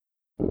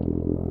I'm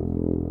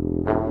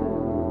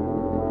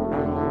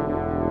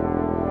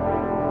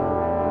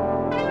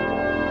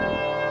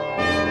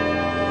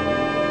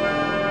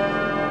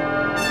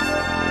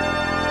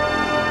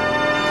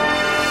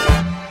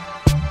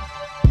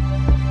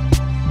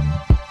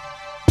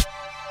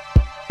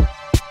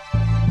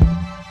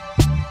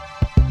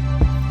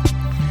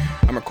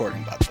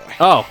recording, by the way.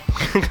 Oh,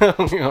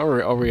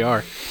 we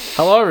are.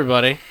 Hello,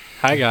 everybody.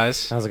 Hi,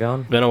 guys. How's it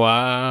going? Been a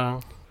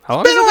while. How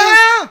long? Been a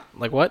while!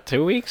 Like what?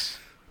 2 weeks?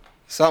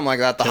 Something like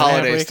that. The 2.5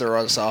 holidays weeks? threw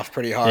us off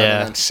pretty hard, Yeah.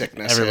 and then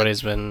sickness.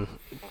 Everybody's been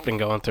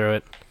going through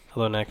it.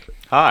 Hello, Nick.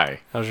 Hi.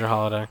 How was your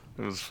holiday?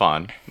 It was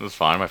fun. It was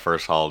fun. My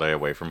first holiday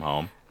away from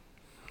home.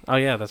 Oh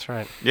yeah, that's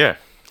right. Yeah.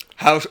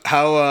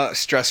 How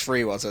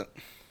stress-free was it?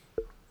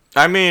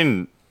 I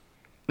mean,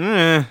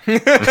 there's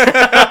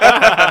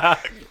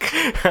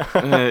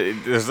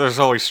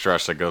always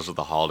stress that goes with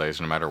the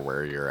holidays, no matter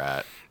where you're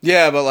at.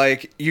 Yeah, but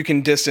like you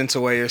can distance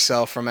away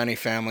yourself from any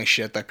family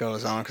shit that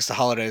goes on because the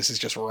holidays is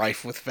just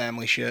rife with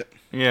family shit.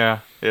 Yeah,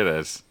 it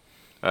is.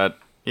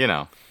 You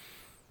know,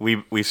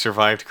 we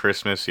survived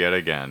Christmas yet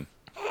again,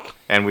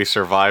 and we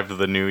survived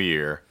the New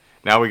Year.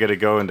 Now we got to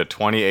go into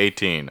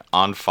 2018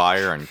 on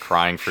fire and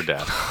crying for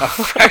death. A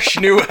fresh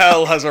new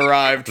hell has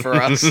arrived for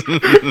us.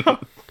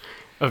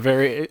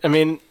 I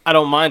mean, I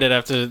don't mind it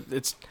after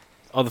it's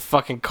all the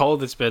fucking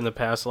cold it's been the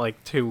past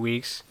like 2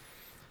 weeks.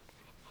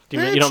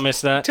 You don't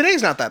miss that?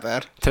 Today's not that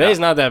bad. Today's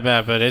not that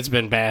bad, but it's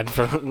been bad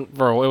it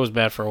was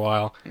bad for a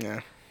while. Yeah.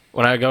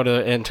 When I go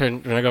to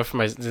from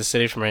the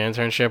city for my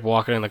internship,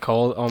 walking in the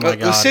cold, oh my god.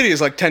 The city is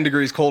like 10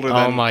 degrees colder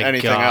than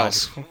anything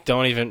else.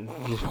 Don't even.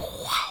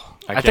 Wow.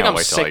 I think I'm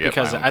sick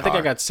because I think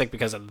I got sick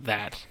because of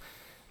that.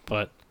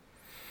 But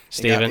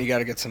Steven, you got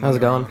to get some. How's it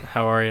going?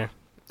 how are you?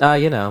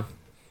 You know,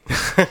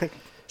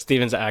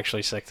 Steven's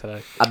actually sick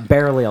today. I'm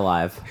barely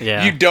alive.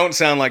 Yeah. You don't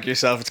sound like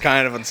yourself. It's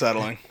kind of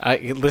unsettling.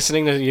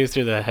 Listening to you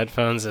through the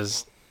headphones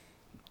is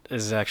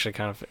actually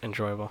kind of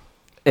enjoyable.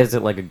 Is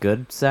it like a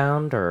good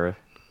sound or?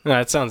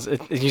 No,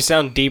 you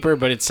sound deeper,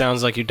 but it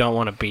sounds like you don't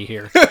want to be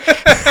here.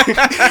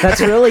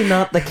 That's really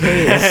not the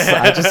case.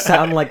 I just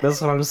sound like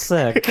this when I'm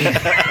sick.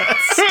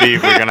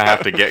 Steve, we're gonna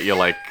have to get you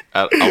like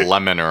a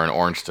lemon or an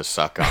orange to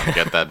suck on.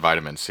 Get that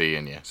vitamin C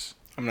in you.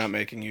 I'm not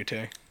making you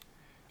tea.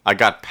 I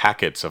got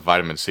packets of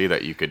vitamin C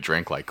that you could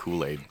drink like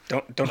Kool-Aid.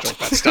 Don't drink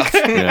that stuff.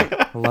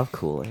 Yeah. I love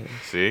Kool-Aid.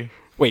 See?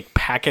 Wait,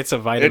 packets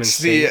of vitamin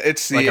C?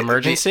 It's the like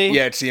emergency?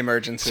 Yeah, it's the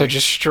emergency. So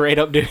just straight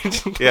up, dude.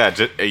 Yeah,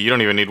 you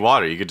don't even need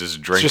water. You could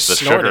just drink the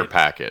sugar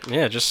packet.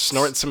 Yeah, just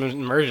snort some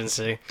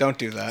emergency. Don't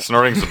do that.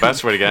 Snorting's the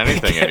best way to get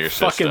anything in your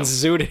Fucking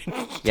system.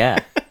 zooted. Yeah.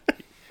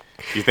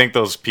 You think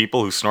those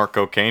people who snort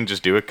cocaine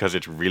just do it because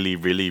it's really,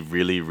 really,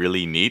 really,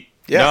 really neat?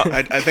 Yeah, No.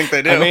 I think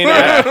they do. I mean,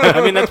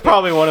 that's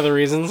probably one of the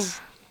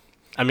reasons.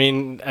 I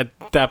mean, at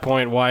that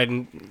point, why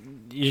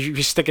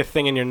you stick a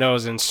thing in your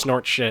nose and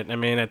snort shit? I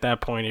mean, at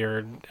that point,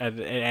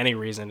 any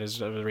reason is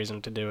a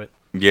reason to do it.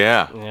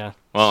 Yeah. Yeah.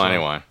 Well,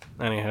 anyway.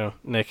 Anywho,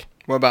 Nick.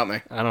 What about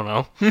me? I don't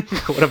know.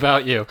 What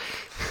about you?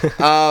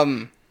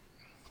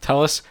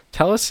 Tell us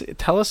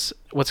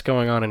what's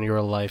going on in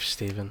your life,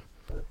 Steven.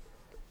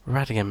 We're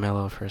about to get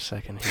mellow for a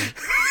second here.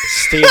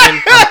 Steven,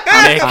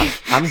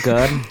 Nick. I'm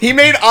good. He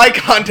made eye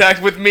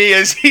contact with me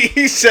as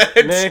he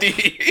said, Nick.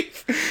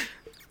 Steve.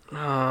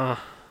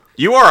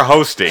 You are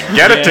hosting.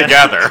 Get it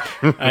together.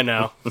 I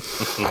know.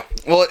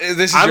 Well,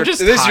 this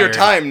is your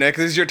time, Nick.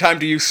 This is your time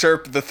to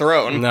usurp the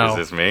throne. No. Is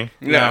this me?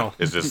 No.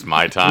 Is this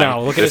my time?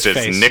 No, look at his This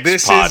face. is Nick's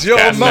This podcast. is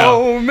your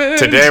moment.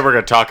 Today we're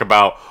going to talk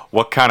about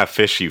what kind of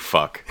fish you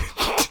fuck.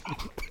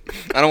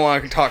 I don't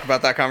want to talk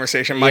about that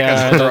conversation. Mike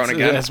has the throne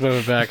again. Let's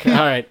move it back. All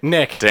right,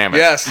 Nick. Damn it.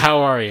 Yes. How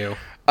are you?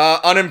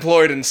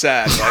 Unemployed and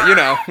sad, but you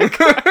know.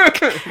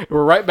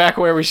 We're right back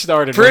where we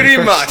started. Pretty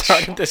when we first much.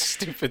 Started this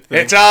stupid thing.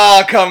 It's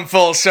all come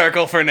full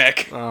circle for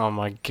Nick. Oh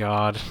my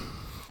god.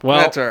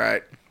 Well, That's all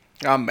right.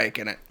 I'm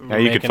making it. Now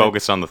you can making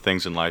focus on the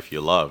things in life you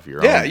love.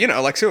 Your Yeah, own you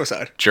know, like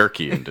suicide.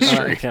 jerky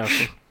industry.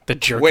 the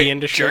jerky Wait,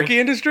 industry. jerky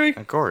industry?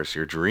 Of course,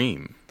 your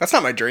dream. That's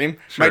not my dream.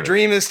 Sure. My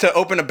dream is to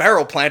open a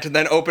barrel plant and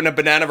then open a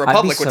Banana Republic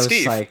I'd be with so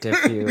Steve. psyched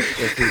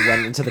if you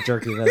went into the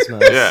jerky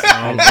business. Yeah.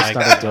 And Oh just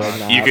my started God. doing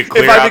that. You could If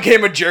clear I out,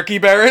 became a jerky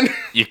baron.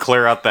 you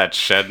clear out that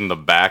shed in the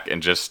back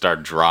and just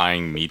start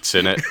drying meats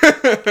in it,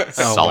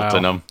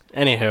 salting them,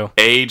 Anywho,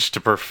 aged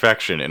to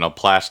perfection in a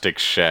plastic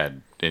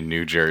shed in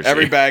New Jersey.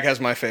 Every bag has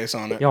my face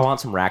on it. Y'all want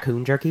some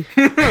raccoon jerky?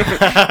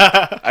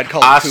 I'd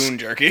call it coon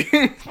jerky.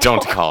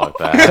 Don't call it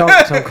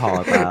that. Don't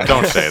call it that.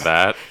 Don't say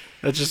that.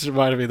 that just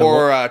reminded me of the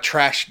Or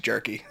trash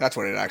jerky. That's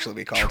what it'd actually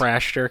be called.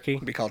 trash jerky.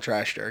 It'd be called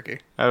trash jerky.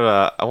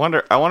 I wonder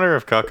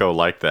if Cucko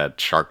liked that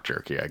shark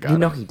jerky I got. You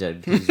know him. he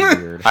did. He's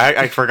weird.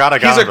 I forgot I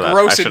got He's a him that.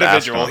 gross I should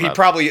ask him individual. He about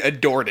probably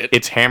adored it.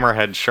 It's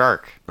hammerhead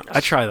shark. I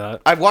try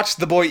that. I've watched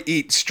the boy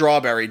eat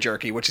strawberry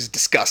jerky, which is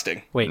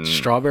disgusting. Wait,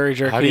 strawberry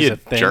jerky How do is you a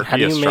thing. jerky How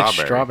do a you make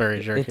strawberry? strawberry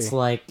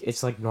jerky?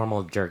 It's like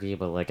normal jerky,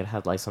 but like it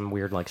had like some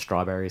weird like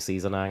strawberry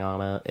seasoning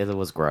on it. It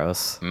was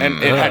gross.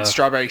 And it had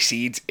strawberry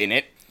seeds in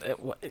it.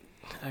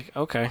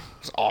 Okay. It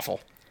was awful.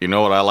 You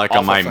know what I like on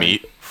Awful my thing.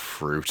 meat?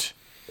 Fruit.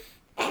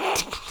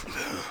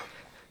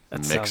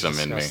 mix them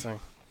in me.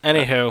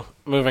 Anywho,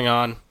 moving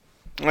on.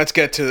 Let's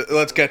get to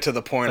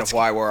the point of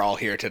why we're all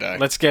here today.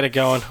 Let's get it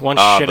going. One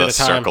Ah, shit the at a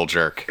time. circle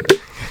jerk.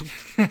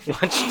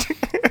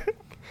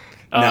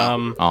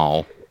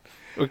 Oh.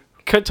 We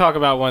could talk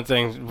about one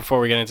thing before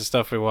we get into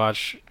stuff we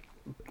watch,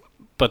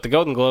 but the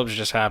Golden Globes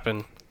just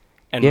happened,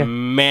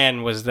 and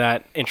man, was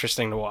that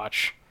interesting to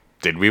watch.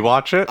 Did we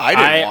watch it? I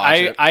didn't watch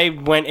it. I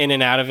went in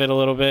and out of it a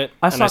little bit.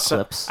 I saw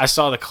clips. I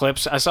saw the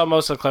clips. I saw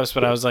most of the clips,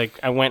 but I was like,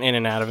 I went in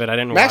and out of it. I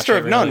didn't Master watch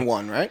of it None really.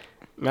 won, right?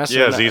 Master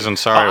Yeah, of None. Aziz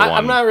Ansari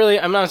won.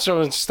 I'm not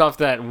showing stuff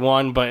that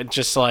won, but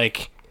just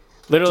like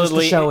literally Just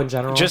the show in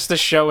general? Just the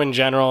show in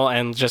general,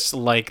 and just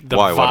like the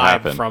Why? What vibe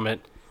happened? from it.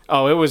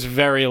 Oh, it was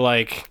very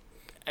like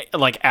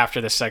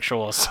after the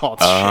sexual assault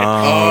shit.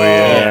 Oh,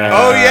 yeah.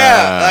 Oh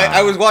yeah,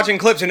 I was watching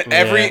clips, and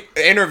every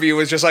interview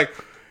was just like,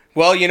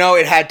 "Well,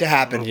 it had to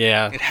happen.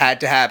 Yeah. it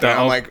had to happen." The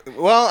I'm like,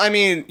 "Well, I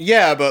mean,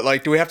 yeah, but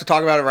like, do we have to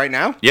talk about it right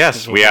now?"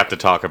 Yes, we have to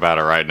talk about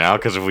it right now,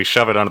 because if we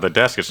shove it under the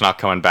desk, it's not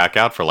coming back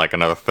out for like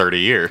another 30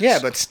 years. Yeah,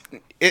 but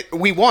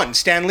we won.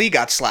 Stan Lee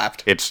got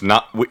slapped. It's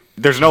not...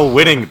 there's no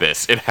winning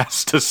this. It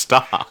has to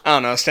stop. I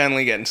don't know. Stan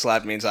Lee getting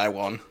slapped means I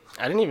won.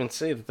 I didn't even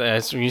see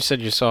that. You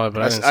said you saw it,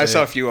 but I didn't see I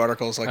saw a it. few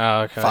articles like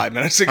Oh, okay. 5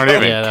 minutes I ago. don't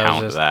even Yeah, that was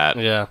count just- that.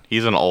 yeah.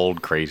 He's an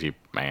old, crazy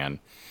man.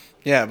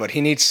 Yeah, but he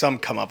needs some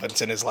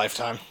comeuppance in his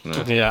lifetime.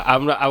 Yeah,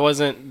 I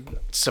wasn't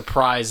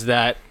surprised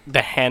that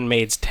The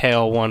Handmaid's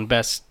Tale won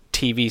Best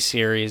TV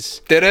Series.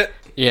 Did it?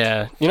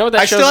 Yeah, you know what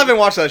that I still haven't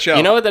watched that show.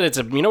 You know what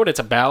it's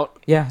about?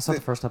 Yeah, I saw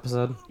the first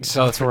episode.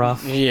 So it's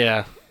rough.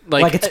 Yeah,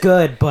 Like it's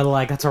good, but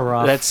like that's a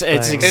rough. It's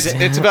thing.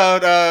 It's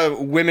about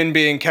women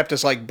being kept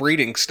as like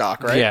breeding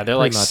stock, right? Yeah, they're Pretty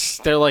like much.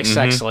 they're like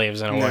sex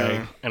slaves in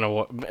a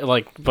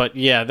way, but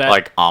yeah, that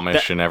Like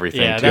Amish and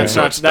everything, yeah, too. that's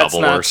So not it's that's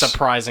double not worse.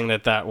 surprising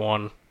that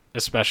won,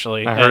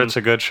 especially. I heard And it's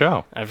a good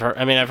show. I've heard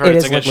It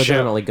it's is a good like show.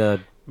 legitimately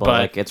good, but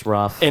like it's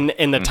rough.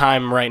 In the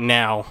time right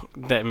now,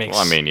 that makes.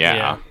 Well, I mean,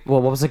 yeah.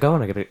 Well, what was it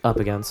going up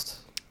against?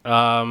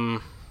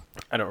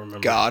 I don't remember.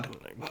 God.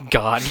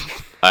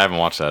 I haven't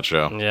watched that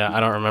show. Yeah, I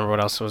don't remember what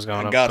else was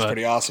going on. God's but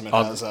pretty awesome. It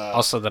has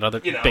also that other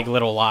Big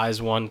Little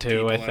Lies one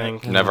too. I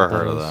think. Never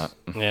heard of that.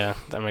 Yeah,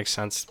 that makes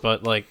sense.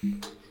 But like,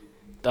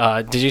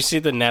 did you see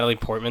the Natalie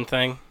Portman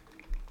thing?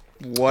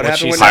 What she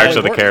happened with said- Pirates Natalie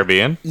of the Portman?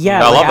 Caribbean? Yeah,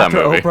 I like love that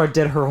after movie. Oprah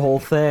did her whole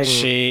thing.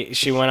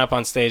 She went up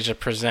on stage to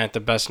present the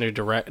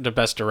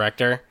best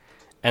director,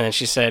 and then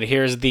she said,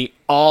 "Here's the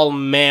all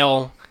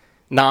male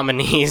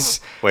nominees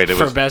Wait, it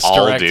for was best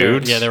all director."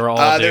 dudes? Yeah, they were all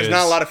dudes. There's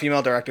not a lot of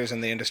female directors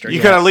in the industry.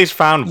 You could at least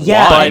found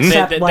yeah, one.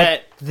 except That-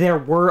 like there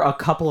were a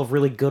couple of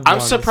really good I'm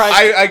ones. surprised.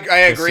 I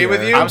agree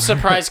with you. I'm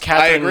surprised I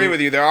Catherine. agree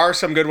with you. There are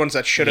some good ones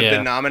that should have Yeah.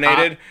 been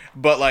nominated,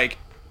 but like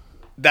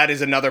that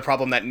is another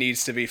problem that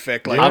needs to be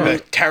fixed. Like Yeah. the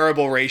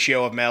terrible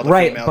ratio of male to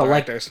Right, female but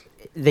like directors.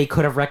 they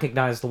could have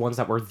recognized the ones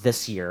that were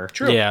this year.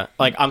 True. Yeah,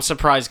 like I'm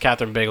surprised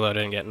Catherine Bigelow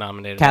didn't get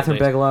nominated. Catherine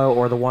at least. Bigelow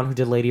or the one who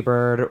did Lady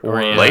Bird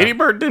or yeah. Lady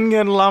Bird didn't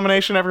get a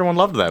nomination. Everyone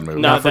loved that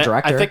movie. No, Not for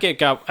director. I think it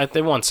got.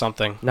 They won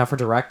something. not for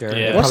director.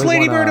 Yeah. It What's probably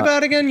Lady won, Bird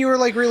about again? You were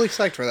like really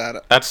psyched for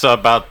that. That's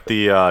about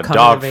the Coming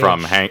dog of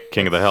from age.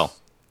 King of the Hill.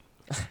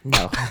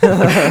 No.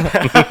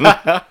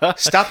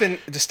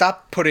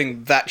 Stop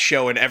putting that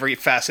show in every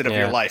facet of Yeah.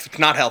 your life. It's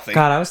not healthy.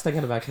 God, I was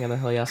thinking about King of the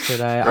Hill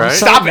yesterday. I'm Right?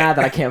 so Stop it. mad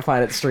that I can't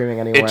find it streaming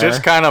anywhere. It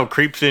just kind of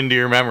creeps into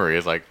your memory.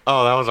 It's like,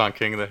 oh, that was on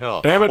King of the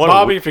Hill. Damn it, What a-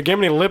 Bobby! If you give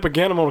me the lip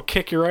again, I'm gonna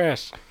kick your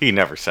ass. He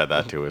never said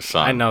that to his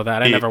son. I know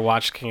that. I He- never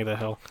watched King of the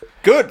Hill.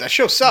 Good. That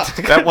show sucked.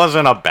 That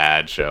wasn't a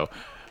bad show.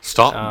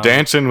 Stop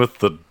dancing with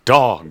the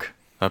dog.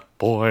 That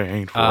boy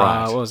ain't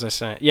right. What was I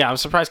saying? Yeah, I'm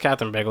surprised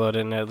Catherine Bigelow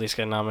didn't at least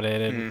get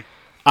nominated.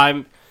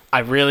 I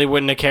really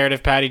wouldn't have cared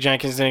if Patty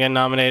Jenkins didn't get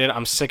nominated.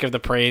 I'm sick of the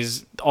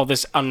praise, all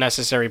this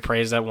unnecessary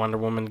praise that Wonder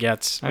Woman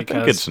gets. I Because,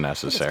 think it's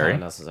necessary.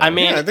 I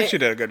mean, Yeah, I think she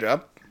did a good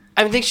job.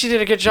 I think she did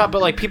a good job,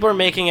 but like people are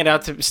making it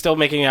out to still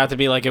making it out to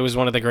be like it was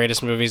one of the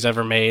greatest movies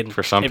ever made.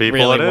 For some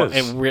people, it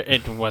is.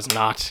 It was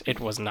not. It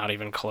was not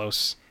even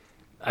close.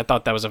 I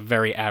thought that was a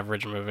very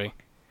average movie,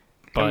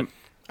 but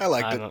I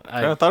liked I it. don't.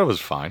 I thought it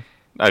was fine.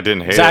 I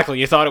didn't hate Exactly,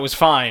 you thought it was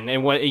fine,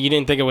 and what you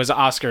didn't think it was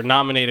Oscar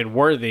nominated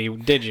worthy,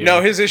 did you?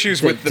 No, his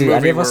issues with the Do movie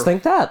any of were. us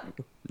think that?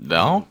 it.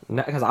 No?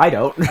 Because I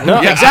don't.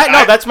 No, Yeah, exactly.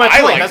 No, that's my I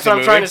point. liked That's the what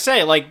I'm trying movie. to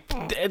say.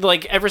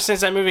 Like ever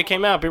since that movie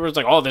came out, people were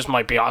like, "Oh, this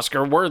might be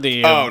Oscar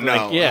worthy." Oh, no,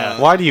 Like, yeah.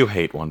 Why do you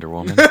hate Wonder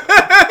Woman?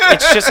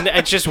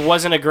 It just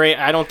wasn't a great.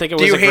 I don't think it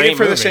was. Do you a hate great it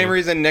for movie. the same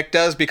reason Nick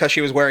does? Because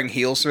she was wearing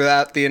heels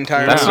throughout the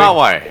entire That's movie? not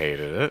why I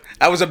hated it.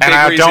 That was a big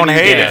I reason don't you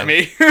hate hated it.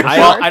 me.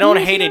 I don't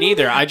hate it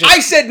either. I just I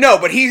said no,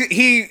 but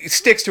he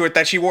sticks to it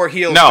that she wore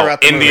heels No,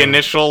 throughout the in movie. the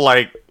initial,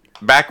 like,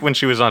 back when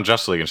she was on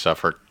Justice League and stuff,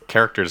 her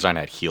character design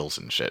had heels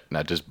and shit, and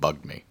that just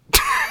bugged me.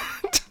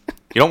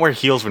 You don't wear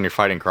heels when you're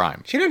fighting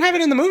crime. She didn't have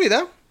it in the movie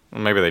though.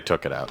 Well, maybe they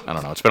took it out. I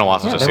don't know. It's been a while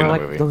since Yeah, I've they seen were the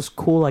like movie. those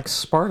cool like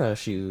Sparta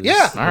shoes.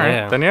 Yeah. All right,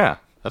 Yeah. then yeah.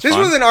 That's This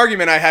fine. was an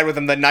argument I had with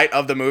him the night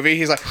of the movie.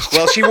 He's like,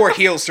 well, she wore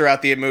heels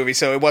throughout the movie,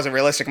 so it wasn't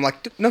realistic. I'm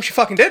like, no, she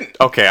fucking didn't.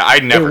 Okay, I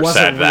It never wasn't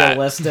said that.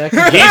 realistic.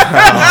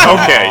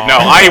 Okay, no,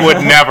 I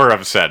would never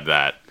have said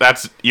that.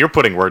 You're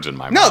putting words in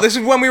my mouth. No, this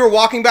is when we were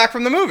walking back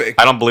from the movie.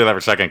 I don't believe that for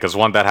a second because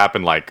that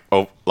happened like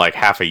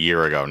half a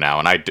year ago now,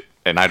 and I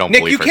don't Nick,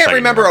 believe you for a can't second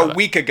remember a that.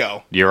 week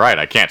ago. You're right,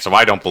 I can't. So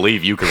I don't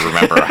believe you can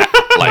remember.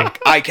 Like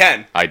I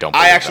can. I don't. I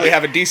believe actually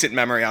that. have a decent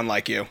memory,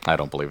 unlike you. I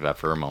don't believe that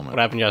for a moment. What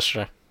happened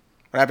yesterday?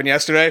 What happened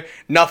yesterday?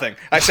 Nothing.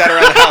 I sat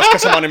around the house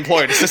because I'm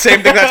unemployed. It's the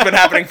same thing that's been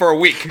happening for a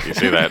week. You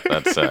see that?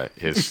 That's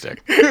his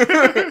stick.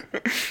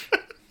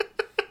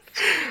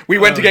 We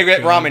went to get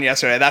ramen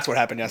yesterday. That's what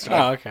happened yesterday.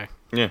 Oh, okay.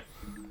 Yeah.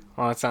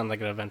 Well, that sounds like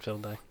an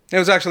event-filled day. It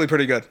was actually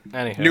pretty good.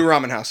 Anywho. New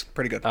ramen house.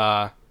 Pretty good.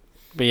 But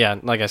yeah,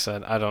 like I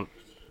said,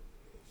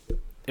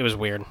 it was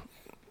weird.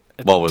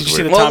 What was Did you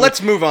see weird? the Well, Tommy-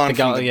 let's move on the from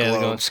Gal- the yeah,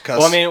 globes.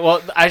 Well, I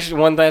mean, actually,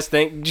 one last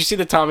thing. Did you see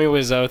the Tommy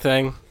Wiseau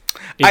thing?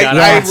 He I got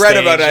up read on stage.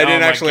 about it. I Oh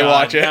didn't my actually God,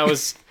 watch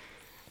it.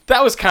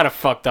 That was kind of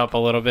fucked up a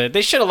little bit.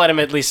 They should have let him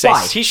at least say.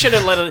 Why? He should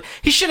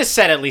have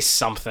said at least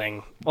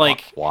something.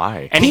 Like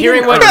Why? And He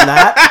hearing didn't what earn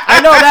that.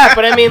 I know that,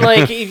 but I mean,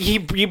 like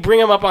you bring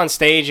him up on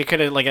stage, you could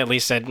have like at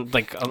least said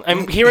like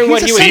I'm hearing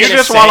what he was. Do you gonna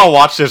just say. want to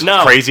watch this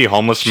No. crazy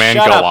homeless man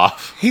Shut go up.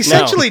 off? He's No.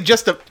 essentially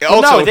just a. Well,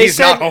 Also, no, they he's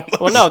said. not homeless.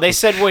 Well, no, they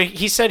said what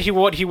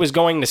he was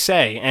going to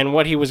say, and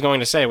what he was going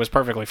to say was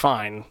perfectly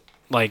fine.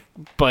 Like,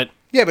 but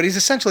Yeah, but he's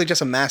essentially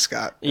just a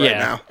mascot right yeah,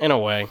 now. in a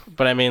way.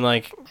 But I mean,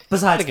 like,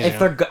 Besides,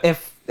 Look at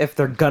if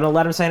they're gonna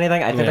let him say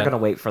anything, I think Yeah. they're gonna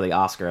wait for the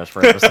Oscars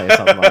for him to say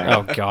something. Like,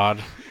 oh god,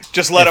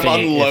 Just let If him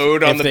he-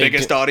 unload if on the they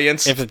biggest do-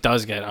 audience. if it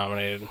does get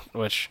nominated,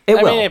 which it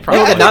I will. mean, it He'll probably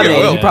get I think it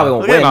nominated. will. He probably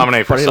won't He'll get win,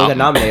 nominated for but he'll get something.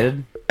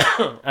 nominated.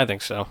 I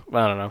think so.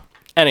 I don't know.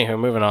 Anywho,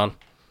 moving on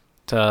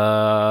to you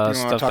want to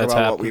stuff talk that's about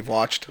what happened. we've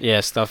watched? Yeah,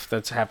 stuff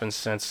that's happened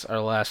since our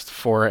last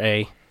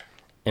foray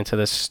into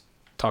this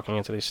talking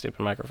into these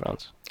stupid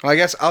microphones. Well, I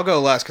guess I'll go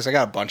last because I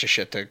got a bunch of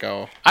shit to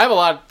go. I have a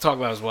lot to talk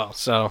about as well.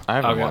 So I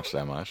haven't I'll go. watched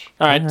that much.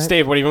 All right,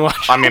 Steve, what have you been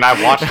watching? I mean,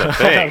 I've watched a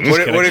thing.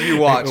 What have you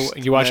watched?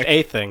 You watched Nick?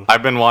 a thing.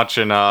 I've been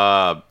watching.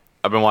 I've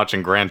been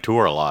watching Grand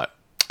Tour a lot.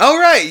 Oh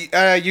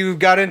right, you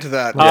got into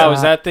that. Oh,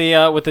 is that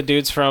the with the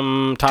dudes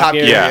from Top, Top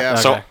Gear? Gear, Yeah. yeah.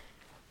 So, Okay.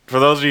 for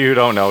those of you who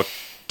don't know,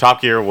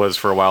 Top Gear was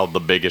for a while the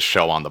biggest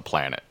show on the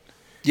planet.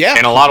 Yeah.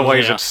 In a lot of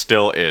ways, Yeah. it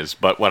still is.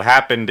 But what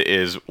happened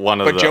is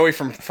But Joey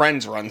from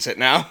Friends runs it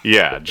now.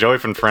 Yeah, Joey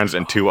from Friends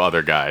and two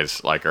other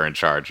guys are in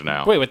charge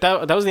now. Wait,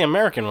 that was the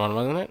American one,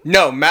 wasn't it?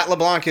 No, Matt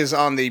LeBlanc is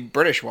on the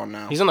British one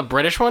now. He's on the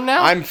British one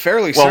now. I'm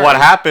fairly Well, certain. what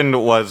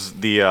happened was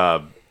the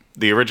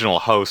original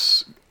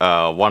hosts,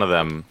 one of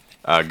them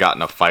got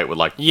in a fight with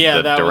Yeah,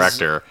 the that was-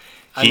 director.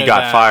 I He know got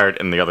that. fired,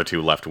 and the other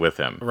two left with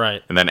him.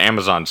 Right. And then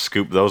Amazon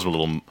scooped those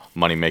little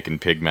money-making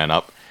pigmen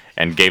up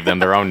and gave them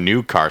their own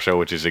new car show,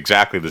 which is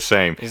exactly the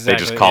same. They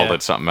Exactly, just called yeah.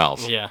 it something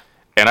else. Yeah.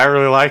 And I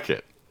really like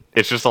it.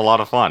 It's just a lot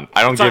of fun.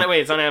 I don't give.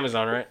 Wait, it's on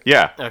Amazon, right?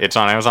 Yeah, Okay. it's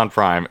on Amazon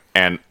Prime,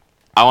 and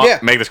I want Yeah.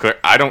 to make this clear.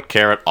 I don't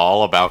care at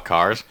all about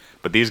cars,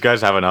 but these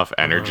guys have enough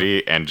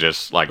energy and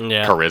just like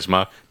Yeah.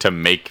 charisma to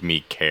make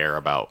me care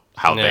about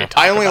how Yeah. they talk.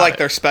 I only about like it.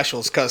 their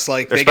specials because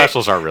like Their they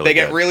specials get, are really They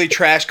get good. really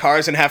trash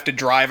cars and have to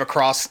drive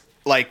across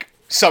like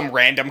some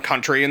random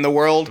country in the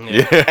world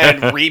Yeah.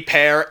 and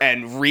repair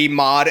and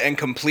remod and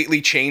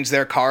completely change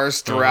their cars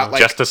throughout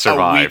like Just to a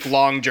survive.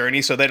 week-long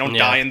journey so they don't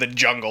Yeah. die in the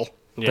jungle.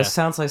 Yeah. This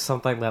sounds like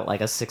something that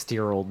like a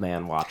 60-year-old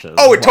man watches.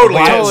 Oh, it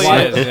totally Why- is. Totally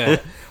Why? is, yeah.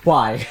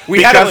 Why?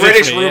 We had a Because it's-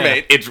 British yeah.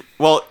 roommate. It's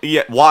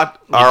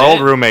our did?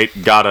 old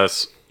roommate got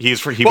us. He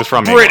was from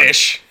England.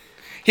 British.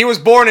 He was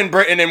born in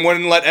Britain and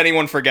wouldn't let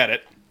anyone forget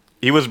it.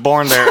 He was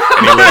born there,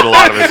 and he lived a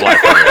lot of his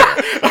life over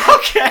here.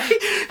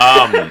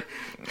 Okay.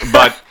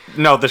 But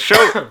no, the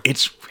show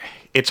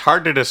it's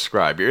hard to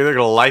describe. You're either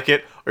gonna like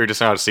it or you're just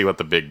gonna see what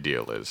the big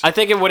deal is. I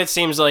think what it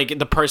seems like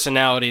the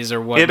personalities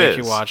are what It make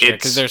you is. watch it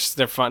because It's-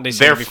 they're fun. They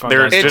seem they're- to be fun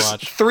they're guys to It's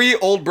watch. three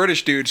old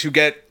British dudes who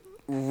get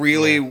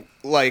really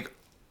like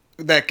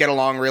that get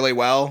along really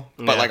well,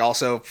 but Yeah. like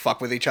also fuck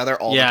with each other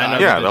all Yeah, I the know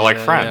time. Yeah, that they're they like do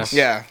that, friends.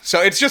 Yeah, so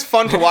it's just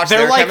fun to watch They're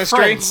their like chemistry.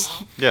 friends.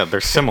 Yeah,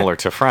 they're similar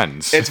to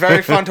Friends. It's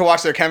very fun to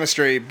watch their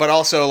chemistry, but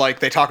also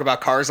like they talk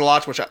about cars a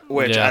lot, which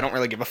Yeah. I don't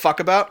really give a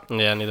fuck about.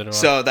 Yeah, neither do I.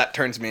 So that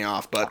turns me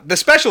off. But the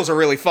specials are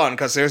really fun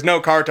because there's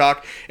no car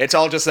talk. It's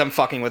all just them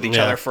fucking with each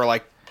Yeah. other for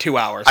like 2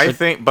 hours. I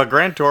think, but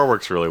Grand Tour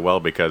works really well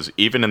because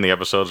even in the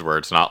episodes where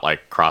it's not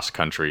like cross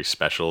country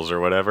specials or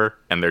whatever,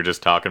 and they're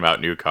just talking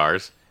about new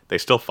cars, they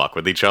still fuck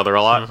with each other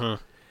a lot.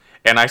 Mm-hmm.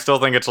 And I still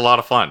think it's a lot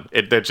of fun.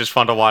 It's just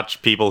fun to watch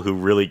people who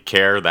really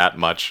care that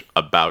much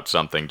about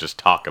something just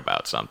talk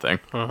about something.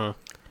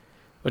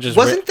 Which is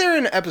Wasn't there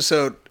an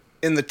episode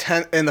in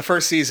the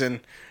first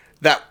season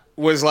that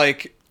was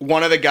like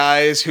one of the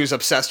guys who's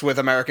obsessed with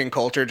American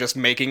culture just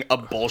making a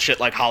bullshit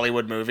like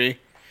Hollywood movie,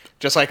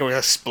 just like with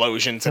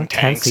explosions and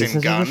 10 tanks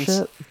seasons and of this guns?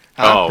 shit?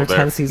 Oh, There's there-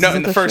 10 seasons No, of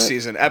in the this first shit?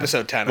 season,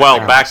 episode 10. I Well,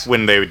 think it back was.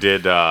 when they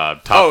did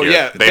Top Oh Gear,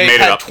 yeah, they they've made it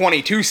had up.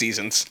 22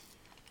 seasons.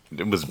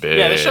 It was big.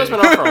 Yeah, the show's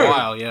been on for a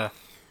while. Yeah.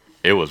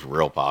 It was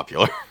real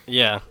popular.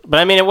 Yeah, but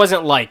I mean, it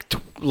wasn't like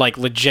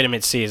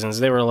legitimate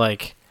seasons. They were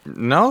like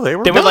No, they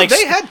were. They would, like,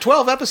 they had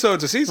 12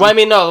 episodes a season. Well, I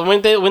mean, no.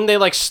 When they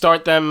like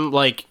start them,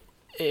 like,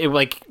 they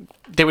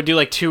would do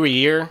like 2 a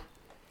year.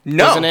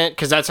 No. Wasn't it?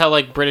 Because that's how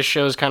like British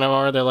shows kind of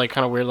are. They're like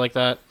kind of weird like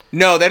that.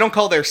 No, they don't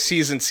call their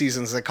seasons.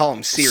 They call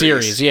them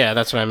series. Yeah,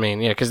 that's what I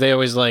mean. Yeah, because they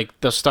always like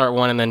they'll start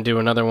one and then do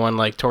another one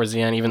like towards the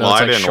end, even though Well,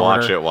 it's I like didn't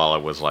shorter. watch it while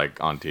it was like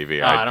on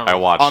TV. I don't I know.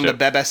 watched On it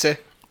the BBC.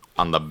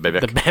 on the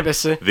BBC. The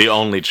BBC. The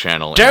only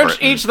channel in Don't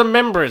Britain. eat the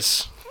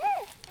members.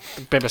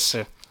 The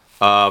BBC.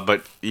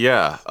 But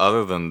yeah,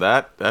 other than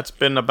that, that's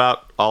been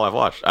about all I've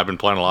watched. I've been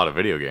playing a lot of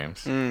video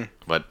games.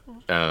 But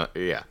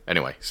yeah.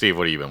 Anyway, Steve,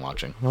 what have you been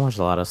watching? I watched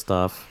a lot of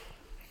stuff.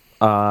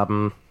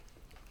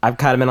 I've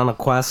kind of been on a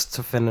quest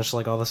to finish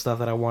like all the stuff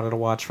that I wanted to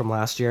watch from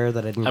last year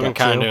that I didn't I've been get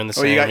kind to. of doing the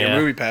same. Oh, you got yeah. your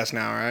movie pass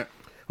now, right?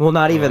 Well,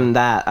 not even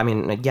that. I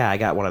mean, yeah, I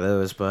got one of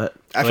those, but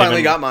I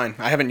finally got mine.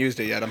 I haven't used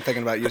it yet. I'm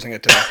thinking about using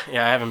it today.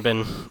 Yeah, I haven't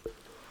been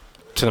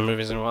to the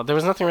movies in a while. There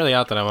was nothing really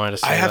out that I wanted to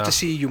see. I have though. to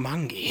see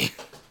Jumanji.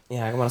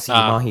 yeah, I want to see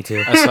Jumanji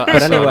too.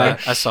 But anyway.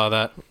 I saw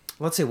that.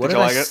 Let's see. What Did did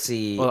you I like it?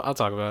 see? Well, I'll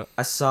talk about it.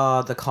 I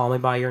saw the Call Me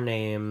by Your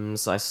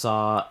Names. I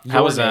saw. How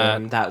Your was that?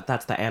 Name.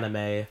 That's the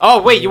anime.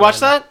 Oh wait, you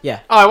watched that? Yeah.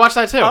 Oh, I watched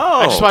that too.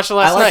 I just watched it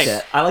last I liked night.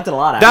 it. I liked it a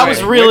lot. That Actually.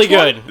 was really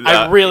Which good.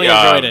 I really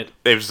enjoyed it.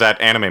 It was that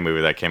anime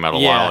movie that came out a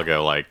while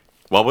ago. Like,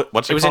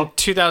 what's it It was called? in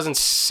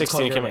 2016. It's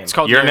called Your Name. It's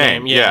called Your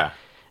Name. Yeah.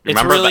 It's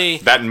Remember really-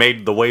 that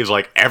made the waves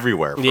like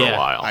everywhere for Yeah. a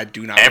while. I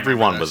do not remember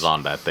Everyone this. was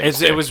on that thing.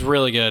 It was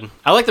really good.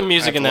 I like the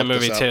music I in have that to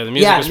look movie this too. up. The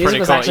music Yeah, was music pretty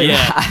was cool. actually-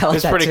 Yeah, I like it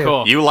was that pretty too.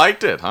 cool. You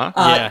liked it, huh?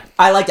 Yeah.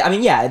 I liked it. I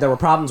mean, yeah, there were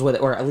problems with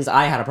it, or at least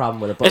I had a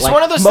problem with it. But It's like,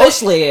 one of those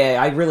mostly,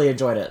 I really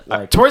enjoyed it.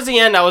 Like, Towards the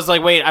end, I was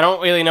like, "Wait, I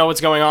don't really know what's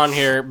going on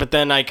here." But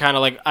then I kind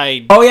of like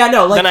oh yeah,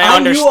 no, like then I I knew what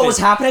understood- was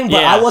happening, but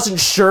Yeah. I wasn't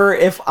sure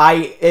if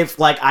I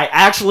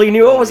actually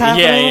knew what was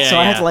happening. yeah, so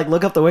I had yeah. to like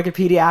look up the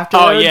Wikipedia Oh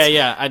afterwards.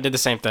 yeah, I did the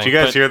same thing. Did you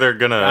guys but- hear they're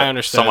gonna? I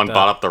understood Someone that.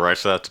 bought up the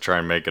rights to that to try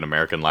and make an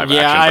American live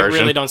Yeah, action I version.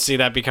 really don't see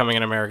that becoming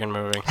an American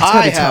movie. gonna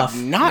I be have tough.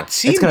 not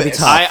seen It's gonna be this.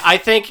 tough.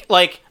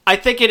 I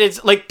think it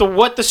is like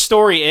what the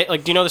story is.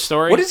 Like, do you know the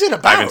story? What is it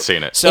about? I haven't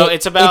seen it. So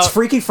it's about It's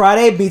Freaky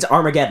Friday meets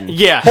Armageddon.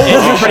 Yeah,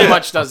 it pretty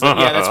much does that.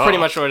 Yeah, that's pretty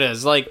much what it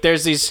is. Like,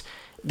 there's these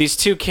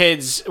two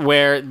kids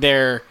where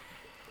they're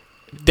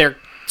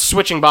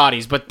switching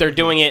bodies, but they're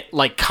doing it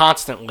like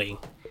constantly.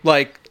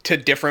 Like to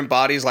different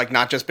bodies, like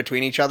not just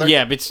between each other?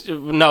 Yeah, but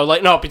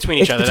between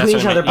each It's other. between that's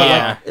each what I other, mean. but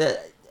Yeah. like,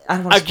 I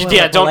don't want to spoil Yeah,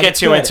 it, but, don't like, get it's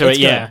too good. into It's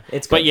it. good. Yeah,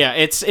 It's good. but yeah,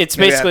 it's Maybe I have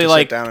basically to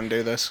like sit down and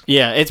do this.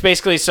 yeah, it's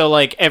basically so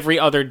like every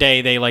other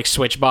day they like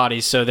switch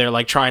bodies, so they're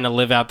like trying to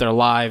live out their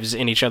lives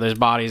in each other's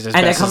bodies as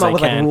And they best as come up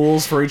they with can. like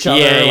rules for each other,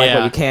 Yeah, like yeah.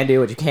 what you can do,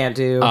 what you can't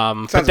do. But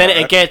Sounds then about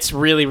it right. gets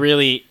really,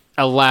 really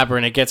elaborate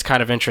and it gets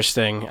kind of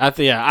interesting.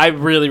 I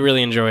really,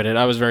 really enjoyed it.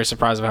 I was very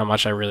surprised of how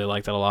much I really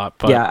liked it a lot.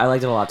 But yeah, I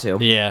liked it a lot too.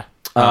 yeah.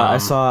 I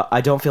saw I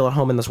Don't Feel at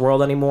Home in This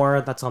World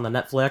Anymore. That's on the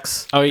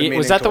Netflix. Oh, meaning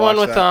was that to the one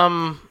watch with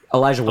that.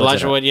 Elijah Wood's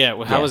Elijah in it. Wood?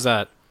 Yeah. How Yeah. was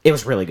that? It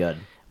was really good.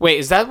 Wait,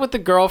 is that with the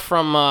girl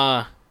from?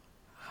 I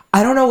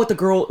don't know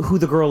who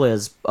the girl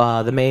is.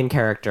 The main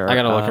character. I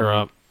gotta look her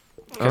up.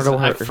 I don't know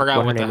I her, forgot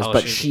what her what the name is, hell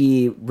but she-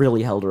 she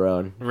really held her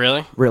own.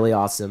 Really? Really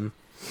awesome.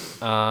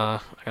 I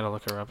gotta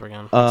look her up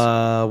again.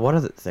 What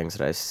other things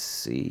did I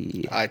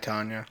see? I,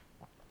 Tanya.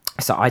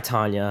 I saw I,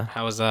 Tanya.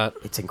 How was that?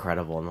 It's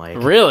incredible and like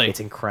Really?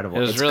 it's incredible.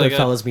 It was It's really good.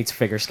 Goodfellas meets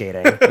figure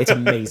skating. It's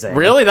amazing.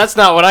 Really? That's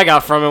not what I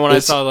got from it when I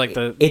It's- saw like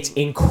the. It's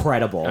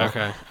incredible.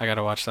 Okay, I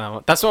gotta watch that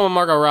one. That's the one with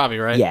Margot Robbie,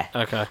 right? Yeah.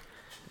 Okay.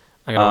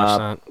 I gotta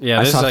watch that. Yeah,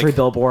 I this saw is like 3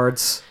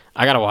 Billboards.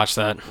 I gotta watch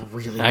that.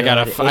 Really I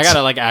gotta good. I It's-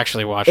 gotta like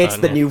actually watch It's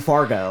that. the new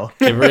Fargo.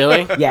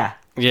 Really? Yeah.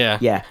 Yeah.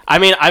 Yeah. I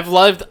mean,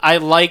 I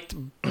liked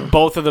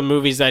both of the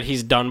movies that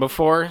he's done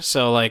before.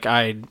 So like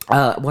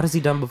What has he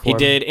done before? he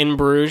did In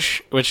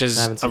Bruges, which is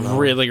haven't a seen that one.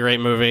 really great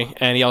movie,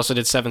 and he also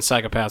did Seven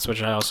Psychopaths,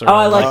 which I also Oh,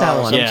 I really like liked.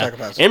 that one. Seven Yeah.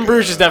 Psychopaths is In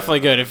Bruges good. is definitely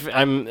good. If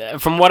I'm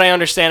from what I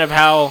understand of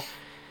how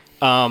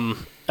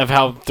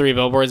Three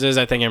Billboards is,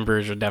 I think In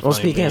Bruges would definitely. Well,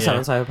 speaking of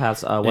yeah. Seven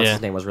Psychopaths, what's Yeah.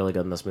 his name was really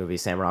good in this movie?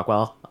 Sam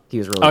Rockwell. He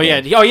was really Oh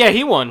good. yeah,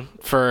 he won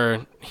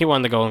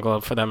the Golden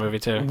Globe for that movie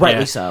too.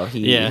 Rightly yeah. so.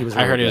 He was I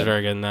really heard he was good.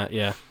 very good in that.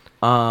 Yeah,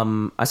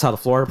 I saw The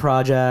Florida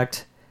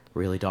Project.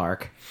 Really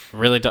dark.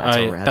 really. That's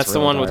That's the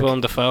really one with dark.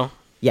 Willem Dafoe.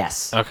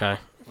 Yes. Okay,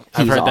 He's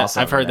I've heard awesome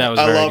that. I've heard in that it. was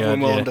I very love good. when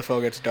Willem yeah.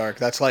 Dafoe gets dark.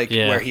 That's like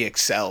Yeah. where he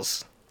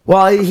excels.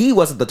 Well, he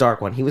wasn't the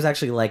dark one. He was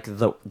actually like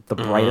the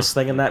brightest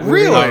thing in that movie.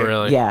 Really? Oh,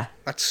 really? Yeah.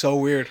 That's so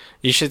weird.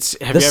 You should.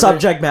 Have The you ever,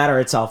 subject matter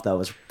itself, though,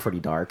 was pretty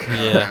dark.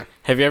 Yeah.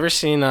 Have you ever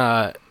seen?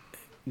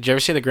 Did you ever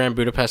see the Grand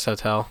Budapest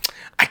Hotel?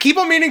 I keep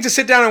on meaning to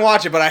sit down and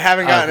watch it, but I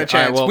haven't gotten a Okay,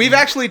 all right, chance. well- We've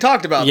actually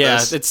talked about Yeah,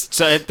 this.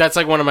 that's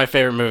like one of my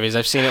favorite movies.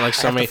 I've seen it like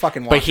so have to many.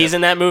 fucking But watch he's it.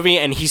 in that movie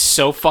and he's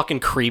so fucking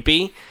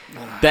creepy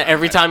that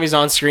every time he's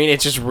on screen,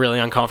 it's just really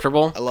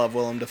uncomfortable. I love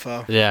Willem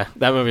Dafoe. Yeah,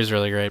 that movie is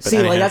really great. But See,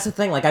 anyhow. like that's the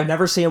thing. Like I've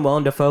never seen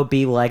Willem Dafoe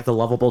be like the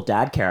lovable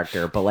dad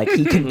character, but like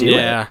he can do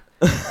yeah.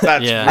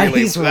 That's Yeah. And really,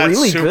 he's that's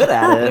really super good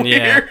at it.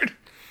 Yeah. weird.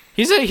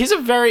 He's a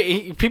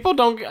very people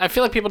don't. I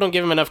feel like people don't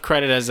give him enough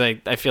credit as I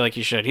feel like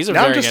he should. He's a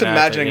Now very I'm just good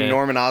imagining actor, yeah.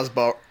 Norman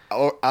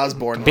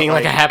Osborn Being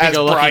like a as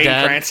happy-go-lucky Bryan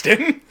dad.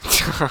 Cranston.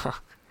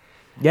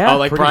 Yeah, Oh,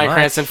 like pretty Bryan much.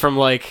 Cranston from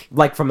like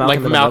From Malcolm,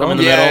 in, the Malcolm in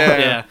the Middle. Middle.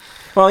 Yeah, Yeah.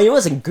 Well, he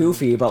wasn't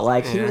goofy, but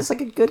like he was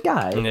like a good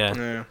guy. Yeah.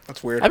 Yeah,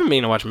 that's weird. I've been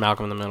meaning to watch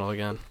Malcolm in the Middle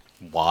again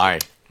Why?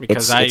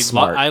 because It's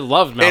smart. I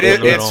loved It Malcolm is,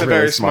 in the Middle. it's a Really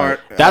very smart.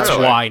 smart. That's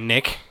really. why,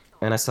 Nick.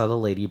 And I saw the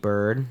Lady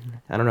Bird.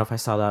 I don't know if I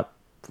saw that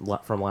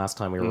from last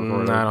time we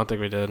recorded. No, I don't think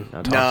we did.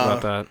 Talked No.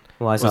 about that.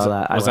 Well, I saw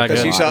that. I was that liked it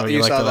Because a you good? lot. saw Oh, you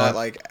you liked saw it a that lot?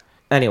 like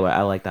Anyway,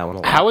 I like that one a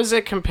lot. How is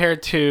it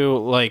compared to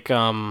like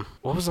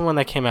what was the one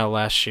that came out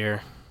last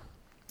year?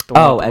 The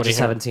Oh, one- Edge what do of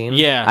you have? 17?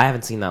 Yeah. I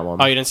haven't seen that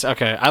one. Oh, you didn't.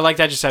 Okay, I liked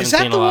Edge of 17 is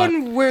that a the lot.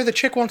 one where the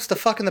chick wants to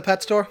fuck in the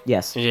pet store?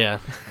 Yes. Yeah,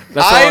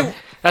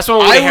 that's the one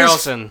with Woody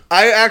Harrelson.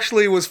 I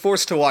actually was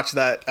forced to watch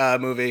that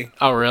movie.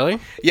 Oh, really?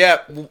 Yeah,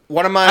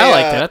 one of my I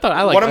liked it.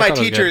 I liked one of it. I my thought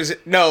it was teachers.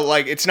 No,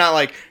 like it's not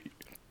like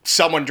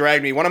someone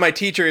dragged me. One of my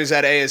teachers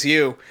at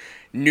ASU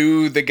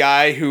knew the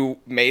guy who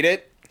made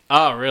it,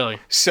 Oh, really?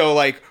 so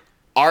like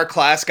our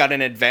class got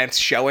an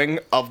advanced showing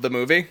of the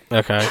movie,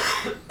 Okay.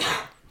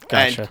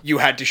 Gotcha. and you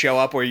had to show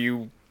up, or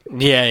you.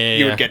 Yeah.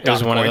 you would get It was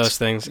docked one of points. those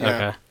things. Yeah.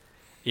 Okay.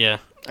 Yeah.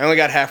 I only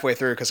got halfway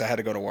through because I had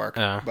to go to work.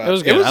 Yeah. But It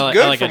was good. It was I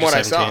good like from Edge what of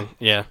I saw. 17.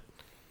 Yeah.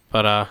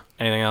 But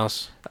anything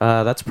else?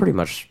 That's pretty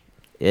much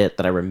it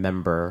that I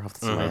remember off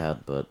the top of my Mm-hmm. head,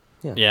 but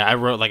yeah. Yeah, I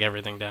wrote like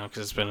everything down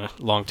because it's been a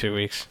long 2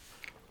 weeks.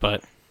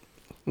 But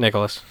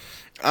Nicholas.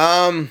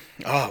 Oh,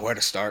 where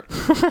to start?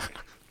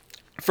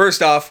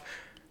 First off,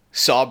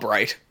 Saw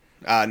Bright,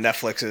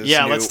 Netflix's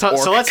Yeah, new let's talk.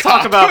 So orc let's cop.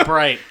 talk about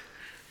Bright.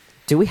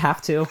 Do we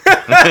have to?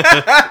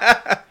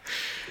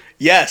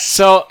 Yes.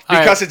 So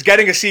because it's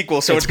getting a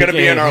sequel, so it's going to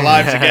be in our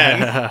lives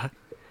again.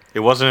 It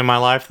wasn't in my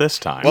life this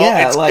time. Well,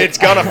 Yeah, it's, like- it's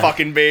gonna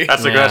fucking be.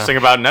 That's the Yeah. greatest thing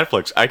about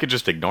Netflix. I could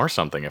just ignore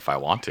something if I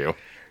want to.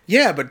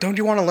 Yeah, but don't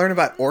you want to learn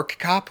about Orc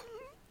Cop?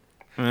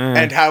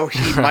 And how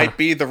he might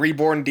be the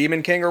reborn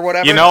Demon King or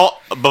whatever? You know,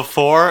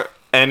 before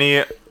I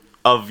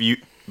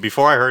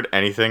heard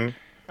anything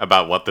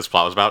about what this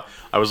plot was about,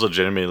 I was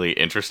legitimately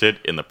interested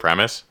in the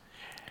premise.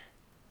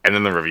 And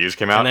then the reviews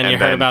came out, And then you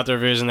heard about the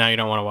reviews, and now you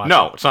don't want to watch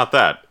No, it. it's not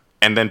that.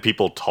 And then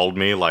people told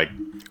me like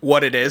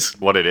what it is.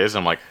 what it is.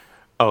 I'm like,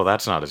 oh,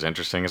 that's not as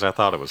interesting as I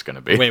thought it was going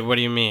to be. Wait, what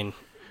do you mean?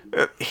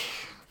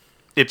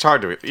 It's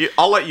hard to.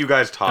 I'll let you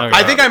guys talk. Okay.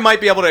 about I think it. I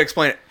might be able to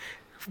explain it.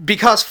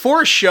 Because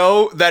for a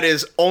show that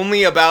is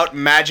only about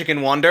magic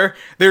and wonder,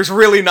 there's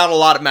really not a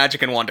lot of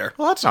magic and wonder.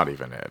 Well, that's not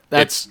even it.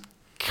 That's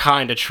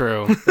kind of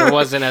true. It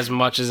wasn't as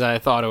much as I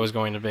thought it was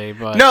going to be,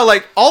 but No,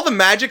 like all the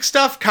magic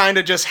stuff kind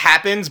of just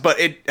happens, but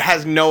it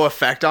has no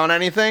effect on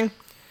anything.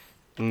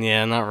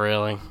 yeah, not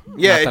really.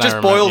 Yeah, Not it that I just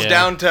remember, boils yeah.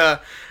 down to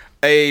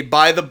a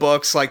by the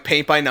books, like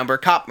paint by number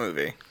cop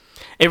movie.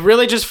 It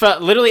really just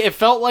felt it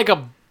felt like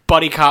a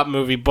buddy cop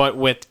movie, but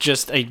with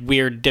just a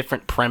weird,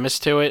 different premise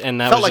to it,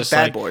 and that Felt was like just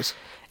Bad Boys.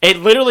 It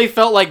literally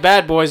felt like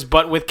Bad Boys,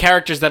 but with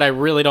characters that I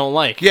really don't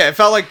like. Yeah, it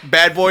felt like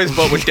Bad Boys,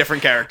 but with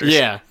different characters.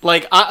 Yeah,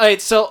 like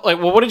well,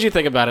 what did you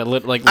think about it?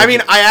 Like, I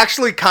mean, I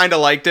actually kind of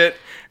liked it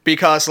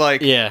because,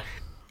 like, yeah,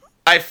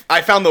 I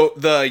found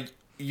the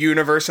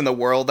universe and the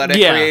world that it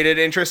Yeah. created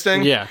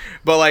interesting. Yeah.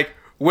 But like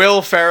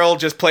Will Ferrell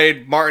just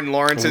played Martin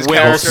Lawrence's Will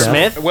character.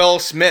 Smith? Will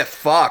Smith.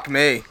 Fuck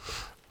me.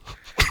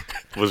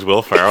 Was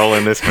Will Ferrell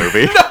in this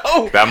movie?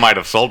 No. That might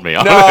have sold me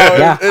on No, it.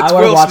 Yeah, it's I would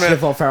Will have watched Smith.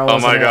 if Will Ferrell Oh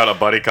was my in it. god, a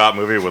buddy cop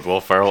movie with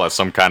Will Ferrell as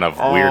some kind of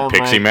weird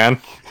pixie man.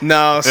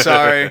 No,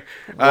 sorry.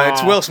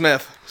 It's Will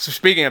Smith. So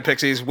speaking of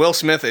pixies, Will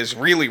Smith is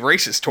really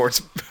racist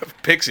towards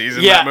pixies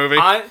in that movie.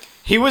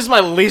 He was my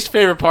least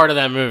favorite part of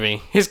that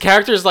movie. His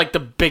character is like the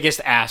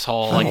biggest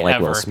asshole I don't like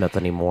ever. Will Smith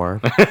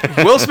anymore.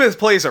 Will Smith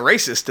plays a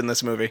racist in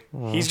this movie.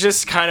 He's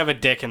just kind of a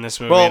dick in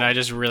this movie, Well, and I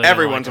just really don't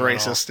everyone's like him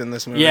at all. racist in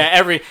this movie.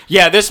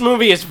 Yeah, this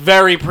movie is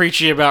very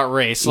preachy about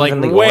race, like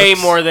Even the way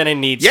orcs? more than it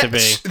needs to be.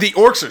 Yes, the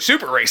orcs are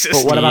super racist.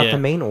 But what about Yeah. the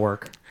main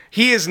orc?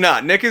 He is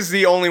not. Nick is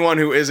the only one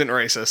who isn't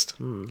racist.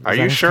 Are that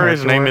you his sure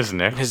his name Character-Orch? is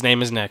Nick? His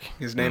name is Nick.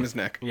 His name is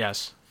Nick.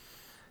 Yes.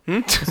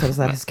 So is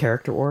that his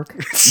Character-Orch?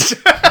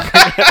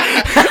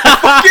 I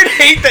fucking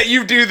hate that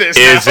you do this.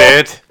 Is now.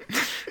 it?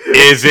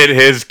 Is it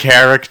his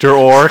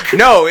Character-Orch?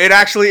 No, it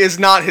actually is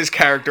not his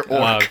character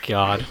Oh orc.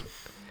 God. His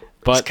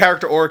But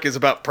character orc is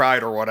about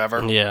pride or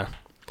whatever. yeah.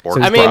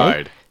 Orc I mean-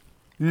 Pride.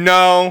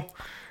 No,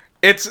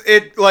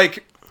 it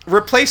like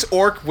replace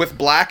orc with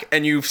black,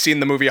 and you've seen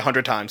the movie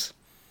 100 times.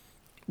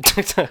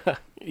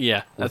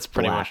 Yeah, that's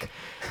pretty Black. much.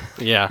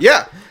 Yeah.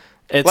 Yeah,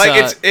 It's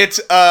like it's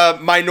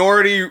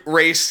minority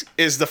race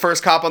is the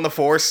first cop on the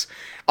force.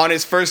 On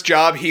his first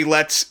job, he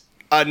lets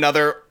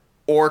another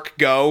orc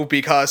go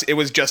because it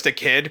was just a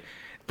kid.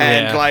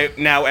 And Yeah. like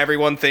now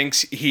everyone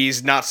thinks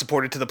he's not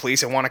supported to the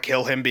police and want to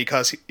kill him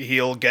because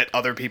he'll get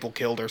other people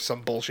killed or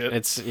some bullshit.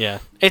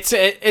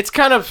 It's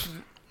kind of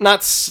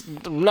not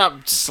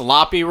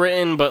sloppy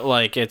written, but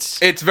like it's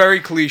very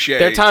cliche.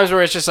 there are times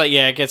where it's just like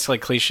it gets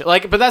like cliche.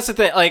 Like, but that's the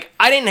thing. Like,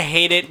 I didn't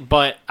hate it,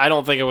 but I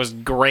don't think it was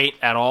great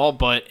at all.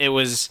 But it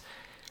was.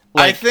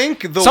 I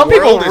think the Some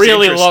people world is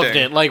really interesting. loved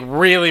it, like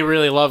really,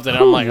 really loved it.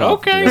 I'm like,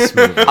 okay. This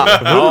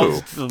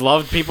movie.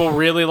 Loved people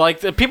really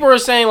liked it. People were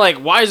saying like,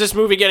 why is this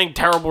movie getting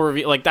terrible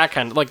review? Like that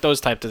kind of like those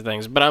types of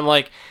things. But I'm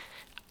like,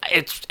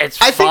 it's. I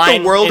think the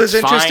fine. world It's is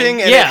fine.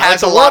 interesting and yeah, it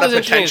has like, a the lot world of is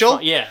interesting. It's potential.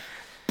 fine. Yeah.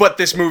 but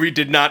this movie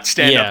did not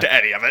stand Yeah. up to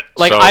any of it.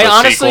 Like So I the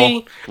honestly,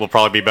 sequel will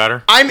probably be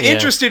better. I'm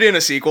interested in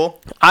a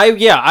sequel.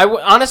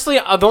 honestly,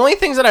 the only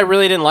things that I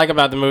really didn't like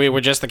about the movie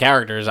were just the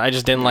characters. I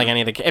just didn't like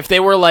any of the. If they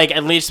were like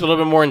at least a little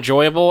bit more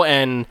enjoyable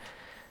and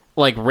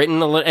like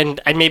written a little,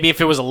 and maybe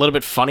if it was a little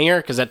bit funnier,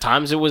 because at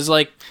times it was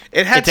like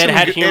It had some,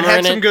 humor it had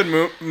in some it.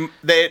 good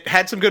it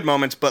had some good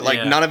moments, but like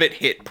Yeah. none of it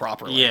hit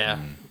properly. Yeah,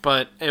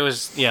 but it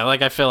was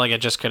like I feel like it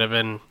just could have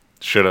been.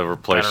 Should have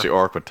replaced Better. the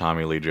orc with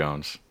Tommy Lee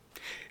Jones.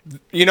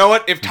 You know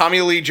what? If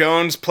Tommy Lee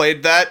Jones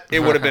played that,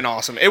 it would have been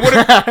awesome. It would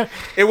have great.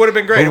 It would have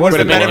been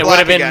Men in It would Black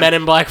have been again. Men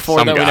in Black 4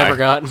 Some that we guy. never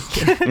got.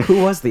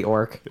 Who was the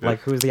orc? Like,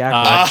 who's the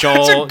actor?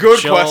 That's a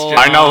good question.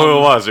 I know who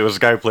it was. It was the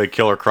guy who played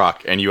Killer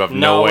Croc, and you have no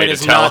No, way it to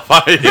is tell not. if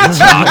I didn't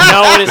talk.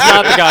 No, it is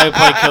not the guy who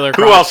played Killer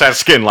Croc. Who else has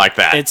skin like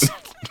that? It's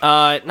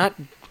not.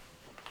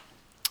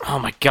 Oh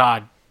my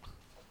God,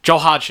 Joe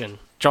Hodgson.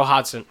 Joe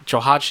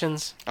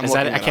Hodgson's. I'm Is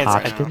that it? looking I it can't up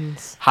say. right now.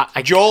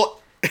 Hodgkins?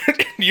 Joel,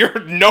 you're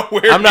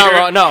nowhere. I'm not near-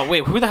 wrong. No,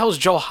 wait. Who the hell is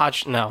Joe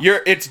Hodgson? No.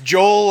 It's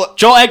Joel.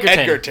 Joel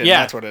Edgerton.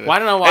 Yeah. That's what it is. Well, I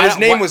don't know why. And his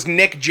name why- was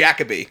Nick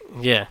Jacoby.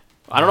 Yeah.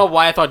 I don't know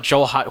why I thought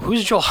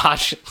Who's Joe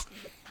Hodgson?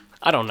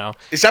 I don't know.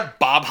 Is that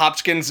Bob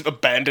Hopkins'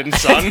 abandoned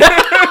son?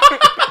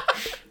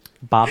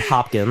 Bob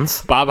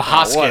Hopkins. Bob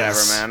Hoskins. Whatever,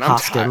 man. I'm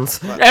Hoskins.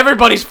 tired.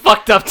 Everybody's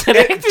fucked up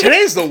today.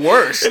 Today's the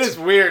worst. It is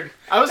weird.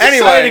 I was Anyway,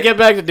 excited to get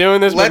back to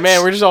doing this, but let's-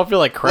 man, we just all feel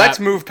like crap. Let's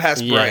move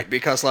past Yeah. Bright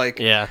because, like,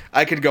 Yeah.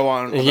 I could go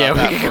on. Without Yeah,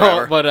 that we can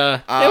forever. go, but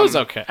it was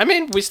okay. I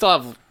mean, we still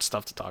have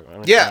stuff to talk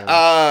about.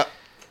 Yeah,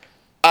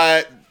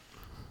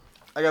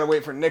 I gotta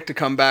wait for Nick to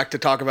come back to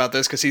talk about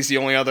this because he's the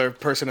only other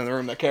person in the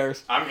room that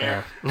cares. I'm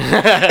here.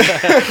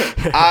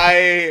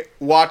 I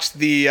watched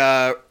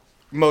the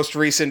most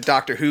recent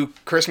Doctor Who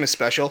Christmas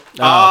special.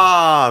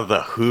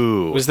 The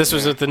Who. was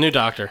with the new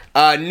Doctor?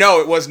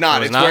 No, it was not.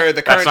 was It's not? where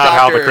the That's current not how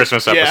Doctor. the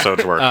Christmas Yeah.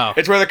 episodes work. Oh,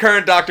 It's where the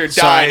current Doctor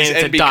sorry, dies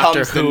it's and a Doctor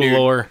becomes the Who new.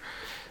 lore.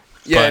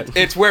 Yeah, but-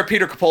 it's where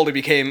Peter Capaldi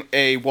became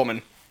a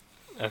woman.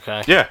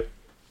 Okay. Yeah.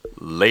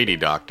 Lady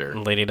Doctor.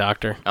 Lady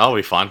Doctor. That'll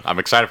be fun. I'm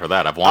excited for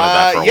that. I've wanted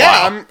that for a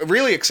Yeah, while. I'm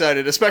really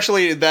excited,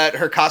 especially that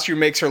her costume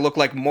makes her look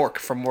like Mork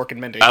from Mork and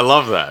Mindy. I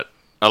love that.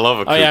 I love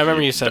a Oh, yeah, I kooky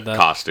remember you said that.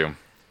 costume.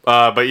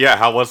 But yeah,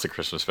 how was the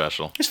Christmas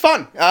special? It's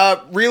fun.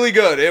 Really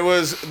good. It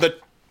was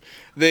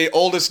the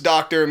oldest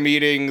Doctor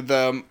meeting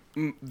the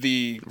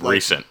like,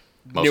 Recent.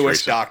 Most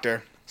newest recent.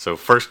 Doctor So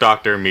first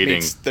Doctor meeting.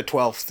 meets the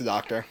 12th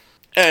Doctor,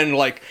 and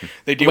like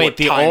they deal Wait, with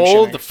the time old,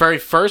 shifting. the very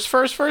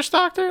first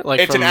Doctor? Like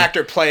It's from... an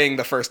actor playing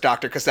the first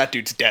Doctor because that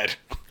dude's dead.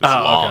 Oh,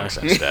 long okay.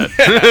 since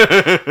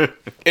dead.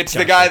 It's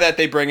the guy that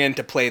they bring in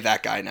to play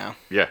that guy now.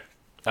 Yeah.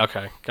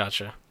 Okay,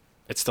 gotcha.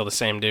 It's still the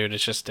same dude.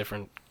 It's just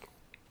different.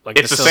 Like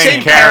It's the still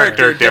same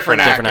character,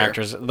 different actor.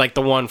 actors. Like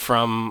the one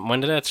from when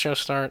did that show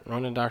start?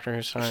 When did Doctor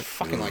Who start?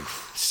 Fucking like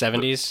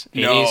 70s,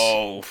 80s.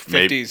 no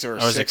 50s or Or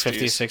was it 60s.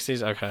 50s,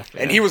 60s? Okay.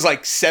 And he was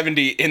like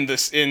 70 in the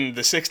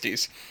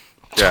 60s.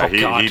 Yeah, Oh,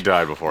 God. he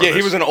died before Yeah, this.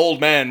 he was an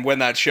old man when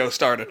that show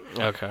started.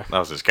 Okay. That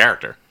was his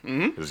character.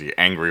 Mm-hmm. He was the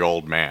angry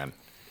old man.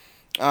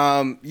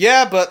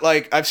 Yeah, but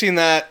like I've seen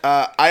that.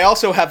 I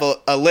also have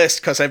a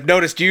list because I've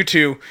noticed you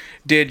two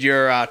did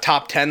your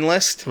top 10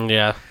 list.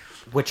 Yeah.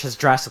 Which has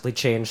drastically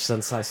changed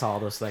since I saw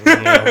those things.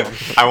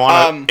 I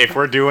want to. If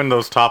we're doing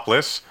those top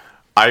lists,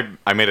 I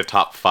made a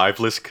top 5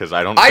 list because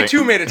I don't. I think,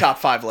 too made a top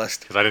 5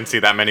 list, because I didn't see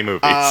that many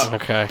movies.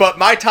 Okay. but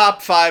my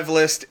top 5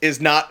 list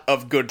is not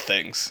of good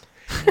things.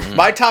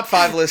 My top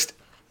 5 list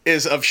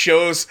is of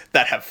shows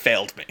that have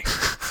failed me.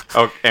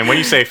 Oh, and when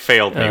you say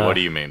failed me, what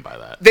do you mean by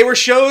that? They were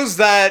shows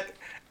that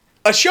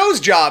a show's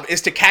job is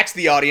to catch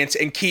the audience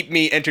and keep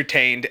me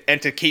entertained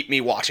and to keep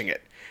me watching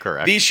it.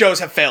 Correct. These shows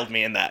have failed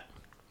me in that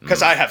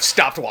because I have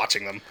stopped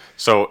watching them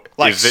So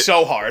like is it,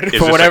 so hard. is For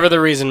this whatever a- the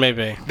reason may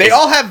be. They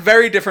all have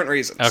very different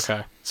reasons.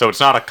 Okay. so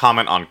it's not a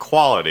comment on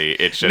quality.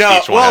 It's just No,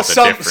 each one well, has a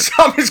some different.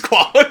 some is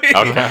quality.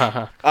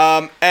 Okay.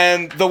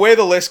 And the way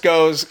the list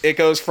goes, it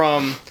goes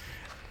from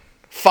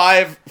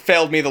 5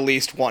 failed me the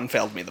least, 1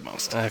 failed me the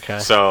most. Okay.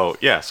 So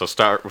yeah. So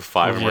start with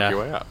 5 and work Yeah. your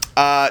way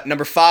up.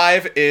 Number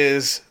 5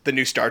 is the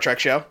new Star Trek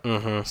show,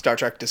 Star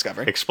Trek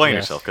Discovery. Explain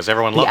Yes. yourself, because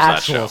everyone the loves that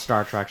actual show.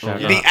 Star Trek show.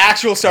 Yeah. The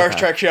actual Star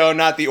Trek show,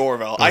 not the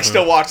Orville. I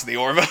still watch the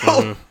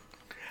Orville.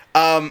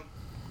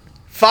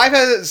 5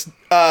 has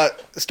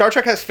Star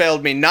Trek has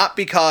failed me not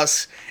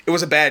because it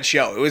was a bad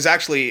show. It was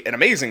actually an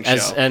amazing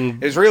show.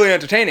 And it was really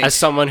entertaining. as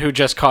someone who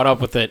just caught up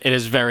with it, it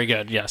is very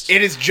good. Yes.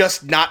 It is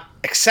just not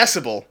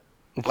accessible,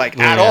 like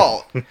at Yeah.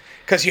 all,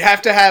 because you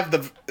have to have the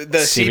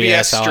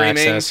CBS All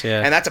streaming, Access,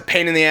 yeah. and that's a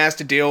pain in the ass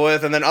to deal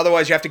with. And then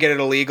otherwise you have to get it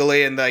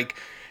illegally, and like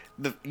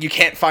you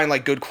can't find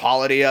like good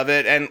quality of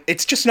it, and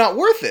it's just not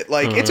worth it.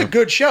 Like it's a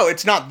good show.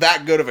 It's not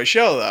that good of a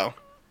show though.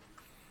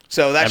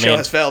 So that I show mean,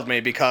 has failed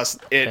me because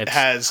it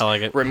has I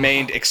like it.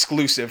 remained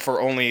exclusive for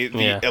only the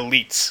Yeah.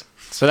 elites.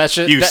 So that's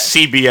just You that,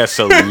 CBS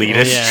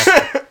elitist.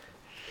 yeah.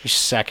 You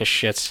sack of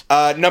shits.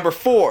 Number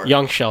 4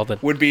 Young Sheldon.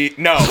 would be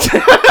no. Is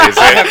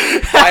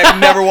it? I have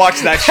never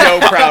watched that show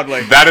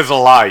proudly. That is a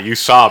lie. You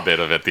saw a bit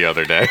of it the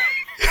other day.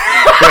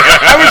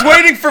 I was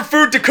waiting for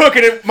food to cook,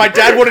 and my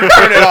dad wouldn't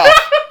turn it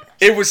off.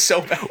 It was so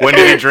bad. When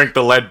did he drink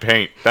the lead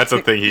paint? That's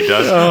a thing he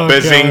does.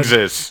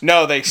 Bazingsis.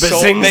 No, they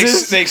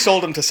Bazingsis? they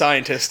sold him to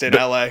scientists in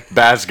L.A.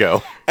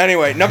 Basgo.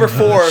 Anyway, number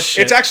 4.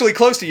 Shit. It's actually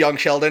close to Young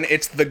Sheldon.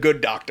 It's The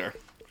Good Doctor,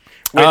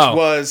 which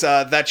was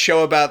that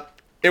show about.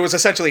 It was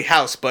essentially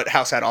House, but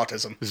House had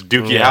autism. It's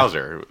Dookie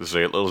Howser. It was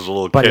a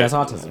little But kid. he has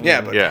autism.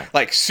 Yeah, but Yeah.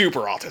 like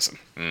super autism.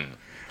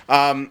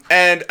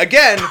 And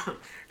again,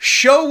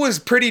 show was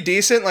pretty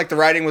decent. Like the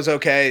writing was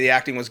okay, the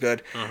acting was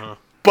good.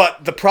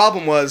 But the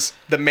problem was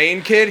the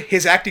main kid,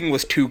 his acting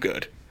was too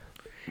good.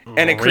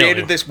 And it created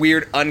Really? this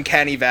weird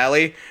uncanny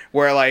valley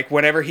where like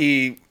whenever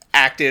he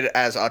acted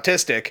as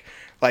autistic,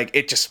 like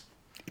it just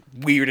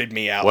weirded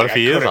me out. What Like, if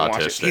he I is couldn't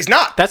watch it. autistic? He's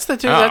not. That's the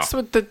dude.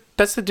 Oh.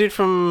 That's the dude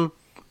from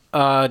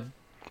what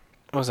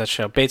was that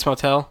show? Bates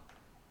Motel.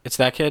 It's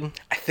that kid.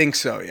 I think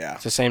so, yeah.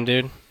 It's the same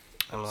dude.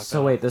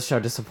 So wait, this show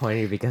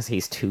disappointed you because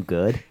he's too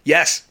good?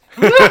 Yes.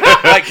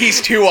 Like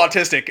he's too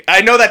autistic.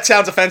 I know that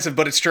sounds offensive,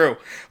 but it's true.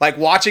 Like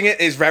watching it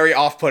is very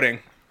off-putting.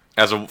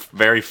 As a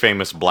very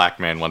famous black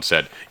man once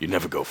said, "You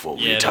never go full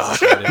Yeah.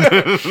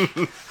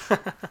 retard."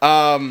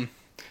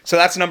 So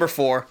that's number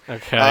 4.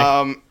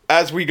 Okay.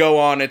 As we go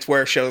on, it's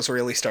where shows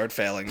really start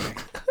failing me.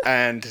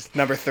 And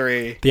number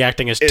 3 The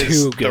acting is is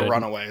too good. The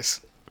Runaways.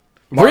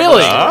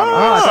 Really? Oh,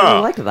 I thought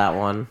you liked that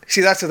one.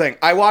 See, that's the thing.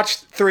 I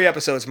watched 3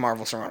 episodes of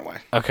Marvel's The Runaway.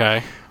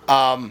 Okay.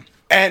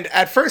 And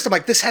at first, I'm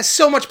like, this has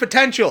so much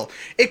potential.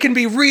 It can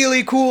be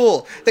really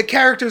cool. The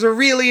characters are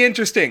really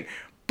interesting.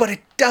 But it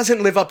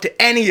doesn't live up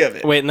to any of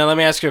it. Wait, now let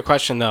me ask you a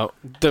question though.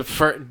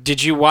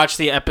 Did you watch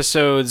the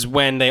episodes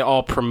when they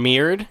all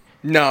premiered?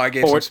 No, I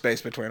gave some space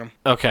between them.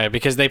 Okay,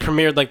 because they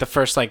premiered like the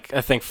first I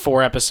think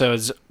 4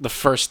 episodes. The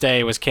first day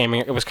it was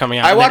coming out. I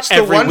and then watched the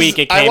every ones. week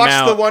it I came watched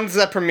out. the ones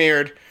that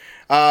premiered,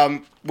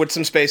 with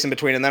some space in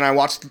between, and then I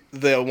watched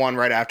the one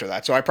right after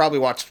that. So I probably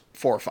watched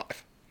 4 or 5.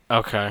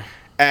 Okay.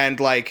 And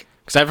like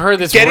Because I've heard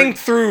this. getting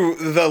through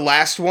the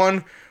last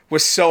one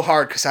was so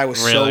hard because I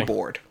was Really? so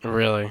bored.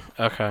 Really?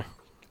 Okay.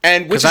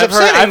 And which is Because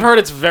upsetting. I've heard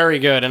it's very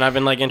good, and I've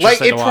been like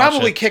interested Like it to watch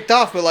probably it. kicked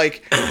off, but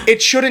like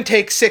it shouldn't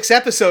take 6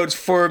 episodes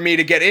for me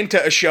to get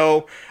into a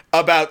show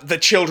about the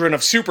children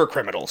of super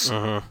criminals.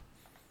 Okay.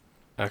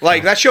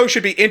 Like that show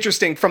should be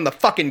interesting from the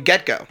fucking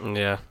get go,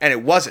 Yeah. and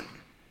it wasn't.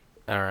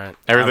 All right.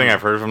 Everything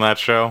I've heard from that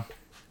show,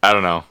 I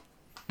don't know,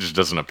 just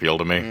doesn't appeal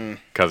to me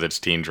because it's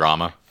teen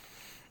drama.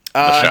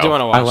 I do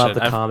want to watch I love it.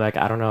 the comic.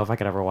 I don't know if I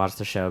could ever watch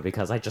the show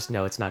because I just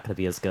know it's not going to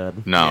be as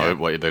good. No,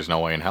 there's no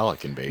way in hell it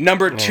can be.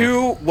 Number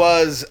 2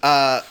 was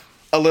a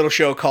little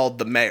show called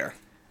The Mayor,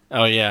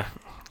 Oh yeah.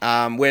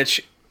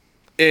 which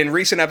in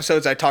recent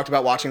episodes I talked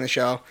about watching the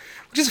show,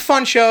 which is a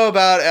fun show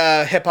about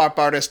a hip hop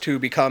artist who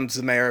becomes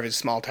the mayor of his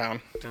small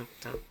town.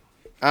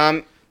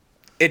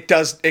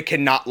 It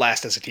cannot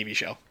last as a TV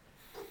show.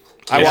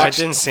 I Yeah, it watched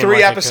didn't seem 3 like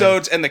it could.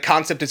 episodes and the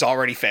concept is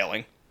already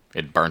failing.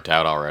 It burnt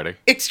out already.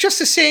 It's just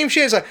the same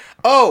shit. It's like,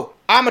 oh,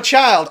 I'm a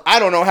child. I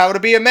don't know how to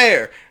be a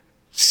mayor.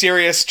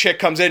 Serious chick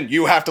comes in.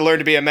 You have to learn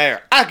to be a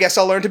mayor. I guess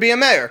I'll learn to be a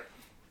mayor.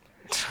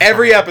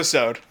 Every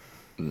episode.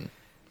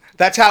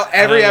 That's how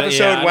every I don't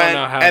episode went.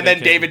 know how And they then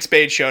could- David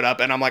Spade showed up,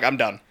 and I'm like, I'm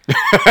done.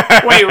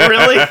 Wait,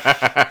 really?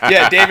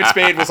 Yeah, David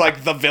Spade was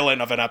like the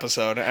villain of an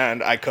episode,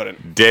 and I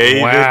couldn't.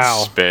 David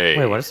Wow. Spade.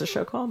 Wait, what is the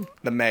show called?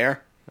 The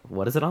mayor.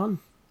 What is it on?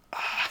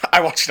 I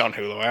watched it on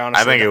Hulu. I I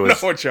honestly think it don't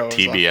was know what show it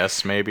was on.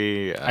 TBS,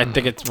 maybe. I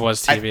think it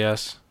was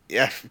TBS.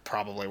 Yeah, it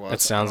probably was.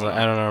 It sounds like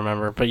I don't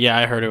remember, but yeah,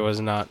 I heard it was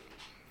not.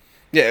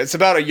 Yeah, it's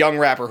about a young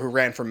rapper who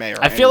ran for mayor.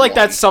 I feel like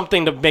that's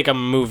something to make a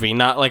movie,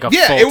 not like a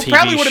Yeah, full it TV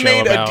probably would have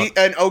show made about.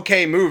 an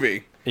okay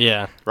movie.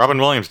 Yeah. Robin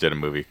Williams did a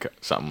movie,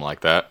 something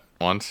like that,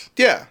 once.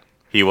 Yeah.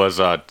 He was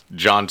a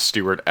Jon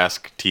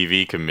Stewart-esque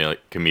TV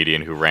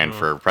comedian who ran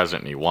for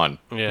president and he won.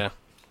 Yeah.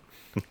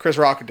 Chris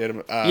Rock did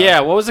him. Yeah.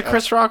 What was the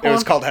Chris Rock It one?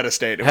 was called Head of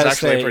State. It was Head of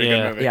actually a State, pretty yeah.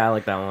 good movie. Yeah, I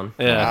like that one.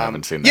 I Yeah.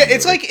 haven't seen that Yeah,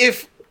 it's movie. like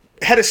if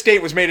Head of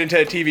State was made into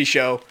a TV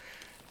show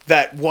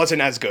that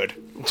wasn't as good.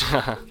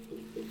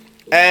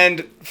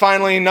 And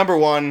finally, number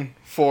 1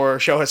 for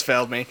Show Has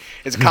Failed Me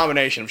is a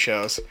combination of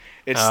shows.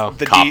 It's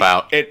the Cop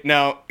Out.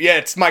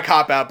 It's my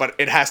cop out, but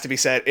it has to be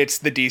said. It's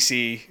the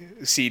DC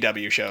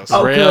CW shows.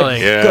 Oh, Really?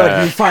 good. Yeah.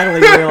 Good. You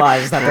finally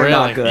realized that they're Really?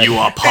 not good. You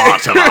are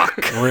part of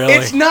us. Really?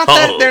 It's not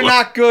that they're Oh.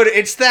 not good.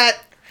 It's that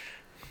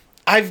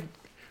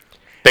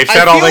They've I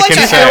said feel all they like can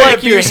I say. have an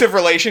like you- abusive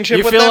relationship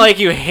You with feel them. like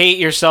you hate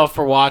yourself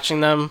for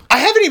watching them. I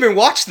haven't even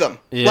watched them.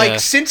 Yeah. Like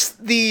since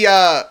the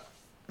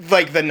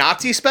the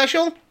Nazi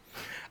special,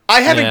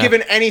 I haven't Yeah.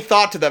 given any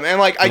thought to them. And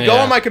like I go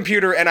Yeah. on my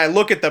computer and I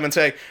look at them and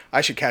say,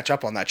 I should catch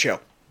up on that show.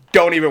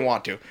 Don't even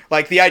want to.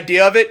 Like the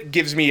idea of it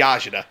gives me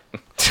agita.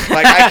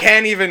 Like I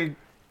can't even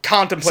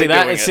contemplate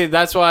doing it.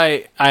 That's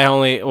why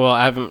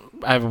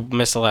I've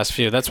missed the last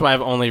few. That's why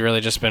I've only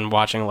really just been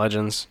watching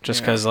Legends,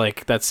 just because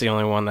like that's the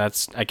only one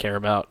I care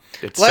about.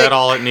 It Like- said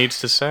all it needs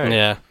to say.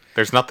 Yeah.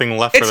 There's nothing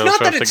left for It's those not shows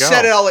that to it go.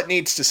 said all it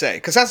needs to say,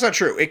 because that's not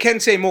true. It can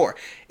say more.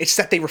 It's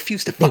that they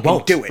refuse to fucking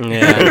won't. do it.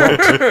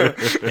 Yeah.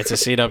 It's a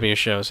CW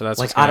show, so that's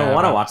Like, what's I gonna don't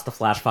want to happen. watch the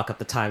Flash fuck up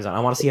the time zone. I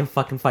want to see him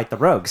fucking fight the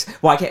rogues.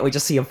 Why can't we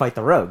just see him fight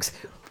the rogues?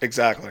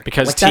 Exactly.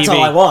 because Like, TV. that's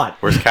all I want.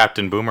 Where's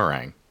Captain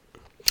Boomerang?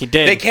 He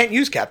did. They can't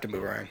use Captain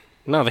Boomerang.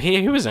 No,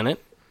 he was in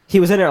it. He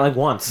was in it like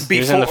once.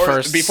 was in the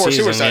first before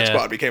season, Suicide yeah.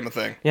 Squad became a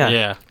thing. Yeah.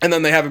 Yeah. And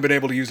then they haven't been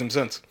able to use him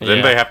since. Didn't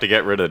Yeah. they have to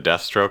get rid of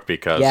Deathstroke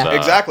because Yeah.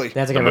 Exactly. They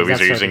had to the get rid of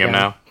movies are Deathstroke using him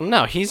again. now?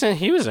 No, he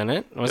was in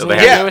it. Wasn't They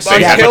he? had- Yeah, was but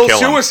they had to killed kill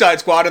him. Suicide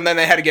Squad, and then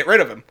they had to get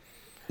rid of him.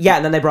 Yeah,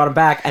 and then they brought him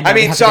back. And I then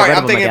they mean, have to get sorry, rid of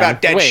I'm him thinking again.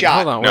 about Wait, Deadshot.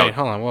 hold on, No.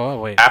 hold on,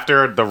 wait.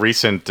 After the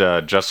recent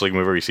Justice League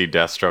movie where you see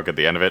Deathstroke at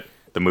the end of it,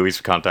 the movies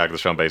contacted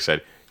the film base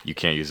said, you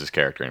can't use this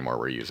character anymore,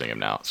 we're using him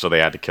now. So they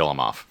had to kill him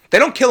off. They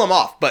don't kill him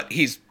off, but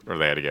he's Or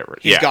they had to get rid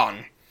he's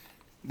gone.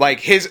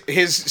 Like, his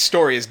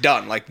story is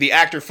done. Like, the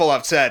actor full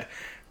out said,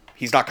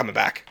 he's not coming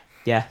back.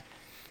 Yeah.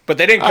 But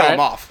they didn't kill Alright. him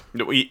off.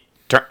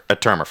 A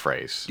term of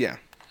phrase. Yeah.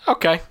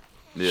 Okay.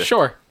 Yeah.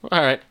 Sure.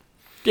 All right.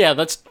 Yeah,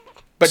 that's.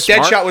 But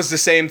smart. Deadshot was the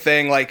same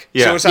thing. Like,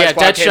 Yeah. Suicide Yeah,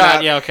 Squad came Deadshot,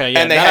 out, yeah, okay, yeah,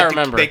 and they that I had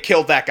remember. they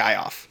killed that guy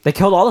off. They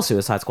killed all the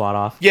Suicide Squad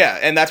off. Yeah,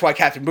 and that's why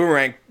Captain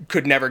Boomerang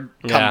could never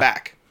come Yeah.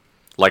 back.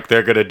 Like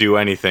they're gonna do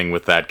anything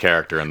with that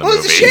character in the Well,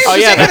 it's a movies. shame. Oh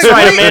yeah, They had that's a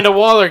right. great- Amanda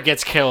Waller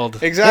gets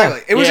killed. Exactly.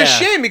 Yeah. It was Yeah. a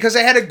shame because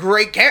they had a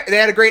great they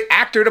had a great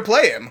actor to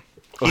play him.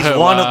 He's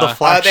one of the They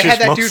Flash's had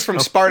that most dude from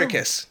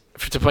Spartacus.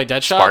 To play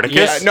Deadshot. Spartacus?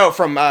 Yeah. No,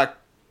 from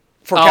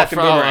for Captain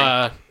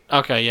Boomerang.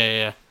 Okay.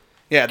 Yeah.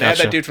 Yeah, they had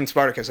Gotcha. that dude from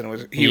Spartacus,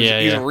 and he's Yeah,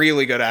 a yeah.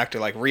 really good actor,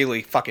 like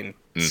really fucking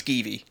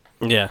skeevy.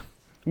 Yeah.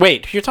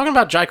 Wait, you're talking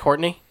about Jai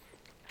Courtney?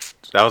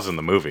 That was in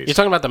the movies. You're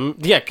talking about the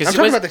because I'm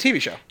talking about the TV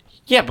show.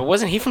 yeah, but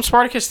wasn't he from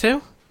Spartacus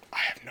too? I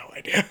have no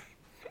idea.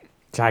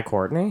 Jai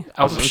Courtney?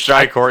 Oh,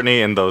 Jai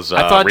Courtney in those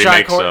I thought Jai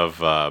remakes Court-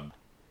 of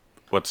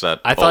what's that?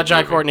 I thought old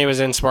Jai movie? Courtney was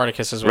in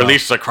Spartacus as well.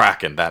 Release the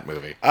Kraken, that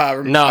movie.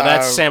 No,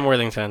 that's Sam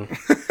Worthington.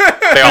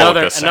 They all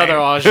look the same.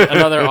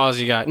 another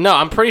Aussie guy. No,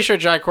 I'm pretty sure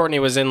Jai Courtney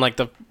was in like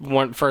the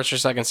first or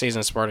second season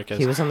of Spartacus.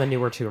 He was in the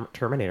newer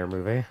Terminator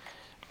movie.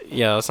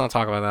 Yeah, let's not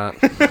talk about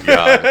that.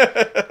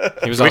 God.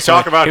 He was We also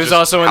talk about he was just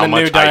also in how the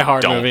new much Die I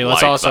Hard don't movie.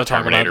 Let's like also the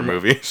talk about Terminator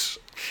movies.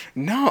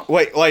 No,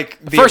 wait, like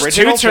the First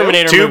two original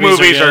Terminator Two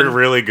movies good. are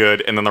really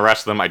good, and then the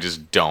rest of them I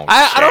just don't.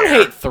 I don't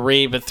share. hate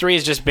 3, but 3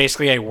 is just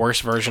basically a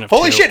worse version of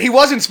Holy 2. shit, he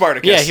was in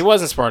Spartacus. Yeah, he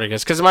was in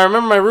Spartacus because I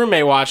remember my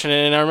roommate watching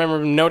it, and I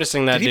remember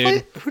noticing that Did he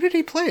dude. play, who did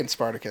he play in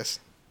Spartacus?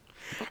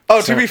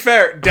 Oh, to be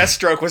fair,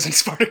 Deathstroke was in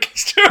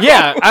Spartacus too.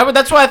 Yeah,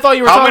 that's why I thought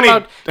you were How talking many-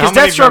 about because how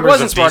many Deathstroke members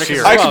was in of DC Spartacus.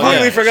 are as I well,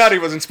 completely yeah. forgot he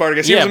was in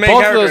Spartacus. He Yeah, was the main both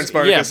of character in those.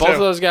 Spartacus Yeah, both too. of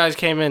those guys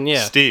came in. Yeah,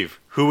 Steve,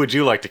 who would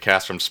you like to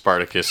cast from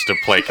Spartacus to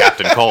play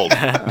Captain Cold?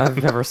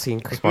 I've never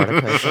seen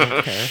Spartacus. I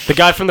don't care. the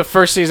guy from the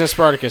first season of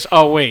Spartacus.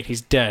 Oh wait,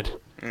 he's dead.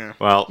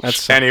 Well,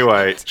 That's-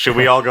 anyway, should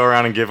we all go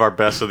around and give our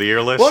best of the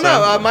year list? Well,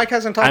 no, then? Mike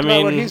hasn't talked I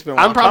about what mean, he's been I'm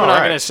watching. probably not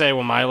Alright. going to say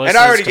what my list And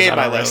I already is. 'cause gave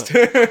my don't list.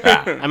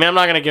 really- I mean, I'm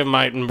not going to give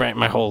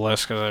my whole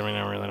list because I mean,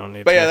 I really don't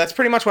need But to. yeah, that's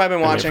pretty much what I've been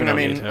if we watching. I don't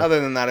mean, need to. other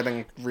than that, I've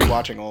been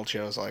rewatching old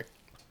shows like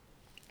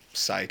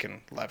Psych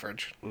and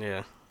Leverage.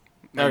 yeah.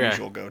 My Okay.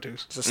 usual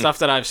go-tos. The stuff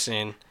that I've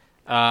seen.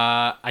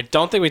 I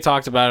don't think we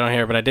talked about it on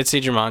here, but I did see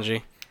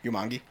Jumanji.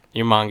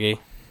 Jumanji.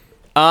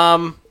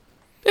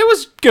 It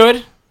was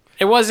good.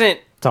 It wasn't.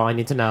 That's all I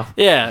need to know.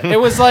 Yeah, it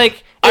was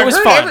like it was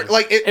fun.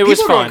 It people was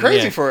are fun. going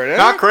crazy yeah. for it.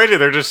 Not crazy.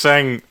 They're just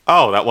saying,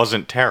 "Oh, that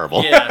wasn't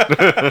terrible." Yeah,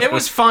 it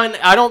was fun.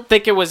 I don't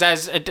think it was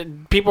as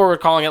people were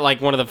calling it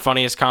like one of the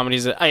funniest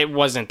comedies. It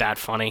wasn't that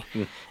funny.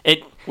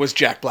 It Was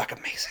Jack Black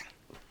amazing?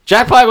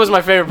 Jack Black was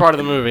my favorite part of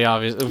the movie,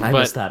 obviously. I but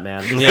miss that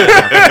man.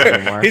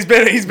 Yeah. He's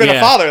been a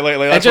Yeah. father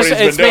lately. That's what he's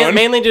it's been doing.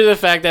 mainly due to the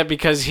fact that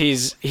because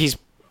he's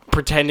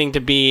pretending to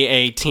be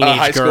a teenage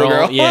high school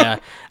girl. Yeah,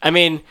 I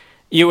mean,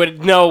 you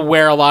would know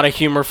where a lot of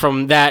humor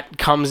from that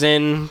comes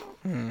in.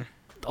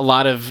 A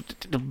lot of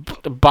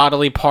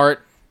bodily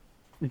part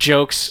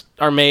jokes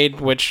are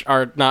made, which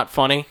are not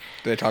funny.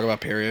 Do they talk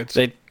about periods?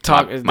 They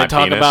talk. My they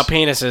talk penis. about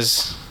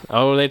penises.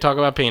 Oh, they talk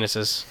about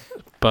penises.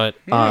 But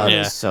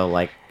yeah, So,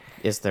 like,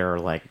 is there,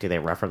 like, do they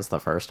reference the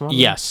first one?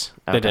 yes,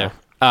 they Okay.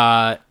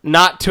 do.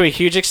 Not to a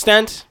huge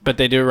extent, but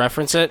they do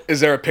reference it. Is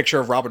there a picture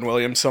of Robin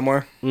Williams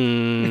somewhere?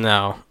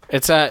 No,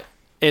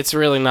 it's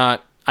really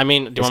not. I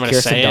mean, do you Is want me to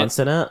Kirsten say Dunst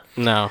in it? it?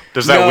 No.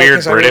 Does that No, weird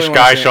 'cause I really British wanna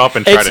guy see show it. up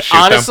and try to It's shoot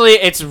honestly,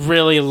 it's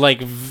really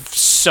like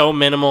so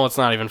minimal. It's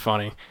not even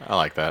funny. them? I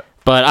like that.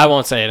 But I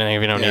won't say anything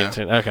if you don't Yeah. need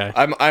to. Okay.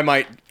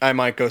 I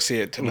might go see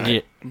it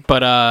tonight. Yeah,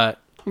 but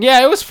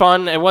yeah, it was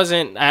fun. It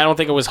wasn't. I don't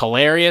think it was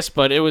hilarious,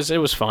 but it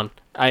was fun.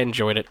 I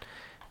enjoyed it.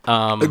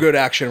 A good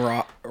action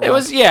rock. It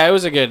was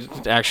a good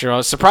action.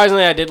 Role.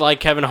 Surprisingly, I did like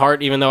Kevin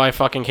Hart, even though I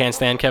fucking can't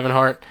stand Kevin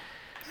Hart.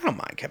 I don't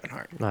mind Kevin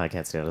Hart. No, I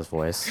can't stand his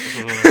voice.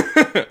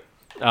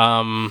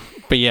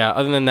 But yeah,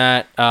 other than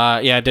that,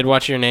 yeah, I did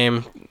watch Your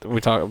Name.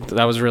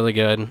 That was really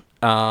good.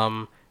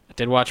 I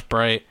did watch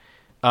Bright.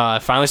 I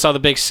finally saw The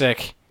Big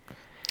Sick.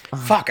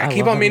 Fuck, I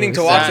keep love on meaning to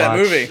movies watch so that much.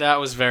 movie. That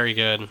was very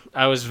good.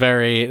 That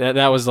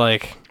was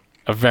like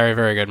a very,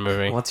 very good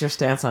movie. What's your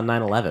stance on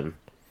 9/11?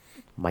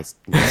 My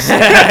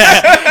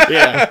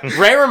Yeah,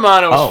 Ray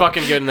Romano was Oh.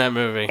 fucking good in that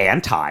movie.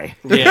 anti.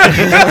 Yeah,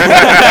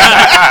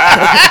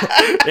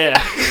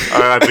 yeah.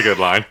 That's a good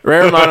line. Ray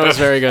Romano was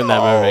very good in that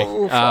Oh,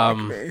 movie. fuck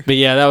me. But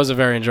yeah, that was a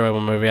very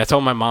enjoyable movie. I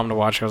told my mom to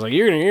watch it. I was like,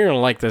 "You're gonna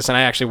like this," and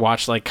I actually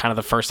watched like kind of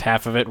the first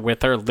half of it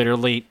with her,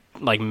 literally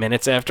like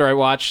minutes after I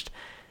watched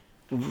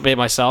it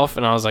myself,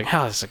 and I was like,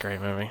 "Oh, this is a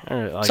great movie." I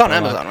really like It's on it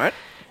a lot. Amazon, right?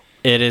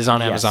 It is on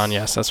Yes. Amazon.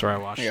 Yes, that's where I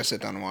watched I it. gotta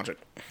sit down and watch it.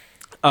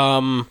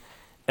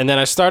 And then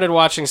I started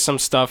watching some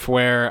stuff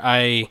where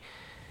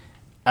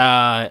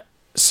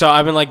so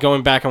I've been like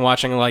going back and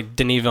watching like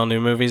Denis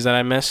Villeneuve movies that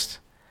I missed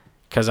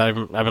because I've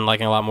been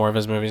liking a lot more of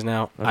his movies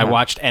now. Okay. I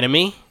watched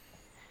Enemy,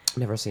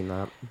 Never seen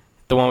that.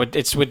 the one with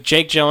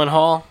Jake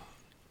Gyllenhaal,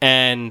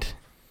 and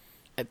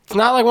it's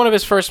not like one of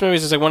his first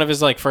movies. It's like one of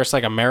his like first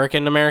like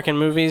American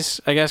movies,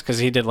 I guess, because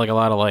he did like a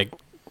lot of like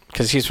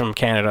because he's from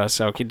Canada,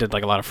 so he did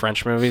like a lot of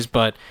French movies.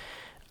 But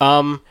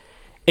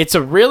it's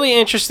a really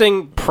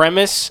interesting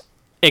premise.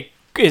 It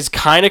is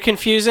kind of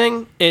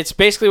confusing. It's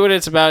basically what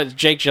it's about. It's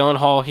Jake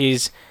Gyllenhaal.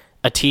 He's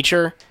a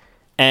teacher,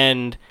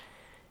 and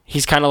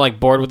he's kind of like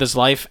bored with his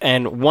life.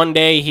 And one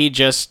day he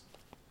just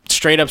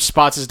straight up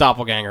spots his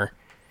doppelganger.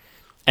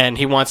 And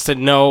he wants to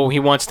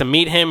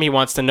meet him. He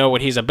wants to know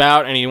what he's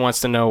about, and he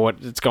wants to know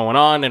what's going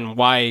on and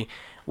why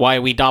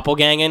we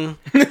doppelganging.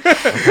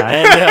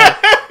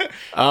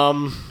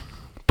 And,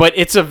 but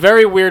it's a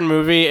very weird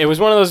movie. It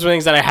was one of those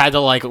things that I had to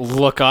like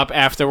look up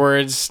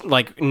afterwards,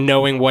 like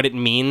knowing what it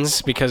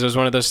means, because it was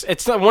one of those.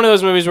 It's not one of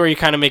those movies where you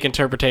kind of make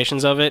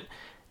interpretations of it,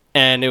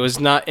 and it was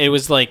not. It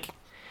was like,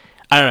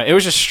 I don't know. It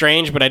was just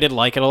strange, but I did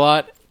like it a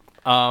lot.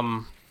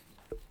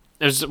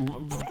 It was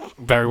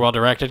very well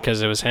directed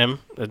because it was him.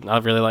 I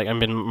really like.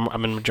 I've been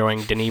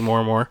enjoying Denis more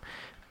and more,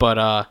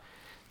 but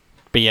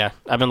yeah,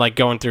 I've been like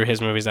going through his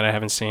movies that I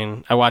haven't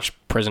seen. I watched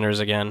Prisoners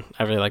again.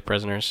 I really like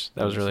Prisoners.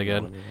 That was really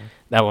good.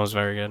 That one was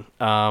very good.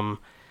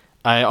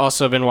 I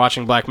also been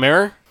watching Black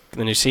Mirror.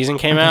 The new season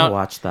came out.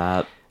 Watch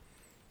that.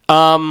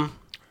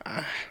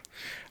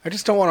 I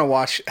just don't want to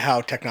watch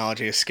how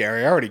technology is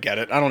scary. I already get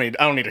it. I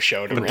don't need a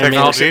show to But ruin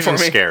technology it for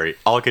isn't me. scary.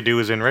 All it could do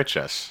is enrich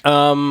us.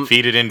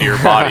 Feed it into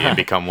your body and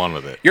become one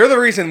with it. You're the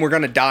reason we're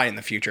gonna die in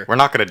the future. We're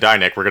not going to die,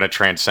 Nick. We're going to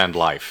transcend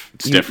life.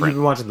 It's You've different.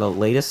 been watching the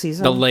latest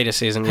season? The latest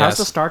season. How's Yes.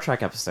 the Star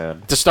Trek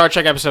episode? The Star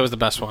Trek episode was the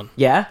best one.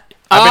 Yeah?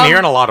 I've been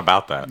hearing a lot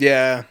about that.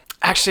 Yeah.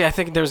 Actually, I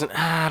think there was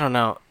I don't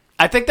know.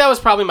 I think that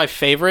was probably my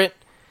favorite.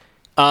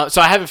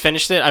 So I haven't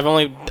finished it.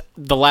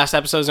 The last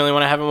episode is the only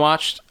one I haven't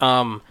watched.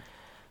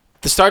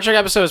 The Star Trek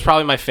episode is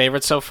probably my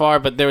favorite so far,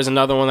 but there was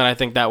another one that I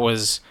think that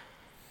was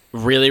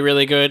really,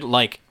 really good.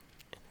 Like,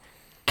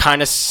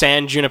 kind of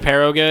San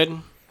Junipero good.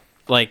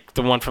 Like,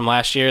 the one from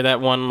last year that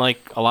won, like,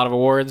 a lot of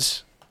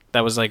awards. That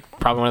was, like,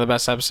 probably one of the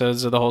best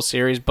episodes of the whole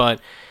series. But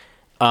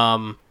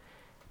I'm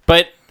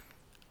not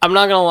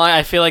going to lie.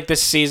 I feel like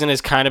this season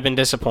has kind of been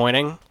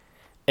disappointing.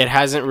 It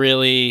hasn't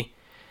really...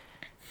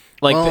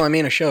 Like Well, I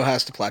mean, a show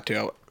has to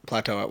plateau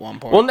at one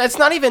point. Well, it's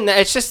not even that.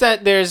 It's just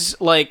that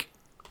there's like,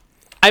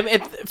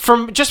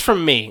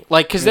 from me,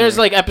 like, because there's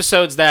like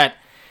episodes that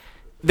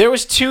there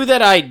was 2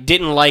 that I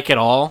didn't like at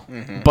all,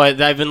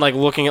 but I've been like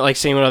looking at like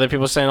seeing what other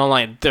people are saying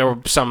online. There were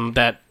some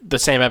that the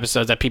same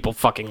episodes that people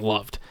fucking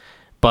loved,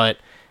 but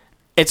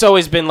it's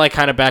always been like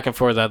kind of back and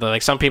forth. That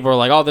like some people are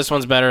like, oh, this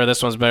one's better,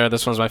 this one's better,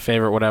 this one's my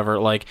favorite, whatever.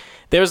 Like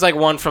there was like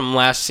one from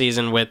last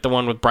season with the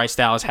one with Bryce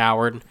Dallas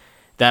Howard.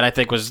 That I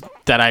think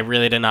that I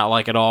really did not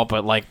like at all,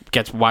 but like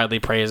gets widely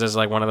praised as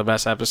like one of the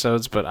best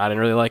episodes, but I didn't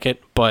really like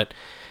it. But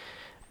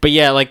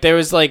yeah, like there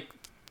was like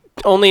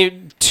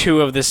only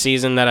 2 of this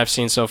season that I've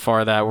seen so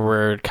far that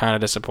were kind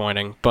of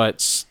disappointing,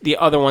 but the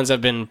other ones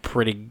have been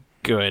pretty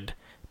good.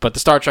 But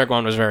the Star Trek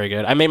one was very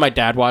good. I made my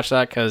dad watch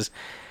that because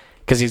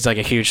he's like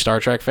a huge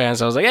Star Trek fan,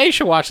 so I was like, hey, you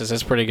should watch this.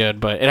 It's pretty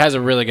good, but it has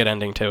a really good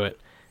ending to it.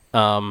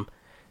 But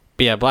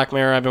yeah, Black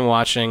Mirror I've been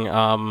watching.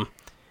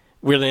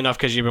 Weirdly enough,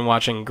 because you've been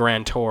watching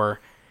Grand Tour.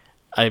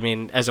 I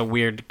mean, as a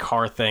weird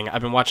car thing,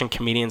 I've been watching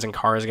comedians in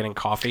cars getting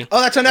coffee.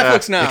 Oh, that's on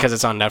Netflix now. Because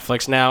it's on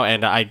Netflix now,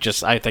 and I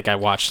think I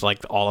watched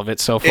like all of it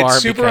so far.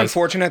 It's super because...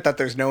 unfortunate that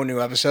there's no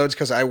new episodes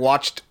because I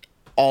watched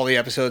all the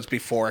episodes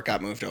before it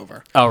got moved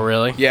over. Oh,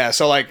 really? Yeah,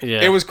 so like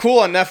Yeah. it was cool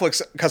on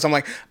Netflix because I'm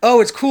like, oh,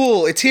 it's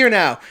cool, it's here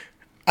now.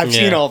 I've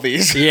seen all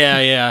these.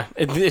 Yeah.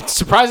 It's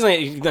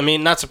surprisingly, I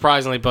mean, not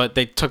surprisingly, but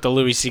they took the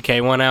Louis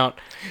C.K. one out.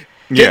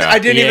 Yeah. I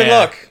didn't even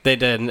look. They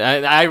did.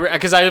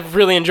 Because I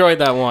really enjoyed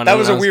that one. That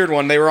was a weird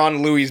one. They were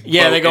on Louis' boat.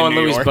 Yeah, they go in on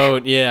New Louis' York.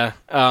 boat. Yeah.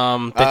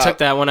 They took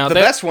that one out. The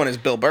best one is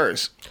Bill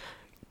Burr's.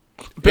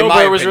 Bill In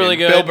my Burr was opinion, really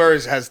good. Bill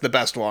Burr's has the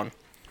best one.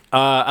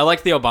 I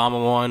like the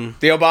Obama one.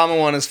 The Obama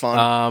one is fun.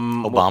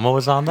 Obama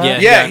was on that?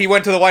 Yeah. yeah, he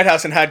went to the White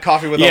House and had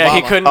coffee with Yeah, Obama.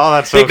 he couldn't. Oh,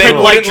 that's so they cool.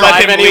 couldn't like Wouldn't let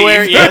drive him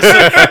anywhere. leave.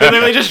 Yes, they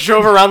literally just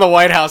drove around the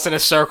White House in a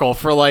circle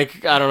for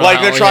like I don't know. Like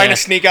how, they're trying yeah.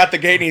 to sneak out the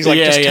gate, and he's like,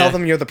 Yeah, "Just tell yeah.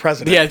 them you're the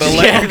president." Yeah, They'll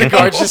let you the go.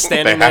 guard's just They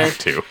standing there. have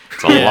to.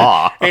 It's a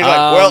law. And he's like,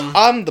 "Well,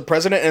 I'm the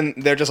president,"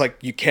 and they're just like,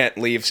 "You can't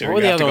leave, sir. What were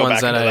You the have to other go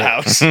ones back that into the I-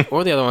 house." What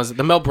were the other ones?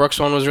 The Mel Brooks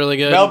one was really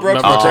good. Mel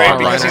Brooks was Brooks great Part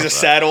because Runner. he's a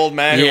sad old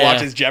man who Yeah.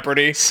 watches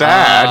Jeopardy.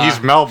 Sad.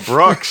 He's Mel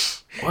Brooks.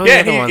 What were the Yeah,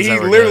 other ones he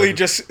that were literally good?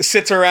 just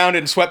sits around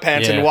in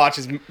sweatpants Yeah. and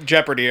watches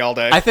Jeopardy all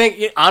day. I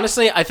think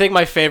honestly,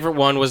 my favorite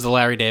one was the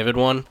Larry David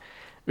one.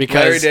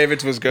 Because Larry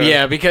David's was good.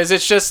 Yeah, because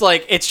it's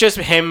just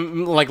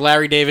him, like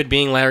Larry David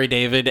being Larry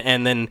David,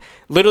 and then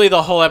literally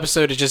the whole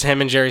episode is just him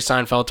and Jerry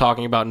Seinfeld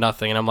talking about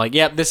nothing, and I'm like,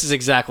 yep, this is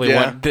exactly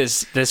what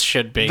this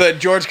should be. The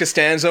George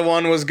Costanza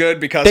one was good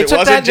because They it took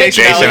wasn't that-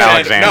 Jason Jason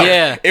Alexander. Alexander. No,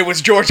 Yeah. it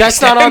was George That's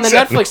Costanza. not on the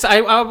Netflix.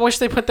 I wish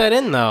they put that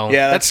in though.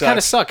 Yeah, that that's kind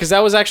of sucks. sucked because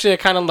that was actually a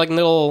kind of like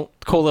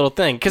cool little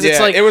thing. Because Yeah, it's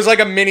like it was like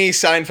a mini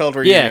Seinfeld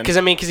reunion. yeah,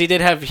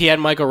 because he had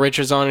Michael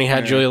Richards on, and he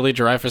had Julia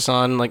Louis-Dreyfus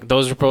on. Like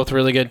those were both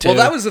really good too. Well,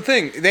 that was the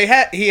thing.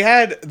 He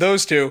had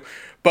those two,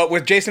 but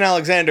with Jason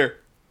Alexander,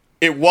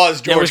 it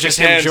was George it was just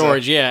Costanza. him,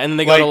 George, yeah, and then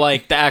they go to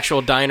like the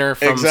actual diner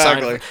from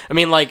Exactly. Seinfeld. I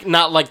mean, like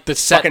not like the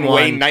set Fucking one.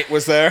 Wayne Knight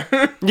was there.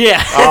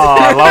 Yeah, Oh,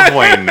 I love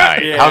Wayne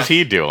Knight. Yeah. How's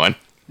he doing?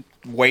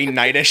 Wayne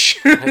Knightish.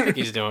 I think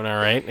he's doing all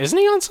right. Isn't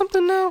he on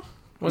something now?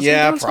 Was he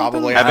Yeah, doing something?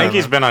 probably. I I think don't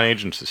he's know. been on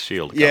Agents of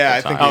S.H.I.E.L.D. Yeah,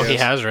 I couple think times. Oh, he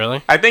Yes. has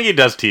really. I think he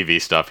does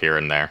TV stuff here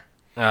and there.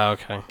 Oh,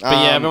 okay. But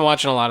yeah, I've been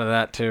watching a lot of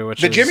that too.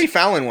 Which The is, Jimmy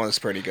Fallon one was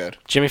pretty good.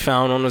 Jimmy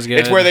Fallon one was good.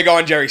 It's where they go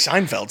on Jerry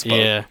Seinfeld's boat.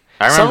 Yeah.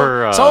 I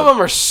remember, Some of them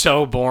are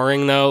so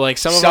boring though. Like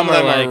some of them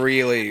are like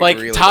really like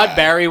really Todd bad.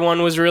 Barry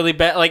one was really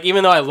bad. Like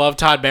even though I love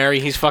Todd Barry,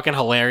 he's fucking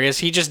hilarious.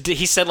 He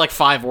said like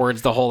 5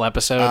 words the whole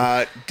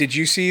episode. Did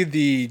you see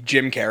the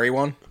Jim Carrey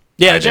one?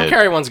 yeah, I the Jim did.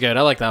 Carrey one's good.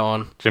 I like that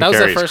one. Jim that was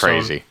the Carrey's first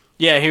crazy. one.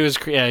 Yeah, he's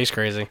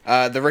crazy.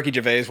 The Ricky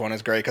Gervais one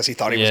is great because he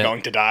thought he was Yeah.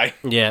 going to die.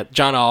 Yeah,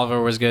 John Oliver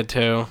was good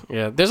too.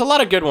 Yeah, there's a lot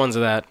of good ones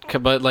of that.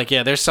 But like,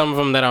 yeah, there's some of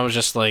them that I was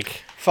just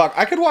like, Fuck,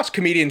 I could watch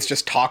comedians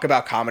just talk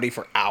about comedy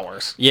for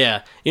hours.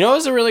 yeah. You know, it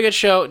was a really good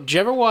show. Did you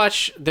ever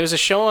watch? There's a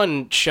show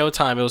on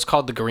Showtime. It was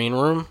called The Green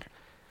Room.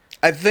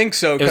 I think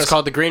so. It was 'cause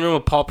called The Green Room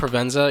with Paul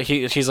Provenza.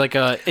 He's like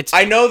a. It's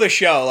I know the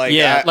show. Like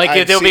yeah, like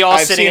I've they'll be all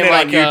I've sitting seen in it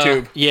like on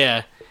YouTube.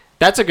 yeah,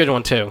 that's a good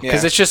one too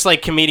because Yeah. it's just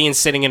like comedians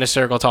sitting in a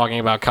circle talking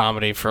about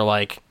comedy for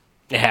like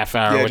a half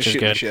hour, Yeah, which just is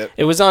shooting good. shit.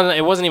 It was on.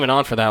 It wasn't even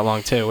on for that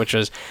long too, which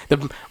was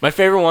my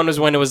favorite one was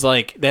when it was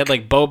like they had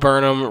like Bo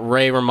Burnham,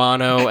 Ray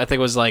Romano. I think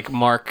it was like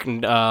Mark.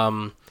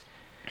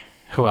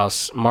 Who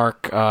else?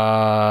 Mark.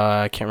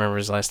 I can't remember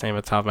his last name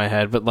at the top of my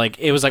head, but like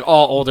it was like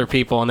all older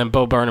people, and then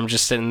Bo Burnham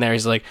just sitting there.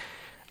 He's like,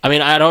 I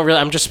mean, I don't really.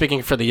 I'm just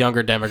speaking for the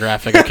younger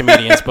demographic of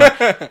comedians,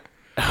 but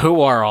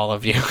who are all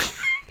of you?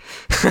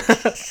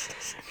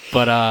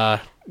 But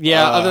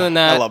yeah. Other than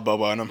that, I love Bo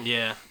Burnham.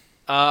 yeah.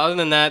 Other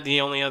than that, the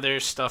only other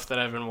stuff that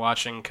I've been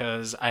watching,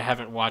 because I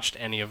haven't watched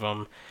any of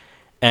them,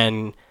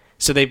 and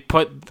so they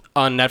put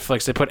on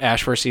Netflix, they put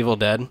Ash vs. Evil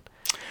Dead.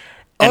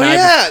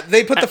 And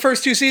They put the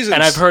first 2 seasons.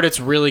 And I've heard it's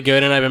really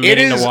good, and I've been it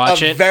meaning is to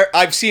watch it.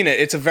 I've seen it.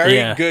 It's a very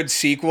Yeah. good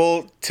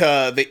sequel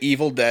to the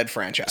Evil Dead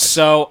franchise.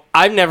 So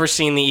I've never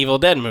seen the Evil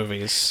Dead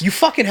movies. You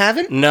fucking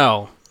haven't?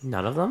 No.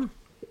 None of them?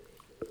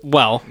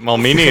 Well, Well,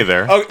 me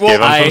neither. Oh, well,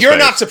 Give him some you're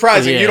space. not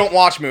surprising. Yeah. You don't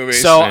watch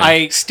movies. so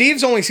Yeah.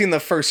 Steve's only seen the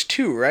first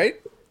 2, right?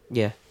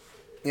 Yeah.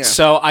 Yeah.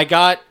 So I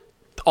got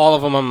all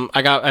of them.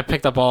 I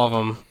picked up all of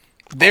them.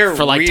 They're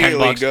for like really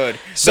 $10. good.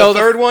 So the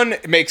third one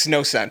makes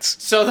no sense.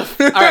 So all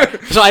right.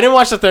 So I didn't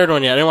watch the third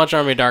one yet. I didn't watch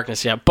Army of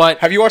Darkness yet. But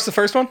Have you watched the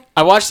first one?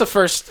 I watched the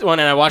first one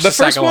and I watched The the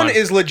first second one one.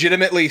 is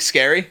legitimately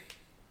scary.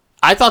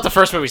 I thought the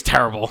first movie was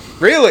terrible.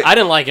 Really? I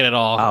didn't like it at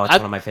all. Oh, it's I,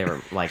 one of my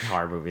favorite like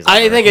horror movies.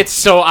 I ever. think it's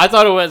so. I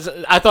thought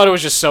it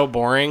was just so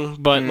boring.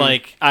 But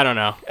like, I don't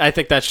know. I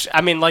think that's.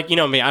 I mean, like you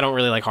know me. I don't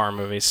really like horror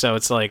movies. So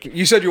it's like.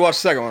 You said you watched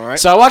the second one, right?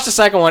 So I watched the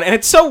second one, and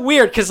it's so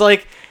weird because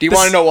like. Do you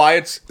want to know why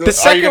it's? Are you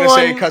second going to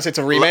say one- because it's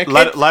a remake?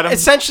 Let him.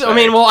 Essentially, I say.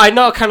 mean, well, I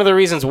know kind of the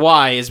reasons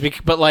why is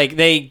because, but like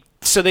they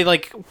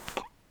like.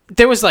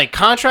 There was like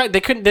contract.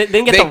 They didn't get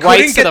they the couldn't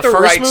rights to get the the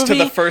first rights movie.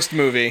 to the first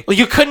movie.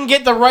 You couldn't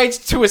get the rights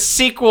to a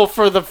sequel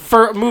for the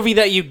movie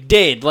that you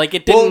did. Like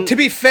it didn't. Well, to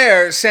be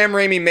fair, Sam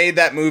Raimi made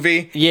that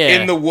movie Yeah.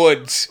 in the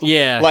woods.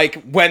 Yeah.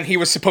 Like when he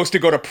was supposed to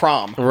go to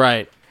prom.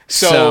 right.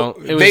 So,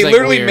 it was, they like,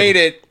 literally weird. made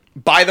it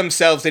by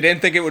themselves. They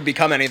didn't think it would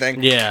become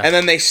anything. Yeah. And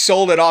then they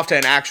sold it off to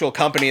an actual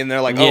company, and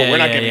they're like, "Oh, Yeah, we're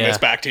not yeah, giving yeah. this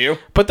back to you."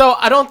 But though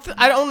I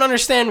don't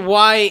understand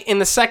why in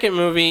the second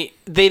movie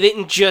they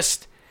didn't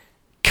just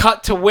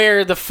cut to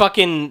where the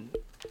fucking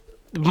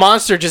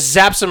monster just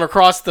zaps him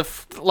across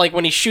like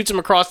when he shoots him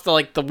across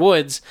the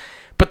woods,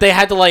 but they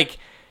had to like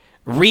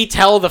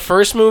retell the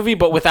first movie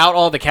but without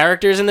all the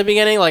characters in the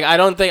beginning. Like I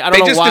don't They know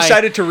just why.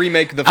 decided to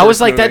remake the first I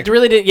was like movie. that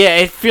really did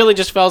it really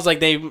just felt like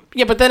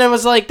but then it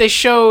was like they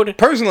showed.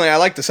 Personally, I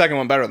like the second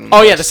one better than Oh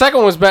the yeah, first. the second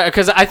one was better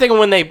because I think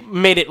when they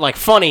made it like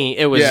funny,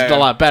 it was Yeah, a yeah.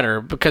 lot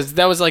better because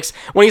that was like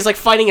when he's like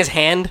fighting his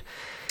hand.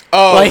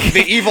 Oh, like-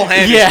 the evil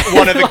hand Yeah, is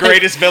one of the like-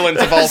 greatest villains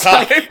of all It's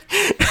like- time.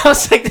 I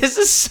was like, this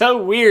is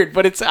so weird,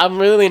 but I'm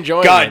really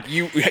enjoying God,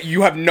 it.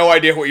 you have no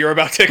idea what you're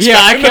about to expect. Yeah,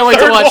 I in can't the wait to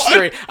third watch one.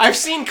 3. I've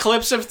seen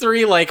clips of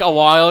 3 like a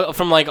while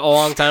from like a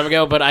long time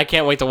ago, but I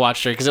can't wait to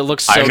watch 3 because it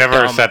looks so I've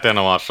never dumb. sat down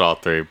and watched all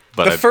 3,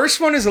 but The first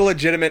one is a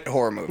legitimate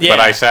horror movie. Yeah.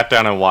 but I sat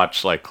down and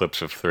watched like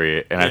clips of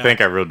 3, and I Yeah.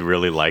 think I would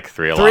really like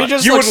 3 a 3 lot.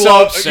 just You would looks so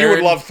love absurd. you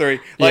would love 3.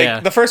 Like Yeah.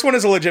 the first one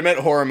is a legitimate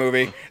horror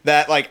movie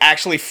that like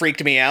actually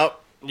freaked me out.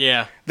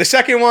 Yeah. The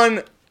second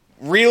one,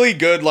 really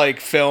good like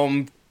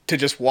film to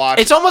just watch.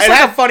 It's almost it like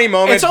had funny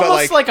moments. It's but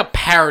almost like a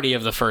parody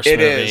of the first It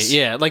movie. is.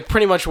 Yeah, like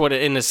pretty much what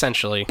it in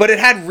essentially. But it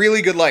had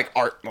really good like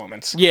art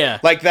moments. Yeah.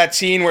 Like that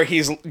scene where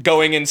he's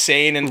going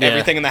insane and Yeah.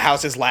 everything in the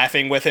house is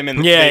laughing with him,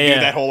 and Yeah, they yeah. do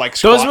that whole like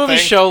squat Those movies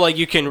thing. show like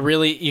you can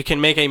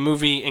make a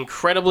movie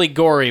incredibly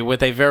gory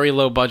with a very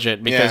low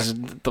budget because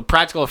the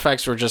practical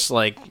effects were just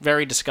like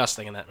very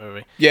disgusting in that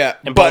movie. Yeah,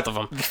 In but both of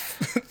them.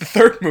 the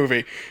third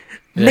movie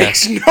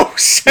makes no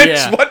sense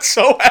Yeah.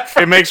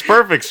 whatsoever. It makes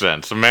perfect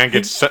sense. The man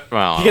gets sent.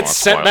 Well, He gets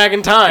sent back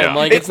in time. Yeah.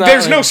 Like it's not.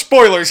 There's like, no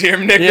spoilers here,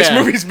 Nick. This Yeah.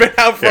 movie's been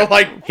out for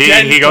like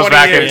 10, he goes 20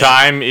 back years. in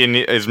time in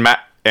his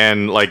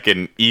and like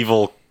an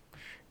evil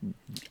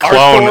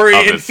clone Arthur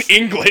of in his,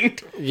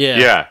 England.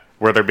 Yeah.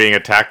 where they're being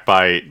attacked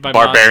by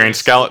barbarian monsters.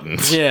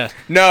 skeletons. Yeah.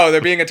 No,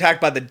 they're being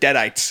attacked by the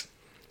Deadites.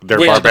 They're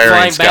Yeah, the barbarian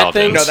flying bat skeletons.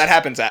 things? No, that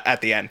happens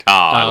at the end. Oh,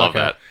 I love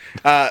okay.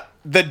 that.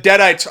 The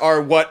Deadites are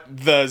what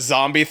the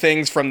zombie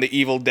things from the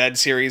Evil Dead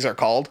series are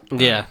called.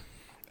 Yeah.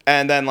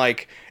 And then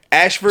like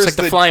Ash versus It's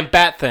like the flying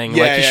bat thing.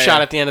 Yeah, like he yeah, shot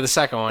yeah. at the end of the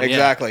second one.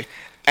 Exactly.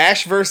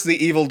 Ash versus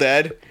the Evil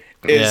Dead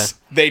is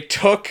they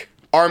took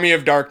Army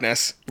of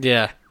Darkness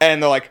Yeah.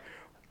 and they're like,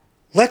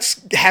 let's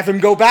have him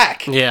go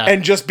back Yeah.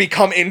 and just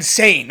become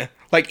insane.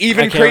 Like I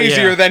even can't-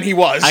 crazier yeah. than he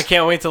was. I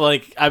can't wait to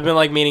like. I've been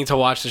like meaning to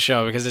watch the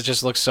show because it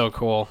just looks so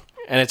cool,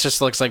 and it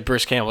just looks like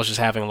Bruce Campbell's just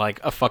having like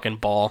a fucking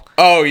ball.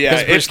 Oh yeah,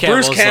 Because Bruce it's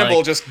Bruce Campbell's, Campbell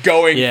like- just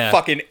going Yeah.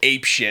 fucking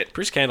ape shit.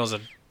 Bruce Campbell's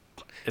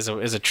is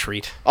a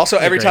treat. Also,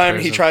 He's a every great time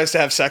he person. tries to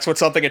have sex with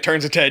something, it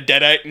turns into a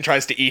deadite and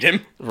tries to eat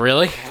him.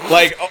 Really?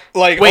 Like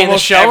Wait, in the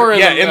almost show or in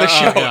yeah, the- in the oh,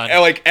 show, God.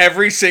 like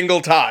every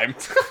single time.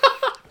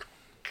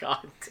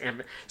 God damn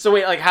it. So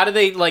wait, like, how do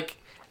they like?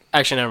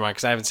 Actually, never mind,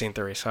 because I haven't seen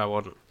 3, so I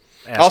wouldn't.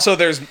 Ask. Also,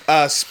 there's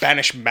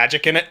Spanish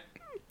magic in it,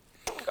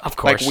 Of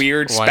course, like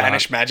weird Why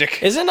Spanish not?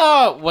 magic. Isn't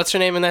what's her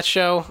name in that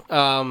show?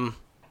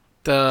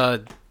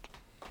 The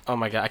oh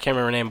my god, I can't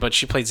remember her name, but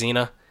she played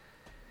Xena.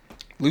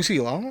 Lucy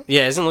Lawless?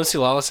 Yeah, isn't Lucy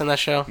Lawless in that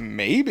show?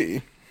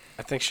 Maybe.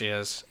 I think she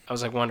is. I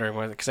was like wondering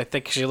whether because I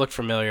think she looked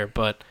familiar,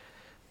 but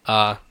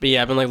yeah,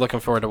 I've been like looking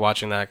forward to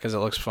watching that because it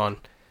looks fun.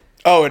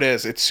 Oh, it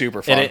is. It's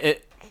super fun.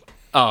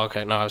 Oh,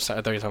 okay. No, I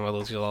thought you were talking about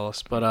Lucy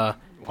Lawless, but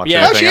Watch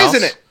yeah, No, anything she else?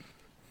 is in it.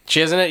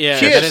 she is in it. Yeah,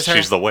 She that is. her.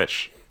 She's the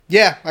witch.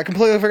 Yeah, I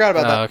completely forgot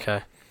about that.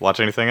 Okay. Watch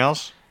anything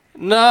else?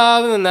 No,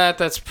 other than that,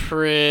 that's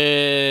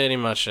pretty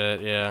much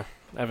it. Yeah,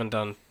 I haven't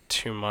done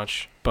too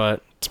much,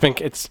 but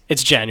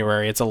it's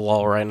January. It's a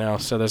lull right now,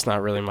 so there's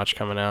not really much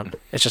coming out.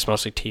 It's just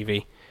mostly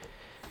TV.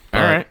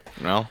 All right.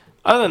 Well,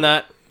 Other than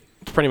that,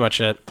 it's pretty much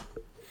it.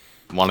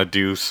 want to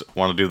do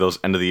those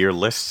end of the year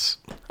lists?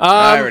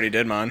 I already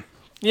did mine.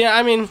 Yeah,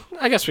 I mean,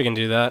 I guess we can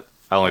do that.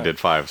 I only did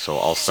 5, so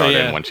I'll start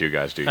yeah. in once you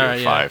guys do All your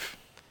right, yeah. 5.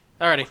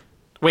 Alrighty.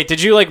 Wait,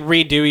 did you like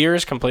redo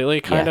yours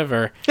completely, kind Yeah. of,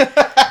 or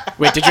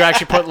wait, did you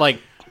actually put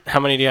like how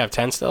many do you have?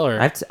 10 still, or?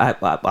 I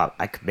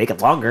could make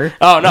it longer.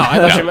 Oh no, I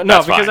thought you meant, no,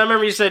 that's because fine. I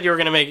remember you said you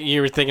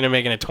were thinking of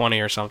making it 20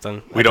 or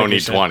something. We don't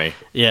need 20.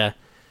 Yeah,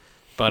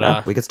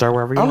 but We could start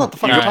wherever you I don't know want. what the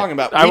fuck All you're right. talking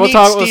about. All right, We we'll need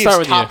talk- we'll Steve's start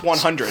with top you.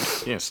 100.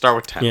 Yeah, start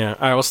with 10. yeah. All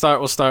right, we'll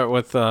start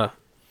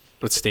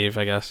with Steve,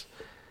 I guess.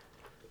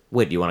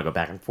 Wait, do you want to go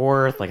back and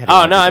forth? Like, how do you Oh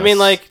wanna no, do I mean this?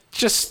 like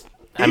just.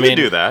 You I mean, can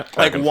do that.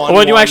 Like back and one- forth.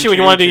 Well, do you One, actually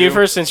two, want to do you two.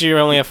 first since you're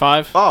only at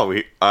 5? Oh,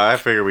 I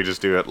figure we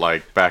just do it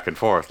like back and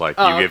forth. Like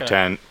Oh, you give okay.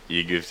 10,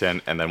 you give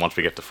 10, and then once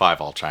we get to 5,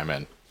 I'll chime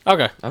in.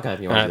 Okay. Okay, if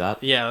you All want to right. do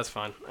that. Yeah, that's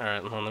fine. All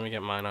right, hold on, let me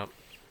get mine up.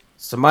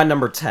 So my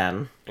number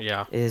 10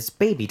 Yeah. is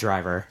Baby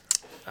Driver.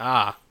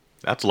 Ah.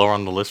 That's lower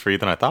on the list for you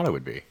than I thought it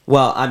would be.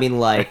 Well, I mean,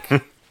 like,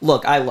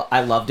 look, I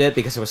loved it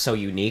because it was so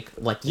unique.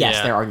 Like, yes,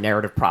 Yeah. there are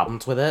narrative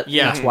problems with it.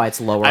 Yeah. That's why it's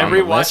lower I on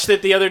the list. rewatched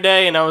it the other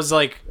day and I was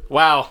like,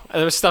 wow,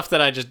 there was stuff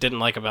that I just didn't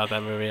like about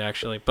that movie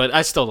actually, but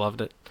I still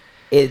loved it.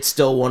 It's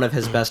still one of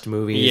his best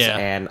movies, Yeah.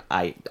 and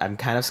I'm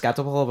kind of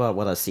skeptical about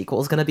what a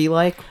sequel is going to be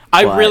like.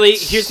 I but really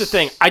here's the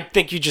thing. I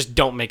think you just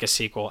don't make a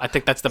sequel. I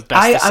think that's the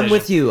best decision. I'm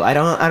with you. I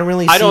don't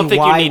really see I don't think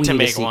you why need we to need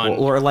make a sequel. one.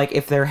 Or like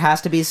if there has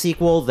to be a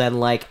sequel, then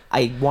like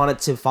I want it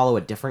to follow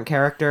a different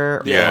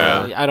character.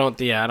 Yeah. I don't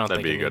think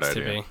That'd be it a good needs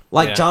to idea. be.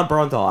 Like Yeah. John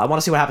Bernthal. I want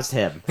to see what happens to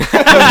him.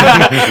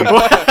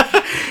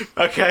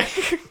 Okay.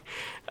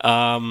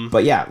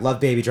 But yeah, love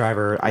Baby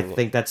Driver. I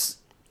think that's.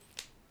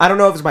 I don't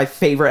know if it's my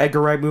favorite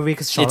Edgar Wright movie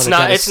because Shaun It's of the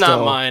not- Dead is it's not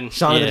still, mine.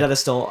 Shaun of the Yeah. Dead is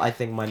still, I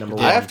think, my number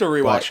one. I have to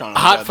rewatch but Shaun of the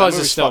Hot Dead. Fuzz That is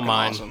movie's still fucking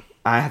mine. awesome.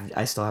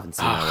 I still haven't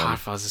seen that Hot one.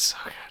 Fuzz is so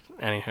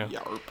good. Anywho.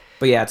 Yarp.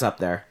 But yeah, it's up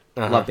there.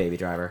 Uh-huh. Love Baby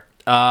Driver.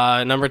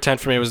 Number 10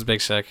 for me was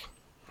Big Sick.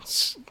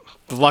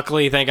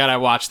 Luckily, thank God I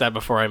watched that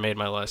before I made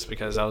my list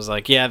because I was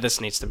like, yeah,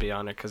 this needs to be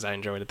on it because I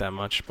enjoyed it that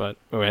much. But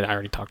I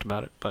already talked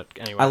about it. But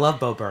anyway. I love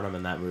Bo Burnham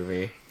in that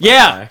movie.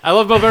 Yeah, I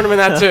love Bo Burnham in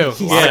that too.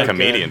 He's A lot yeah. of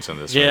comedians in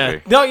this Yeah.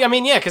 movie. No, I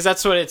mean, yeah, because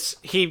that's what it's.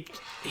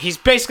 He's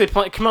basically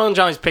playing. Kamel and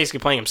Johnny's basically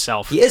playing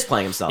himself. He is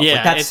playing himself. Yeah,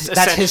 Like, that's it's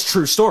that's his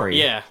true story.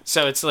 Yeah,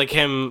 so it's like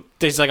him.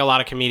 There's like a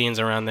lot of comedians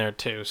around there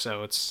too.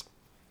 So it's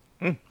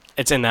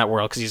in that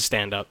world because he's a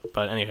stand-up.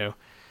 But anywho,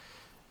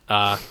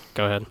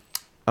 go ahead.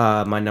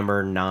 My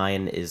number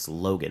 9 is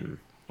Logan.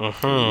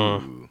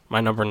 My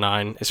number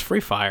 9 is Free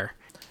Fire.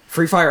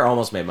 Free Fire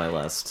almost made my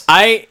list.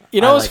 You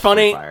know I what's like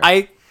funny? Free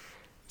Fire.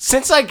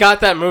 Since I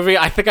got that movie,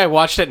 I think I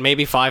watched it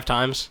maybe 5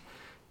 times.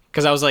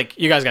 Because I was like,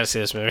 you guys got to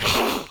see this movie.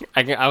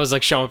 I was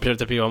like showing it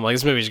to people. I'm like,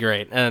 this movie's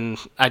great. And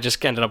I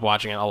just ended up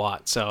watching it a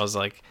lot. So I was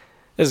like,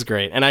 this is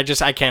great. And I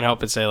can't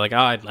help but say like, oh,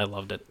 I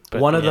loved it. But,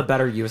 One of the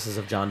better uses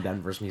of John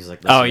Denver's music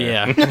this Oh,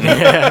 year.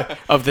 yeah.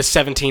 Of the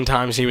 17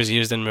 times he was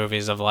used in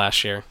movies of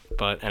last year.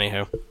 But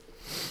anywho.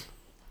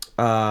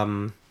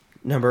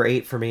 Number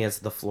 8 for me is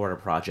The Florida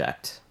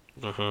Project.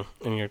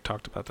 Mm-hmm. And you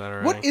talked about that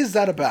already. What is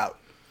that about?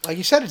 Like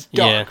you said, it's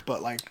dark,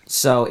 but like...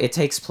 So it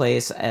takes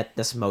place at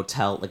this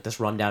motel, like this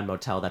rundown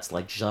motel that's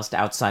like just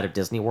outside of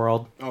Disney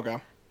World. Okay.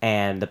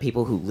 And the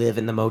people who live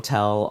in the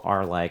motel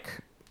are like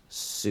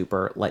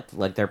super, like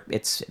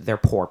they're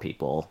poor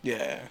people.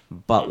 Yeah.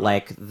 But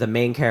like the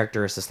main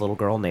character is this little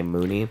girl named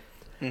Mooney.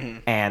 Mm-hmm.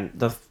 And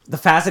the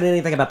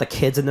fascinating thing about the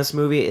kids in this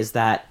movie is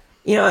that,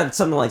 you know, in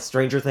something like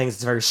Stranger Things,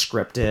 it's very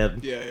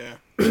scripted. Yeah.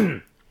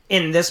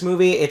 In this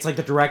movie, it's like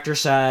the director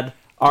said,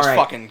 all right,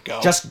 fucking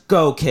go. Just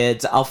go,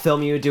 kids. I'll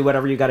film you, do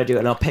whatever you got to do,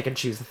 and I'll pick and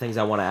choose the things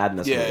I want to add in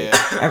this movie.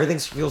 Yeah. Everything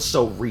feels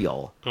so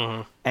real.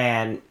 Mm-hmm.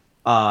 And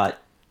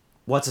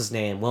what's his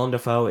name? Willem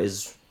Dafoe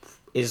is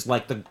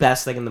like the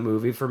best thing in the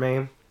movie for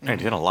me. Man,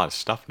 he's in a lot of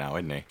stuff now,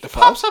 isn't he?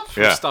 Pops up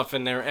for Yeah. stuff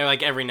in there,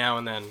 like every now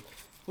and then.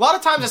 A lot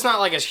of times it's not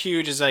like as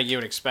huge as like you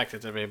would expect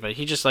it to be, but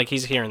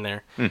he's here and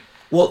there.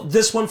 Well,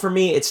 this one for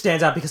me, it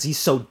stands out because he's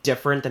so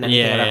different than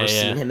anything I've ever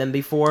seen him in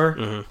before.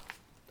 Mm-hmm.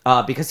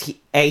 Because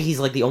he's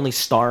like the only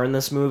star in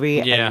this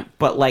movie. Yeah.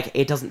 But like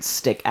it doesn't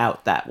stick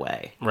out that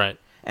way. Right.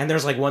 And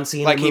there's like one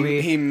scene Like in the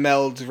movie. he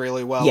melds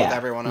really well with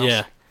everyone else.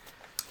 Yeah.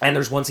 And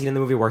there's one scene in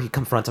the movie where he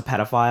confronts a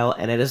pedophile,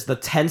 and it is the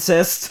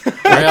tensest,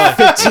 like, Really?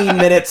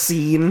 15-minute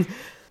scene.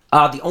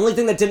 The only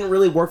thing that didn't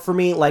really work for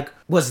me, like,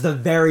 was the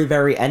very,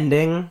 very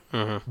ending.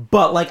 Mm-hmm.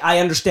 But like, I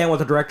understand what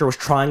the director was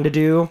trying to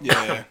do.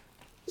 Yeah.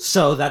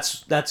 So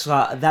that's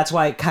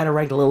why it kind of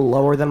ranked a little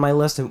lower than my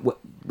list, and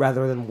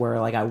rather than where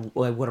like I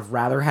would have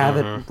rather have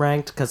it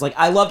ranked, because like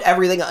I loved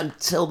everything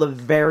until the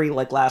very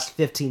like last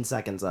 15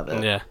 seconds of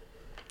it. Yeah.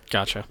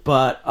 Gotcha.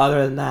 But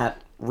other than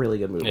that, really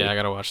good movie. Yeah, I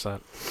gotta watch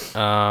that.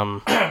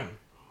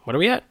 What are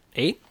we at?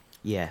 8?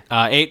 Yeah.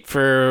 8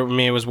 for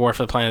me was War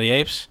for the Planet of the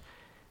Apes.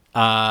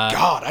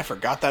 God, I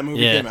forgot that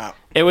movie came out.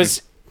 It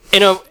was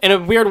in a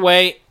weird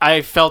way.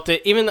 I felt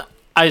it even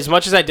as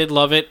much as I did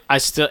love it. I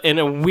still, in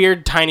a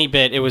weird tiny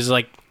bit, it was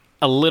like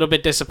a little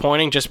bit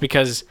disappointing, just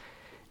because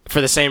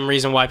for the same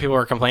reason why people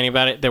were complaining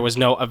about it. There was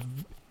no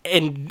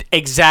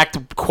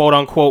exact quote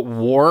unquote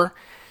war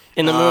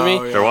in the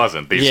movie. Yeah. There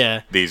wasn't.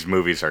 These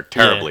movies are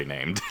terribly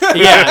named.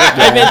 Yeah,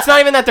 I mean, it's not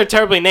even that they're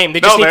terribly named.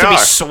 They just need to be are.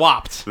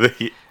 swapped.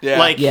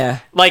 Yeah.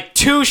 Like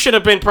 2 should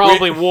have been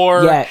probably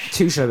war. Yeah,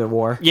 2 should have been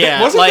war.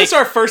 Yeah, Wasn't like, this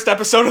our first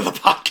episode of the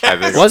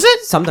podcast? was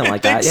it? Something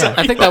like that, yeah.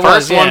 I think The that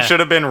first was. one Yeah. should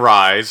have been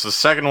Rise. The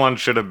second one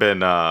should have been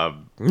No,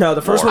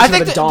 the first War. one should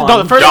have been Dawn.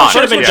 No, the first one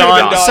should have been First one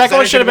Dawn. should've been The Dawn, second then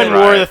one it should have been should've been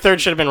War. Rise. The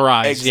third should have been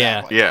Rise.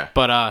 Exactly.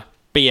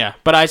 Yeah.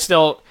 But I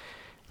still,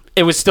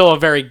 it was still a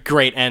very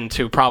great end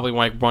to probably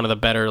like one of the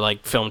better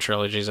like film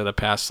trilogies of the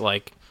past,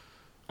 like,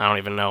 I don't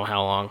even know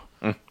how long,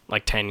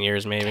 like 10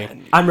 years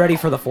maybe. I'm ready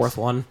for the 4th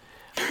one.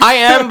 I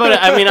am,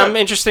 but I mean, I'm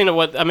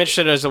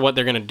interested as to what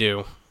they're gonna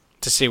do,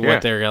 to see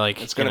what they're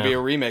like. It's going to be a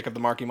remake of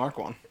the Marky Mark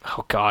one.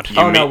 Oh God.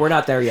 No, we're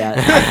not there yet.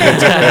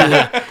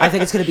 I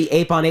think it's gonna be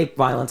ape on ape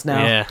violence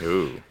now. Yeah.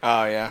 Ooh.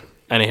 Oh, yeah.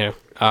 Anywho.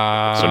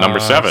 So number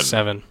 7.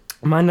 7.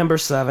 My number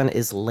 7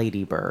 is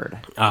Lady Bird.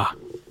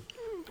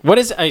 What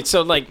is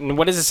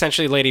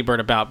essentially Lady Bird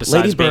about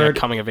besides Lady being a Bird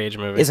coming of age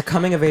movie? Is a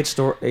coming of age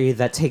story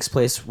that takes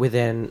place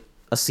within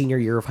a senior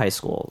year of high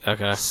school.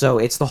 Okay. So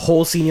it's the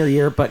whole senior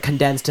year, but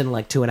condensed in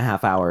like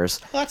 2.5 hours.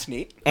 Well, that's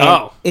neat.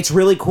 And it's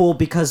really cool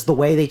because the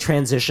way they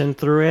transition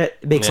through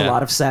it makes a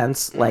lot of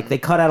sense. Like, they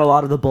cut out a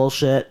lot of the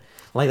bullshit.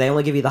 Like, they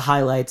only give you the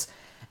highlights.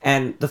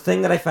 And the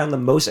thing that I found the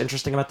most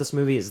interesting about this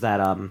movie is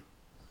that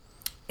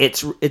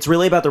it's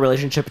really about the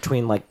relationship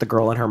between like the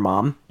girl and her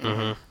mom.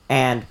 Mm-hmm.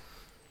 And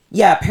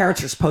yeah,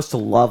 parents are supposed to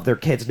love their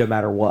kids no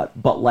matter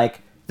what. But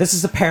like, this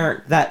is a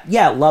parent that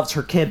loves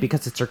her kid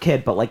because it's her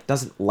kid, but like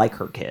doesn't like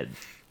her kid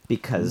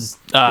because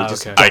they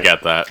just okay. I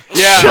get that.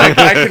 Yeah,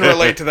 I can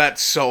relate to that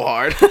so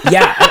hard.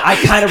 yeah, and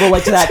I kind of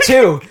relate to that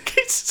too.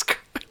 Jesus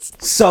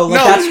Christ. So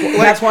like,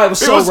 that's why I was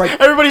so right.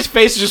 Everybody's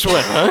face just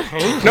went,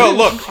 huh? No,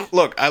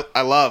 look,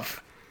 I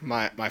love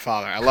my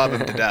father. I love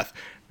him to death.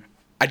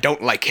 I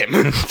don't like him.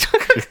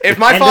 If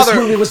my And father,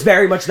 this movie was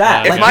very much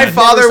that. if Like, my there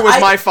father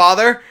was my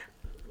father,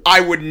 I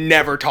would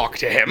never talk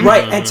to him.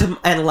 right, and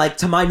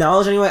to my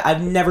knowledge anyway,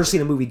 I've never seen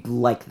a movie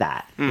like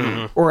that,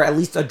 or at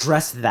least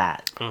address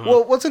that.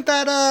 Well, wasn't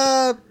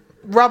that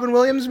Robin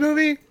Williams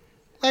movie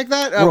like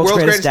that? World's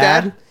Greatest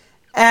Dad?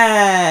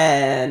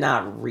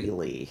 Not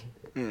really.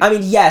 I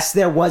mean, yes,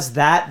 there was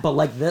that, but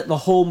like the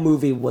whole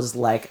movie was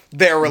like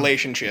Their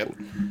relationship.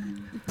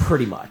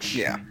 pretty much.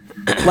 Yeah.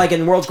 Like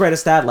in World's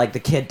Greatest Dad, like the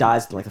kid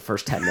dies in like the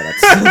first 10 minutes.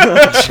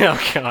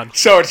 Oh God.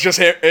 So it's just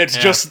him,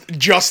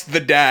 just the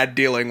dad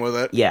dealing with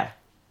it. Yeah.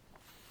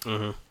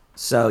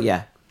 So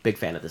yeah, big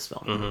fan of this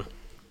film.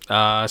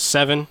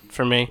 7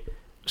 for me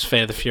was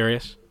Fate of the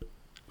Furious.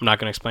 I'm not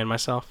going to explain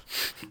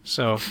myself.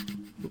 So,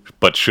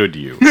 But should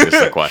you, is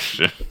the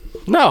question.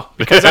 no,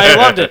 because I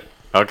loved it.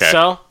 Okay.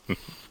 So,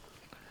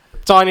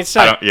 that's all I need to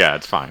say. Yeah,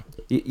 it's fine.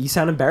 You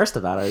sound embarrassed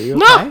about it. Are you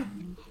No. okay?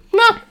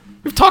 No.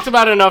 We've talked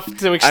about it enough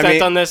to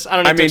extent on this. I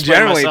don't need to explain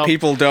generally myself.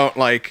 people don't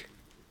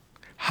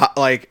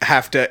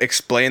have to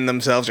explain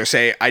themselves or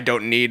say I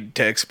don't need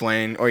to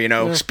explain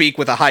or speak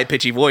with a high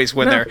pitchy voice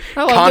when they're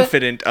I loved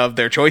confident of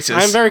their choices.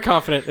 I'm very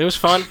confident. It was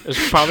fun. It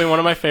was probably one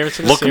of my favorites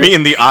of the Look series. me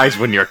in the eyes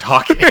when you're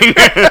talking.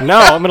 No,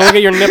 I'm gonna look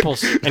at your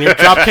nipples and your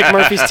Dropkick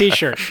Murphys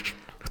T-shirt,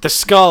 with the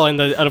skull and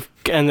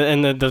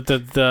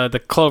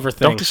the clover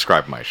thing. Don't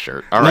describe my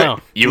shirt. All right. No.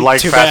 You like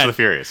Too Fast bad. and the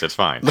Furious. It's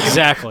fine.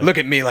 Exactly. Look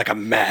at me like a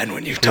man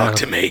when you talk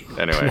to me.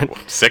 Anyway,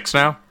 6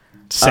 now?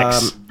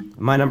 6.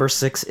 My number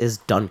 6 is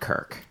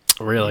Dunkirk.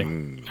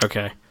 Really?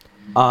 Okay.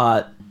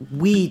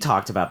 We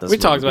talked about this. We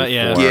talked about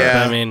before.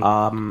 Yeah. I mean,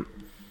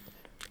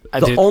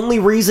 The only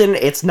reason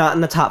it's not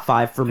in the top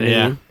 5 for me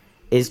Yeah.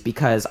 is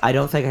because I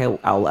don't think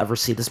I'll ever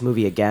see this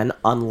movie again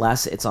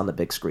unless it's on the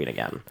big screen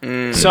again. so I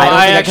don't think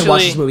I actually can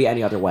watch this movie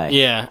any other way.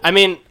 Yeah, I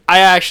mean, I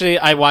watched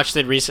it I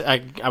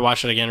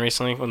watched it again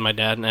recently with my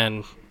dad,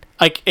 and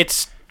like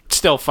it's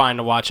still fine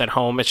to watch at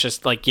home. It's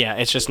just like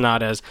it's just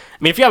not as. I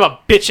mean, if you have a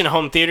bitching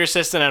home theater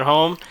system at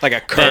home, Like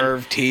a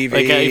curved TV.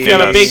 like if you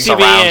have a big TV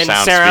Surround and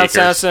sound surround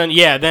speakers. sound,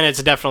 then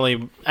it's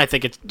definitely. I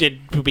think it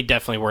would be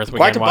definitely worth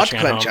Quite again a butt watching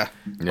at home. clencher.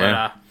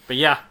 Yeah. But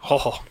yeah,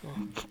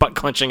 butt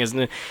clenching is.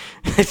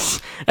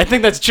 I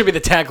think that should be the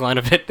tagline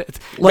of it.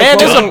 Like, Man,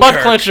 there's a butt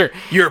Dunkirk, clencher.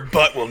 Your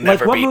butt will Like,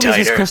 never what be movies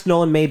has tighter. Chris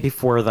Nolan made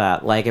before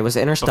that? Like, it was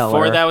Interstellar.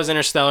 Before that was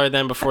Interstellar.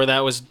 Then before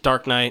that was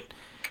Dark Knight.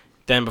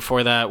 Then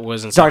before that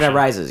was Dark Inception. Knight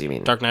Rises, you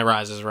mean? Dark Knight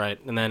Rises, right?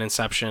 And then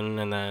Inception,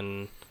 and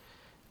then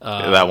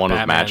that one with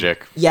Batman.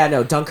 magic. Yeah,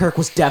 no, Dunkirk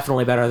was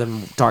definitely better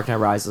than Dark Knight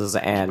Rises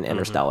and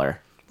Interstellar.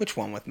 Which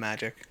one with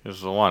magic? This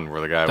is the one where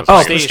the guy was Oh,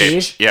 like,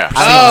 Prestige? Yeah.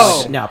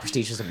 Oh! No,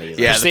 Prestige is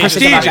amazing. Yeah, Prestige the is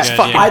Prestige fucking is good,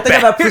 fucking yeah. I think bad.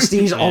 about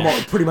Prestige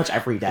almost pretty much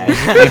every day.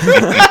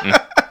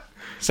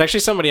 It's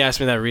actually somebody asked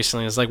me that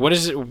recently. It's like,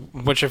 what's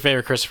your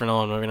favorite Christopher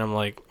Nolan movie? And I'm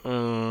like,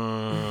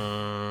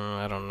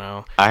 I don't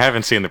know. I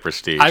haven't seen The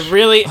Prestige. I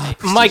really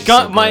my is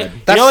gun so my good.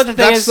 you know what the thing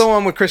That's is? the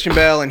one with Christian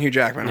Bale and Hugh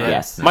Jackman, right?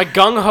 Yes. My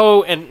gung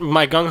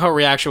ho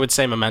reaction would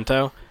say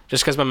Memento,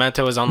 just because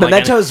Memento is unlike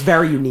Memento is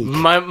very unique.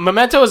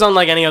 Memento is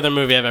unlike any other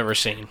movie I've ever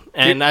seen,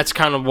 and that's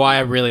kind of why I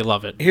really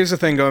love it. Here's the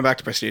thing, going back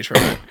to Prestige for a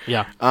minute.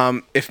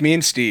 Yeah. If me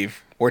and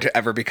Steve were to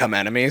ever become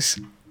enemies,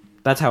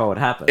 That's how it would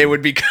happen. it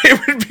would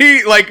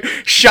be like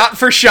shot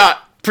for shot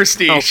Oh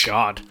Prestige.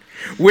 God.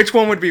 Which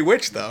one would be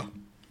which though?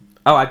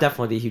 Oh, I'd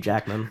definitely be Hugh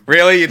Jackman.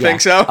 Really? You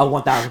think so? Oh,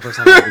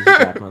 1,000% I'd be Hugh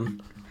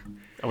Jackman.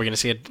 Are we gonna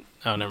see it?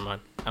 Oh, never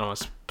mind. I don't want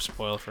to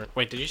spoil for it.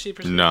 Wait, did you see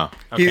Prestige? No.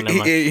 Okay, never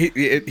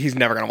mind. He's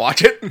never gonna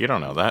watch it. You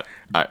don't know that.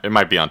 It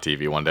might be on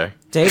TV one day.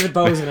 David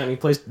Bowie's in it. He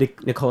plays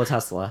Nikola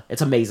Tesla.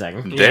 It's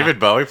amazing. David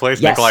Bowie plays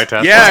Yes. Nikolai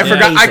Tesla. Yeah, I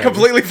forgot. I Amazing.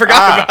 completely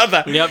forgot about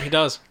that. Yep, he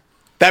does.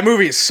 That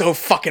movie is so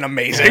fucking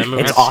amazing. Yeah, that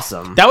movie- It's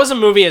awesome. That was a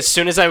movie. As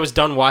soon as I was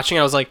done watching,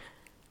 I was like,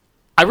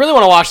 I really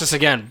want to watch this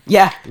again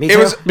Yeah, me too. It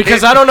was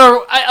because I don't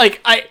know.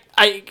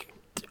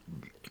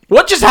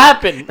 What just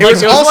happened? It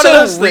was one of those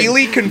also things.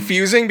 really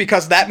confusing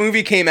because that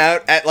movie came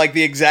out at like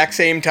the exact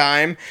same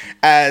time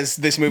as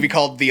this movie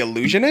called The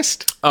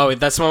Illusionist. Oh,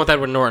 that's the one with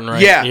Edward Norton,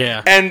 right? Yeah.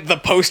 Yeah. And the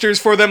posters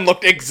for them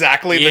looked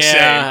exactly the Yeah,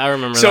 same. I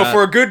remember So that.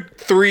 for a good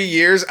 3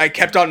 years, I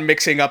kept on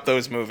mixing up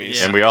those movies.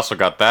 Yeah. And we also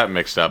got that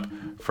mixed up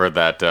for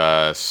that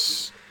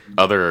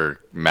other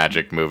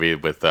magic movie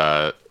with.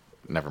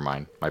 Never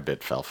mind. My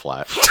bit fell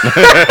flat.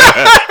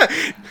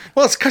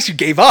 Well, it's because you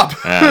gave up.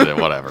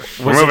 Whatever.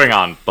 We're moving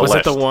on. The Was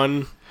list. it the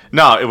one?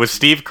 No, it was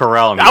Steve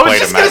Carell and he I was played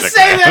just a gonna magic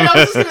say man. that. I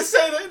was just gonna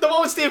say that. The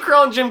one with Steve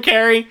Carell and Jim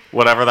Carrey.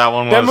 Whatever that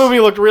one was. That movie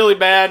looked really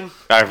bad.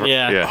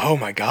 Yeah. Yeah. Oh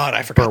my god,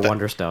 I forgot For that.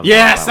 Wonderstone.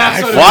 Yes,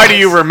 that's what it Why was. do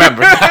you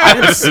remember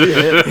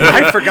that?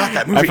 I forgot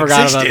that movie I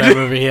forgot existed. about that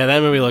movie. Yeah,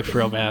 that movie looked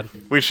real bad.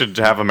 We should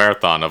have a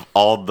marathon of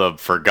all the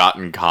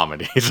forgotten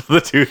comedies of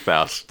the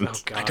 2000s. Oh,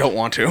 God. I don't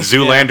want to.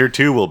 Zoolander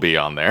 2 will be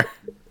on there.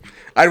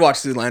 I'd watch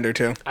Zoolander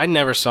too. I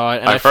never saw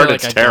it, and I've I feel heard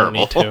like it's I don't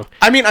need terrible. to.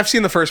 I mean, I've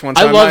seen the first one.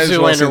 So I I love might as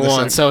well see Zoolander the 1,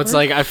 second. so it's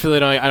like I feel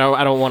like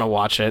I don't want to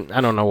watch it.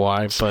 I don't know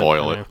why. But,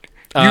 Spoil it.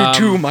 You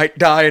too might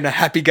die in a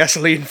happy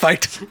gasoline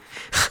fight. The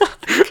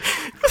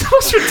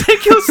most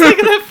ridiculous thing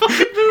in that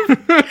fucking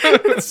movie.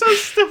 It's so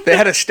stupid. They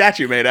had a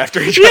statue made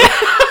after each other.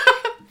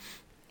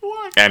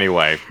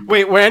 Anyway,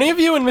 Wait, were any of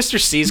you in Mr.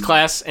 C's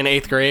class in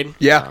 8th grade?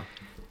 Yeah,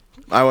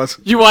 I was.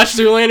 You watched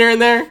Zoolander in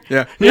there?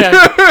 Yeah.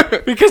 Yeah.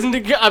 Because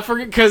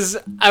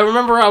I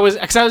remember I was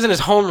in his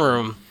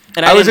homeroom.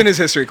 And I was didn't- in his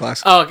history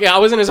class. Oh, yeah, I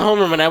was in his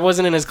homeroom and I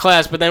wasn't in his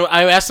class. But then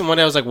I asked him one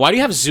day, I was like, why do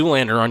you have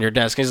Zoolander on your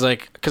desk? And he's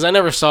like, because I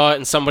never saw it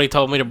and somebody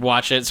told me to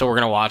watch it, so we're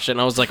going to watch it.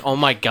 And I was like, oh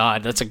my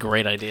God, that's a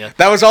great idea.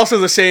 That was also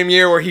the same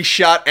year where he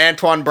shot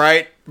Antoine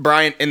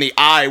Bryant in the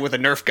eye with a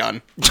Nerf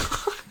gun.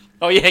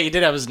 Oh, yeah, he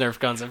did have his Nerf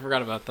guns. I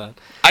forgot about that.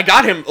 I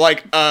got him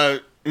like a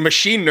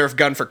machine Nerf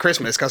gun for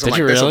Christmas because I'm Did like,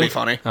 you this will really? be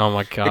funny. Oh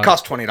my God. It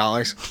cost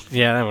 $20.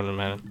 Yeah, that wouldn't have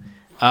mattered.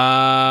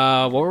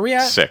 What were we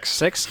at? 6.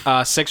 6?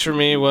 6 for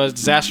me was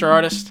Disaster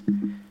Artist.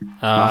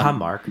 Aha,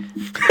 Mark.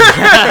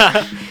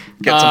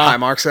 Get some high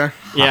marks there.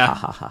 Yeah.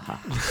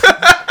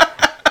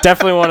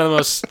 Definitely one of the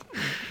most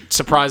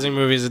surprising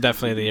movies of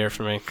definitely the year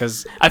for me.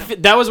 Because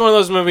that was one of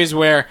those movies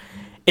where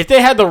if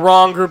they had the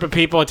wrong group of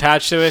people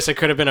attached to it, it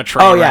could have been a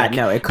train Oh, yeah, wreck.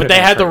 no, it could But have they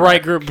been a had the train right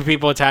wreck. group of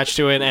people attached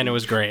to it, and it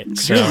was great.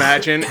 So. Can you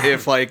imagine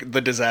if like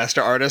The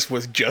Disaster Artist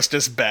was just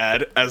as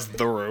bad as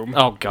The Room?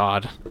 Oh,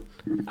 God.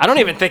 I don't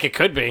even think it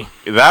could be.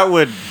 That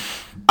would...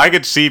 I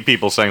could see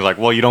people saying, like,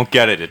 well, you don't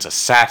get it. It's a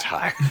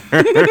satire.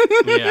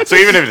 Yeah. So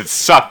even if it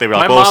sucked, they'd be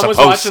like, My well, mom it's was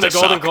supposed watching the to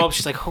Golden suck. Globe.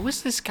 She's like, who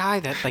is this guy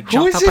that like Who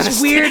jumped is up on this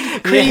a weird, sta-"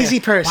 crazy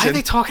Yeah. person? Why are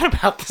they talking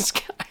about this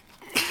guy?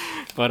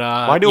 But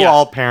Why do yeah,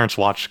 all parents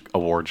watch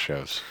award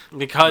shows?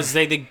 Because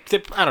they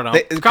I don't know.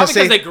 They- Probably because because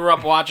they- they grew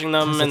up watching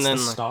them, and It's then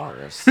the like,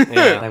 stars.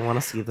 Yeah. I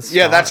want to see the stars.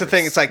 Yeah, that's the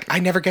thing. It's like I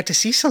never get to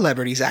see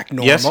celebrities act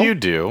normal. Yes, you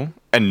do.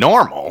 And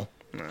normal.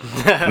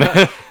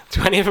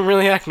 do any of them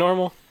really act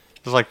normal?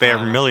 It's like they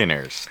are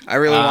millionaires. I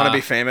really want to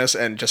be famous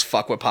and just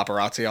fuck with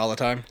paparazzi all the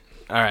time.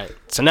 All right.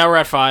 So now we're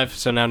at 5.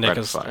 So now Nick We're at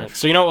is. 5.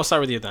 So you know what? We'll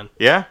start with you then.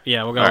 Yeah?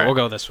 Yeah, we'll go. All right. We'll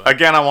go this way.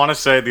 Again, I want to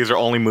say these are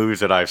only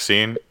movies that I've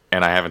seen,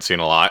 and I haven't seen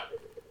a lot.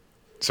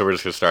 So we're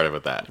just going to start it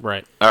with that.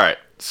 Right. All right.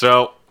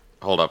 So,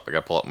 hold up. I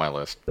got to pull up my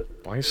list.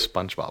 Why is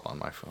SpongeBob on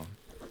my phone?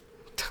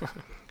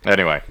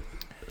 Anyway.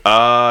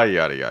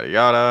 Yada, yada,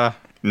 yada.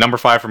 Number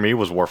 5 for me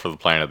was War for the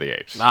Planet of the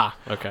Apes. Ah.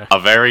 Okay. A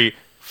very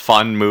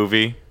fun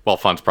movie. Well,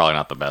 fun's probably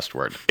not the best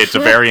word. It's a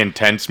very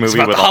intense movie.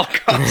 About with the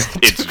Holocaust.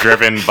 It's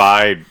driven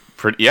by...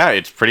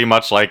 it's pretty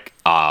much like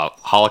a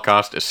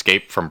Holocaust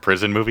escape from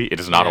prison movie. It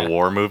is not Yeah. a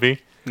war movie.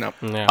 No.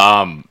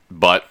 Yeah.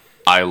 But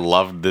I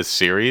loved this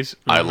series.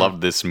 I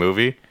loved this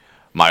movie.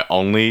 My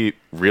only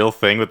real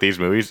thing with these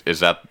movies is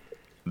that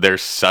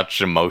there's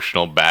such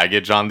emotional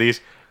baggage on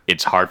these.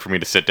 It's hard for me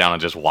to sit down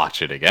and just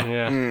watch it again.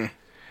 Yeah.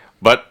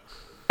 But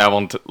I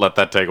won't let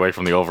that take away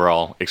from the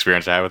overall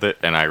experience I had with it,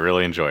 and I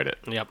really enjoyed it.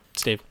 Yep.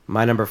 Steve.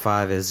 My number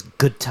 5 is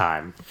Good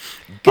Time.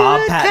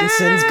 Bob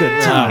Pattinson's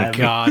Good Time. Oh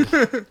God.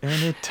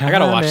 I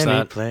gotta watch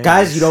that.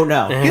 Guys, you don't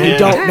know. You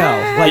don't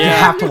know. Like, you Yeah.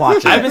 have to watch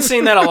it. I've been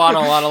seeing that a lot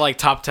on a lot of like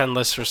top 10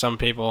 lists for some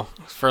people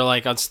for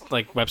like on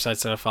like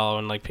websites that I follow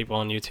and like people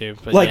on YouTube.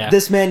 But Like, yeah.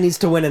 this man needs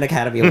to win an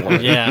Academy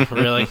Award. Yeah.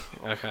 Really.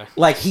 Okay.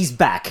 Like, he's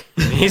back.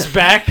 He's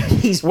back.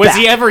 He's Was back.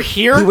 he ever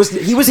here? He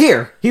was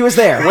here. He was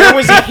there. Where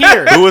was he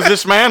here? Who was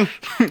this man?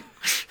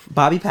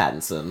 Bobby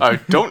Pattinson. I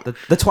don't...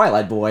 The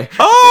Twilight Boy.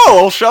 Oh,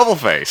 old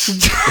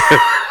Shovelface.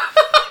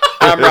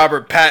 I'm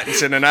Robert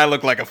Pattinson, and I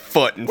look like a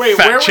foot, and Wait,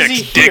 fat where was chicks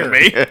he dig here?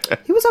 me.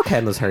 He was okay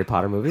in those Harry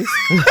Potter movies.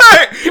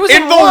 was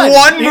in in the one.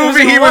 one He was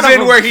movie in he one was of in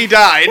them. where he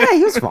died. Yeah,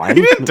 he was fine.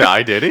 He didn't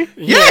die, did he?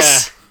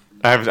 Yes.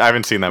 I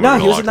haven't seen that No,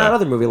 movie he in a was long in that time.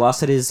 other movie,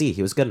 Lost at His Z.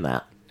 He was good in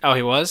that. Oh,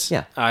 he was?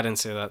 Yeah. Oh, I didn't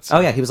see that. So. Oh,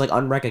 yeah, he was, like,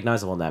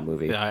 unrecognizable in that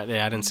movie. Yeah, I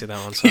didn't see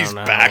that one, so I He's don't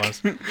know back.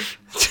 how it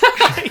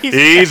was.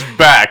 He's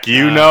back.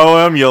 You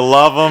know him, you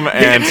love him,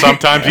 and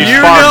sometimes he's You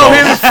sparkles.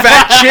 know him,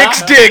 fat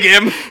chicks dig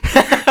him.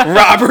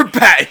 Robert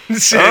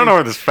Pattinson. I don't know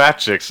where this fat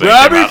chick thing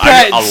Robert came out.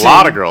 I mean, Pattinson. a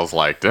lot of girls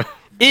liked it,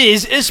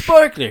 Is a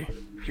sparkler.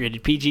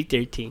 Rated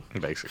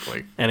PG-13.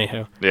 basically.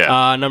 Anywho.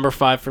 Yeah. Number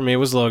 5 for me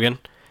was Logan.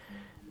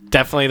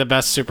 Definitely the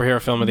best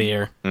superhero film of the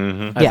year.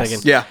 Mm-hmm. I Yes.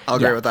 think. Yeah, I'll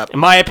agree Yeah. with that. In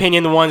my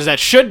opinion, the ones that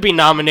should be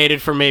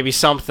nominated for maybe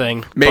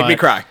something. Made me but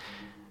cry.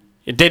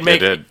 It did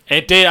make did.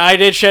 It did. I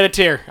did shed a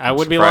tear. I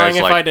would be lying Surprised,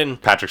 if like, I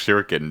didn't. Patrick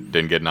Stewart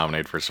didn't get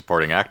nominated for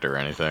supporting actor or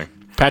anything.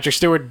 Patrick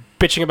Stewart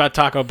bitching about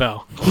Taco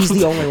Bell. He's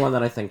the only one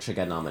that I think should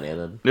get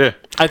nominated. Yeah.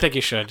 I think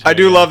he should. I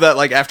do love that,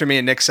 like, after me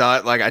and Nick saw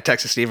it, like, I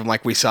texted Steve, I'm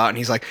like, we saw it, and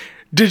he's like,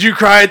 did you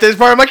cry at this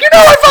part? I'm like, you know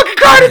I fucking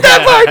cried at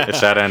that part! It's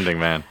that ending,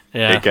 man.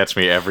 Yeah. It gets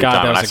me every God,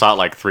 time. that And I was saw it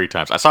like 3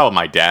 times. I saw it with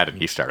my dad, and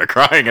he started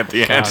crying at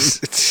the end.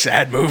 It's a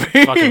sad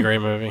movie. Fucking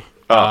great movie.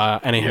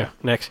 Anywho, yeah.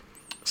 Nick.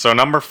 So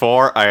number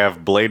 4, I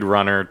have Blade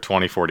Runner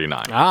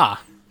 2049.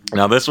 Ah.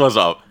 Now this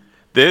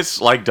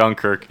like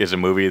Dunkirk, is a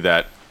movie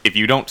that if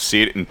you don't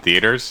see it in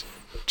theaters,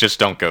 just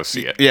don't go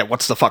see it. Yeah,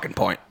 what's the fucking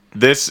point?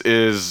 This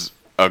is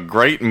a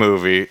great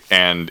movie,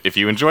 and if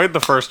you enjoyed the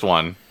first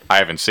one, I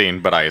haven't seen,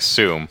 but I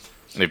assume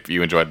if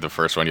you enjoyed the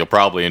first one, you'll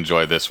probably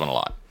enjoy this one a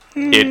lot.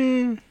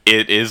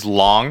 It is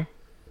long.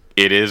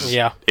 It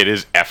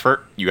is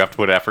effort. You have to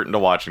put effort into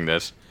watching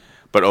this.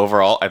 But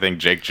overall, I think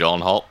Jake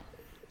Gyllenhaal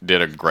did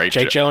a great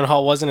job. Jake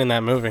Gyllenhaal wasn't in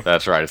that movie.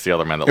 That's right. It's the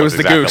other man that was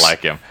looks the exactly goose.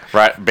 like him.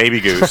 Right,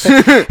 Baby Goose.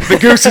 The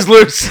goose is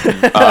loose.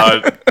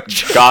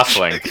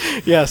 Gosling.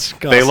 Yes.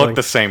 They look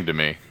the same to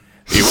me.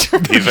 He's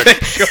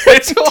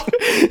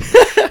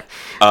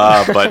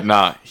but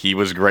nah, he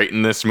was great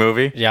in this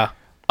movie. Yeah.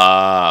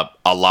 A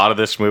lot of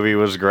this movie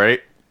was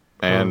great,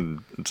 and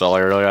that's all I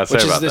really got to say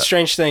Which is about the that.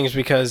 strange thing is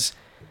because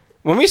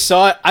when we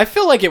saw it, I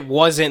feel like it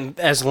wasn't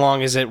as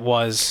long as it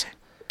was.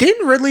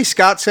 Didn't Ridley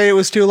Scott say it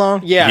was too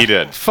long? Yeah. He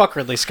did. Fuck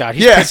Ridley Scott.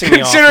 He's Yeah, pissing me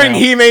off considering now.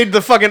 he made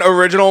the fucking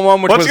original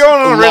one, which What's was going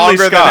on with Ridley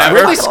longer Scott? than ever.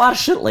 Ridley Got a lot of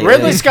shit lately.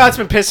 Ridley Scott's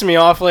been pissing me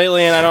off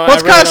lately, and I don't. Well,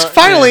 I really Scott's don't-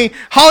 finally,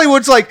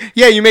 Hollywood's like,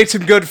 yeah, you made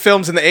some good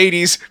films in the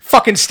 80s.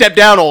 Fucking step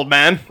down, old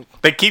man.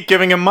 They keep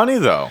giving him money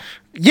though.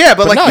 Yeah,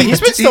 but like, No, he's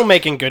been still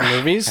making good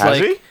movies. Has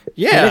like, he?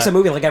 Yeah. He makes a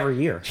movie like every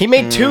year. He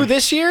made 2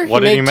 this year. What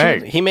did he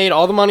make? He made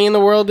All the Money in the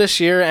World this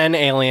year and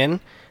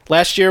Alien.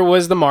 Last year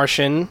was The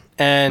Martian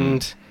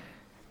and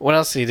what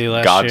else did he do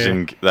last Gods year?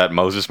 and that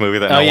Moses movie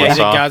that Oh no yeah, one he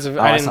did saw. Gods of.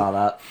 I saw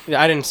that.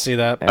 I didn't see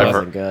that. It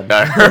wasn't good.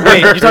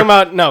 Wait, you're talking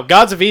about no?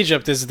 Gods of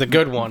Egypt is the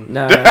good one.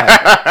 No.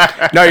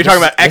 No, you're talking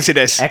about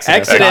Exodus.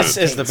 Exodus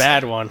is the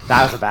bad one.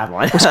 That was a bad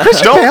one.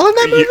 Christian Bale in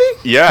that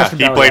movie? Yeah, Christian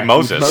he Bale, played yeah.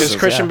 Moses. Moses. Is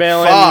Christian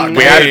Yeah. Bale Fuck. in?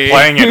 We had Hey. it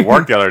playing at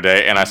work the other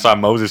day, and I saw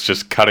Moses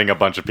just cutting a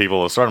bunch of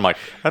people with a sword. I'm like,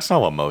 that's not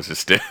what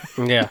Moses did.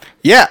 Yeah.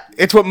 Yeah,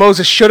 it's what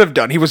Moses should have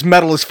done. He was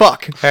metal as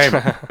fuck. Hey,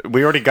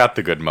 we already got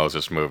the good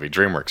Moses movie.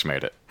 DreamWorks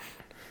made it.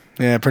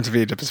 Yeah, Prince of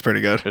Egypt is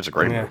pretty good. It's a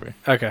great Yeah. movie.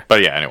 Okay.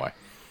 But yeah, anyway.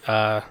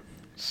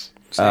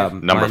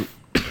 Number.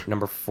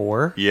 Number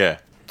 4. Yeah.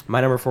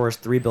 My number 4 is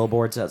 3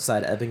 Billboards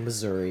Outside Ebbing,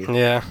 Missouri.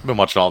 Yeah. I've been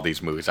watching all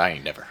these movies I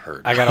ain't never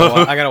heard. I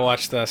gotta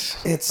watch this.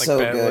 It's like, so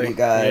badly. good, you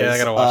guys. Yeah, I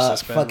gotta watch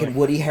this. Badly. Fucking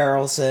Woody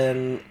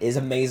Harrelson is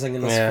amazing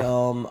in this Yeah.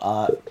 film.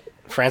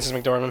 Frances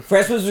McDormand.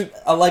 Frances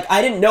was like,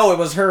 I didn't know it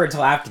was her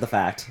until after the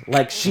fact.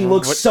 Like, she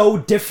looks What- so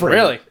different.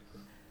 Really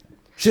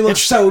She looks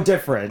so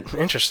different.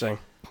 interesting.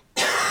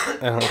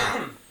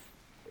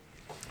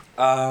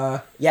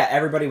 Yeah,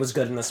 everybody was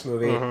good in this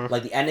movie. Mm-hmm.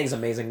 Like, the ending's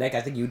amazing. Nick,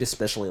 I think you'd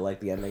especially like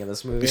the ending of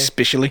this movie.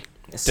 Especially.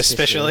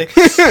 Especially.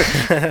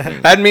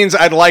 That means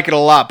I'd like it a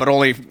lot, but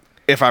only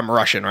if I'm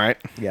Russian, right?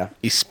 Yeah.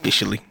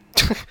 Especially.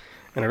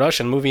 In a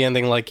Russian movie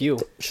ending like you.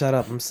 Shut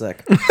up, I'm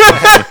sick.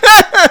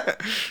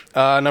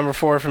 Number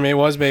 4 for me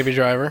was Baby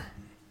Driver.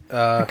 We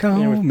talked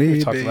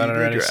about it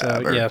already.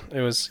 So yeah,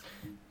 it was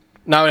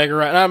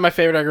not my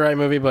favorite Edgar Wright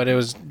movie, but it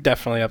was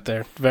definitely up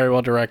there. Very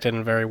well directed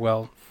and very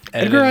well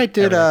edited. Edgar Wright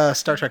did everything.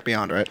 Star Trek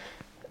Beyond, right?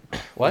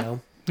 What?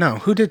 No. No,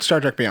 who did Star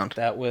Trek Beyond?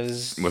 That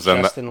was Was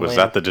Justin that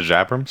Lin. the J.J.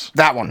 Abrams?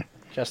 That one.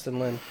 Justin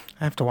Lin.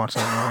 I have to watch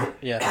that movie.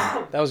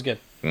 Yeah, that was good.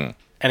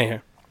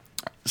 Anywho,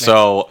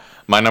 So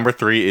my number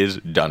 3 is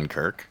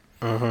Dunkirk.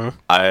 I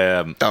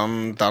am.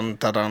 Dum dum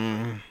da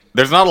dum.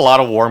 There's not a lot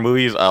of war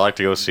movies I like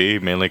to go see,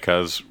 mainly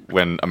because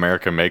when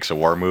America makes a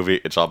war movie,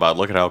 it's all about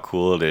look at how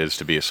cool it is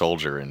to be a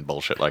soldier and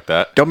bullshit like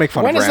that. Don't make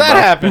fun when of does Rambo.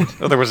 that happen?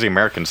 Oh, there was the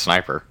American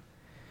Sniper.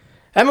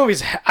 That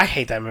movie's. I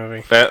hate that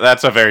movie.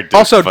 That's a very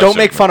Also, don't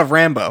make fun of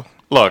Rambo.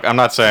 Look, I'm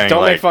not saying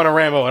Don't like, make fun of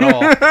Rambo at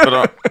all.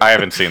 but, I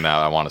haven't seen that.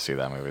 I want to see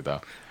that movie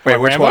though. Wait,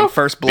 What, which Rambo? one?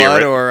 First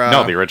Blood or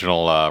no, the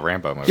original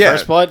Rambo movie. Yeah.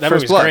 First Blood. That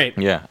First movie's Blood. great.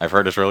 Yeah, I've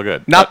heard it's really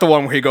good. not the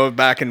one where he goes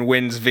back and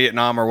wins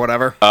Vietnam or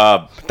whatever.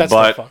 That's but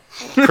not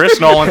fun. Chris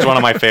Nolan's one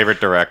of my favorite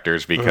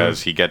directors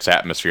because he gets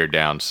atmosphere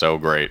down so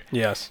great.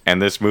 Yes.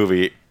 And this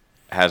movie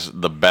has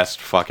the best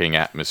fucking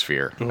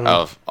atmosphere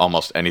of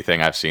almost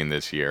anything I've seen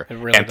this year. It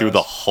really and through does.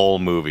 the whole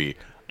movie,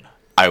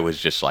 I was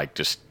just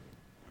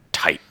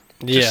tight.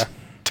 Yeah. Just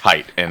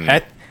tight. And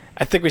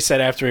I think we said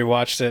after we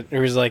watched it, it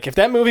was like, if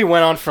that movie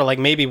went on for like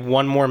maybe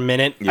one more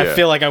minute, I Yeah.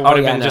 feel like I would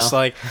have yeah, been no. just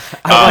like,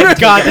 I oh my can't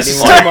god, take it this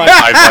is too anymore.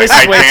 much. This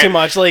I is way can't- too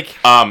much. Like,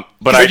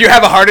 but Did you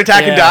have a heart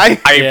attack and Yeah.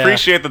 die? I Yeah.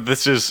 appreciate that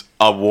this is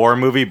a war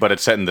movie, but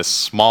it's set in this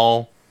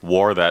small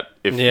war that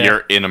if Yeah.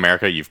 you're in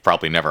America, you've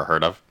probably never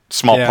heard of.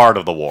 Small Yeah. part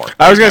of the war.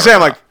 I was gonna You've say,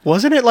 never I'm heard like,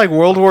 wasn't it like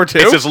World War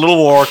II? It's this little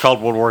war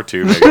called World War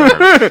II. Maybe you've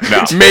heard.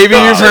 No. Maybe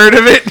you've heard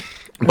of it.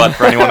 But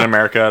for anyone in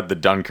America, the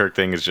Dunkirk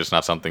thing is just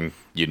not something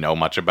you know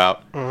much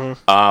about.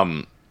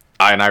 And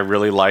I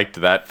really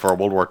liked that for a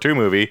World War II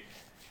movie,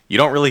 you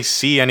don't really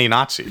see any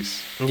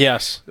Nazis,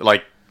 yes.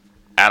 like,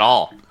 at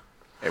all.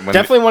 And when-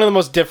 Definitely one of the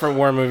most different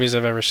war movies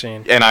I've ever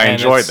seen. And I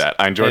enjoyed it's- that.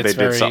 I enjoyed they it's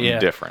did very- something yeah.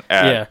 different.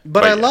 Yeah.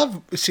 But I yeah.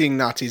 love seeing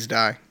Nazis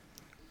die.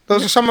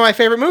 Those are some of my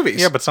favorite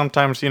movies. Yeah, but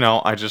sometimes,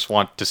 I just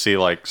want to see,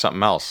 like,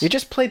 something else. You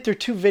just played through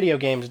 2 video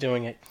games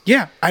doing it.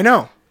 Yeah, I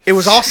know. It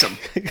was awesome.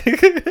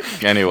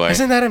 Anyway,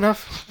 Isn't that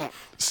enough?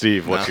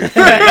 Steve, what's your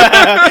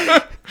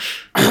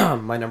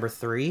My number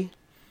 3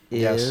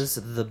 is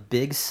The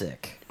Big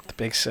Sick. The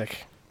Big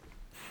Sick.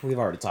 We've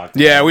already talked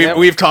Yeah, about Yeah,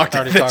 we've talked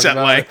already this talked at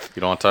about length.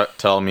 You don't want to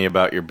tell me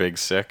about your big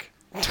sick?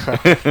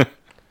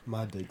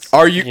 my Big Sick.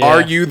 Are you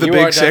Yeah. the You big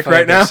are sick definitely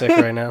right now? Big Sick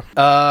right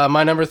now.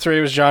 My number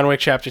 3 was John Wick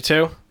Chapter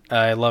 2.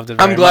 I loved it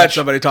very I'm glad much.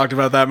 somebody talked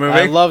about that movie.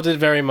 I loved it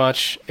very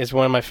much. It's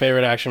one of my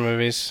favorite action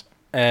movies.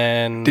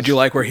 And Did you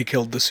like where he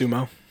killed the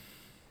sumo?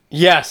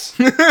 Yes.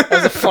 That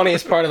was the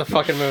funniest part of the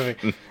fucking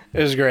movie.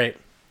 It was great.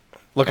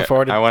 Looking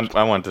forward to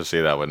I went to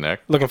see that with Nick.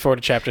 looking forward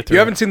to Chapter 3. You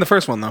haven't seen the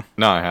first one though.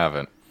 No, I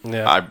haven't.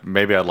 Yeah.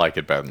 Maybe I'd like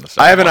it better than the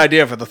second I have an one.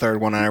 idea for the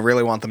third one, and I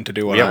really want them to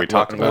do one. Yeah, we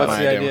talked about What's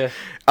my the idea?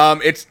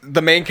 It's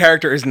the main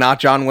character is not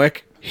John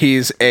Wick.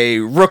 He's a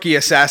rookie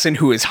assassin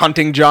who is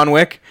hunting John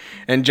Wick,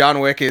 and John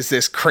Wick is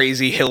this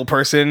crazy hill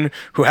person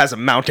who has a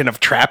mountain of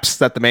traps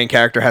that the main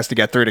character has to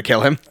get through to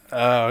kill him.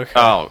 Oh, okay.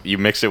 Oh, you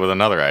mixed it with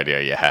another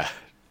idea you had.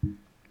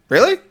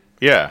 Really?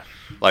 Yeah.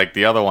 Like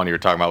the other one you were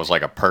talking about was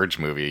like a Purge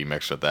movie you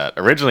mixed with that.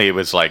 Originally it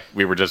was like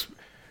we were just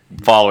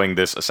following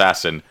this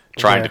assassin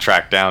trying Yeah. to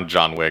track down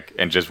John Wick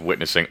and just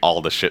witnessing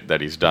all the shit that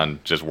he's done,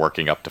 just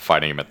working up to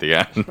fighting him at the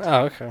end.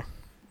 Oh, okay.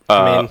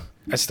 I mean,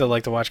 I still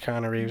like to watch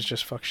Keanu Reeves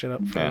just fuck shit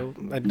up. Yeah.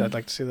 I'd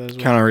like to see that as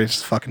well. Keanu Reeves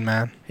is fucking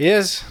mad. He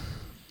is.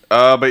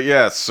 But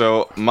yeah,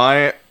 so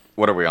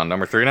what are we on,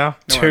 number 3 now?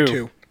 No, Two.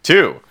 two.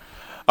 2.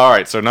 All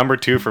right, so number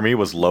 2 for me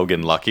was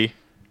Logan Lucky.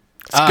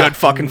 It's a good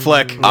fucking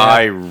flick.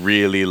 I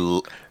really...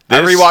 I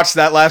rewatched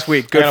that last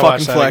week. Good gotta fucking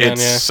watch that flick. again.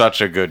 It's Yeah. such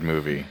a good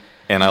movie.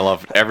 And I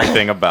love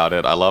everything about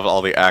it. I love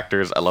all the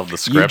actors. I love the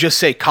script. You just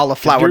say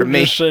cauliflower to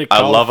me.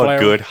 I love a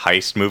good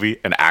heist movie.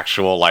 An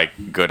actual,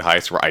 good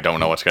heist where I don't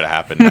know what's going to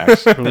happen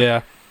next.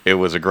 Yeah. It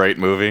was a great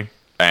movie.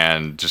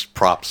 And just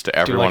props to Do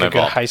everyone like a good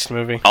involved. heist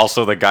movie.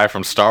 Also, the guy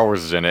from Star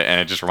Wars is in it,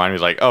 and it just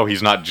reminded me,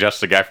 he's not just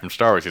the guy from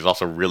Star Wars. He's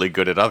also really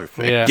good at other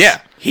things. Yeah.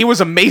 Yeah, he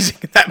was amazing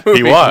in that movie.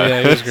 He was.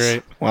 Yeah, he was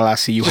great. Well, I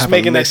see you Just have a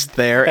making that- list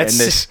there, and that's-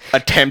 this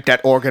attempt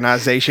at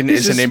organization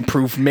is an just-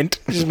 improvement.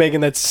 Just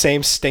making that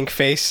same stink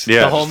face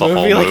Yeah, the whole just the whole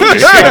movie. Like, movie.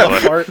 just fell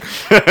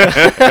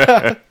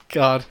apart.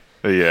 God.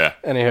 Yeah.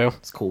 Anywho.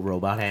 It's a cool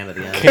robot hand at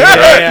the end.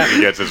 Yeah.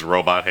 He gets his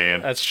robot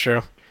hand. That's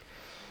true.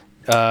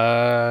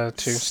 2,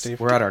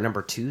 Steve. We're at our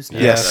number 2s now.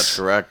 Yes. That's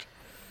correct.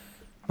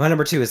 My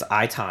number 2 is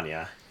I,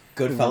 Tonya.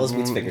 Goodfellas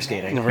meets figure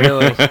skating.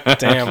 Really?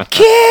 Damn.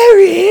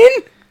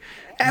 Karen!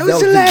 I was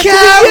the last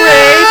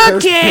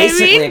There's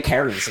basically a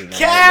Karen scene.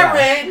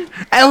 Karen!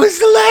 I was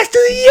the last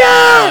of the year!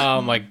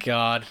 Oh my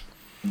god.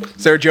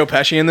 Is there Joe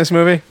Pesci in this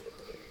movie?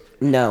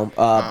 No,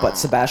 but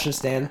Sebastian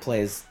Stan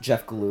plays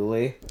Jeff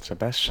Galooly,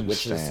 Sebastian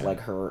which is like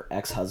her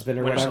ex-husband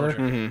or Winter whatever.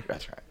 Soldier.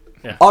 That's right.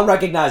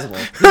 Unrecognizable.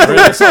 He's a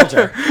Winter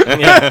Soldier.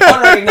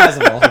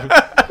 Unrecognizable.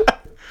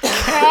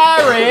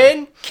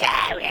 Karen!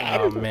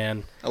 Oh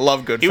man. I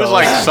love Goodfellas. He was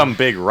like some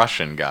big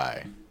Russian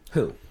guy.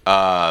 Who?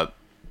 Oh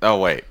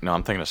wait, no,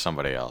 I'm thinking of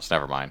somebody else.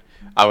 Never mind.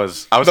 I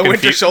was the Winter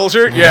confused.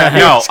 Soldier? Yeah.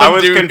 No, I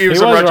was He confused. was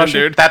He a was Russian Russian.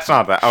 dude. That's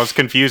not that. I was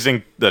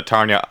confusing the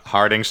Tanya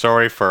Harding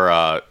story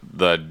for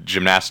the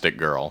gymnastic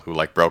girl who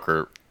broke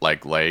her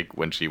leg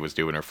when she was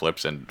doing her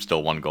flips and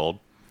still won gold.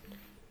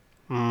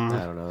 I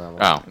don't know that one.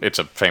 Oh, it's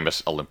a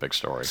famous Olympic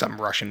story. Some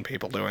Russian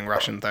people doing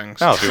Russian things.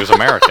 Oh, she was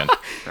American.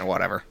 Or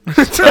whatever.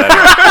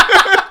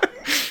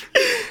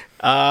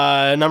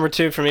 Number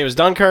 2 for me was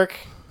Dunkirk.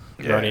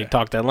 We Yeah. already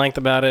talked at length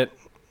about it.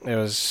 It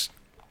was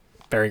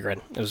very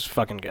good. It was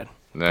fucking good.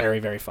 Yeah. Very,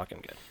 very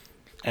fucking good.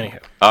 Anywho.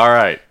 All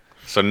right.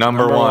 So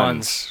number Number ones.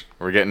 ones.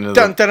 We're getting to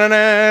Dun, the... dun,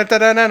 dun, dun,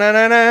 dun, dun,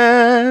 dun,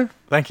 dun.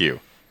 Thank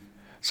you.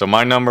 So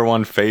my number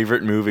 1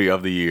 favorite movie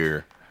of the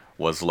year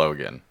was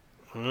Logan.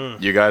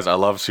 You guys, I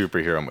love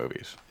superhero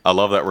movies. I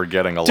love that we're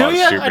getting a Do lot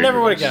you? of superhero I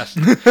never would movies.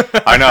 have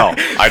guessed. I know.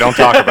 I don't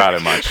talk about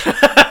it much.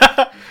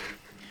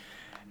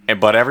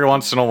 But every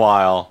once in a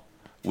while,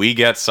 we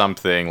get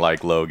something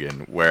like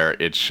Logan where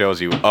it shows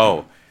you,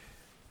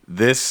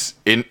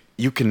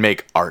 you can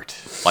make art,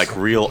 like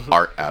real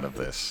art out of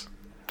this.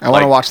 I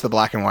want to watch the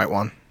black and white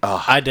one.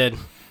 I did.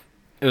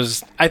 It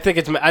was. I think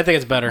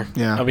it's better.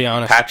 Yeah. I'll be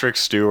honest. Patrick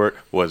Stewart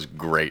was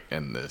great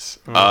in this.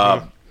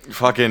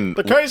 Fucking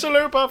The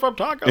quesalupa from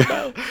Taco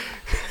Bell.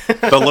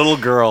 the little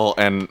girl,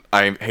 and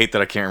I hate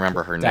that I can't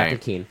remember her Daphne name.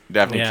 Keane.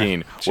 Daphne Yeah,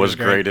 Keane she was was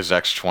great great. as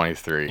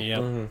X-23. Yep.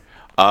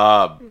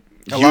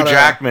 Hugh lot of-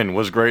 Jackman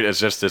was great as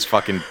just this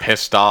fucking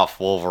pissed off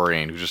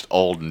Wolverine who's just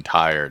old and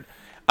tired.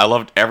 I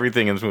loved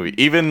everything in this movie,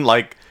 even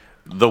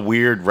the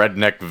weird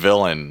redneck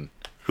villain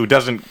who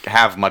doesn't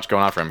have much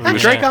going on for him. He,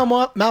 was, Draco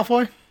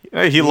Malfoy?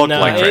 he looked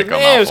like Draco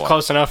Malfoy. It was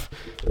close enough.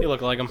 He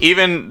looked like him.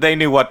 Even they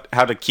knew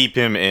how to keep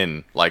him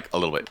in a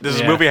little bit. Does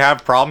this Yeah. movie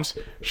have problems?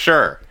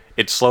 Sure,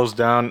 it slows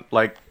down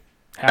at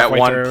Halfway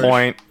one through.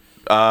 point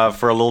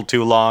for a little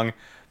too long.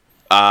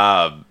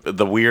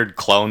 The weird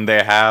clone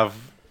they have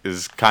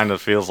is kind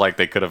of feels like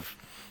they could have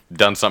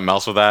done something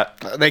else with that.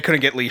 They couldn't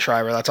get Lee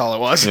Schreiber. That's all it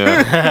was.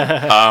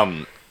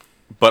 Yeah.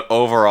 But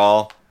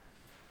overall,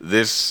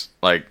 this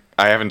I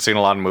haven't seen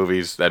a lot of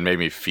movies that made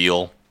me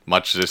feel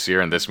much this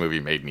year, and this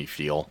movie made me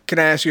feel. Can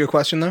I ask you a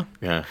question, though?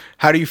 Yeah.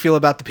 How do you feel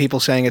about the people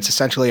saying it's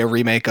essentially a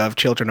remake of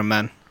Children of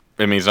Men?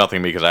 It means nothing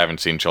to me because I haven't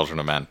seen Children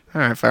of Men.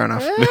 All right, fair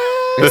enough.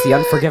 It's the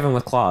Unforgiven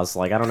with claws.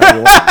 I don't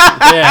know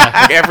what.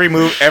 Yeah.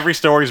 Every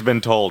story's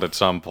been told at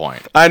some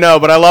point. I know,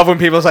 but I love when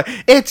people say,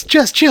 it's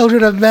just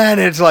Children of Men.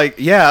 It's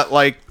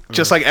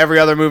just like every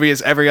other movie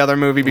is every other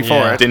movie before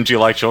Yeah. it. Didn't you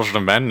like Children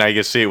of Men? Now you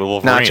get to see it with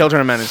Wolverine. Nah,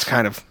 Children of Men is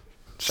kind of...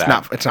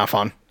 Sad. It's not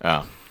fun.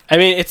 Oh. I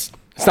mean, it's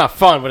not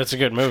fun, but it's a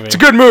good movie. It's a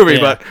good movie,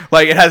 Yeah.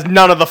 but it has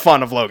none of the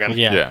fun of Logan.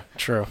 Yeah. Yeah.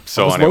 True.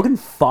 So Was anyway- Logan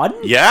fun?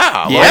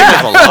 Yeah.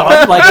 Yeah. Logan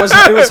was a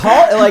lot. It was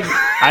hard.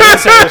 I didn't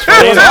say it was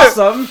funny. It was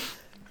awesome.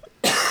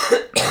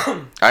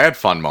 I had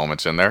fun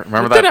moments in there.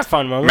 Remember We that? did have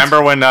fun moments.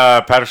 Remember when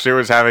Patrick Stewart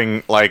was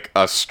having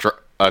a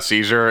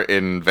seizure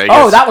in Vegas?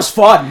 Oh, that was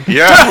fun.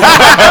 Yeah.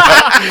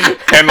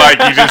 And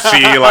you just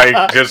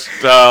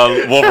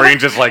see Wolverine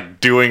just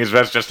doing his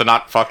best just to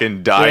not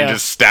fucking die and Yeah.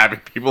 just stabbing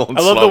people in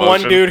I love slow the one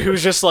motion. dude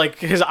who's just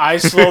his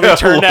eyes slowly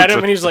turned at him,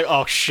 and he's like,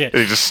 "Oh shit!"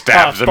 And he just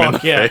stabs Oh, him in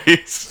fuck, the yeah.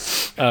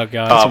 face. Oh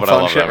god. Oh, some but fun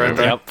I love shit that right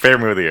movie. there. Yep. Favorite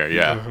movie of the year,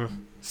 yeah.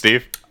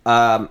 Steve?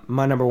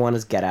 My number 1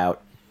 is Get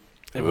Out.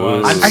 It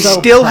was. I'm I so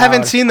still proud.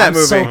 haven't seen that I'm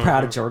movie. so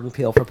proud of Jordan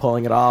Peele for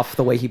pulling it off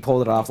the way he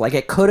pulled it off.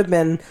 It could have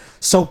been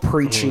so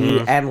preachy,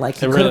 and he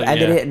could really- have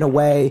ended yeah. it in a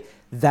way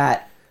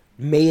that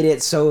made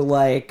it so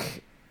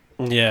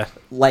Yeah.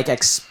 like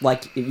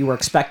you were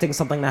expecting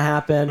something to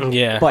happen.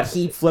 Yeah. But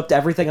he flipped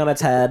everything on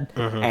its head,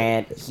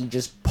 and he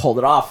just pulled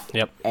it off.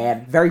 Yep.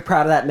 And very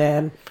proud of that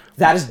man.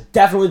 That is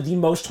definitely the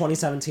most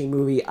 2017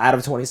 movie out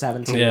of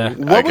 2017. Yeah.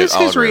 What was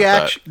I'll his agree with that.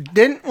 reaction?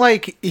 Didn't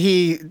like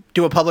he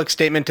do a public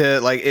statement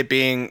to like it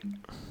being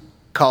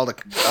called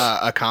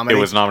a comedy? It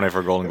was nominated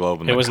for a Golden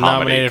Globe in It the was comedy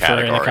nominated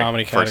category in the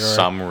comedy for category.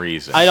 some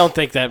reason. I don't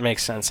think that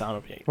makes sense.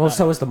 Well,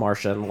 so was The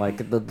Martian.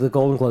 Like the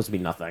Golden Globes would be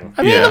nothing.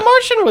 I mean, Yeah. The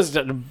Martian was.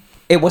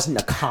 It wasn't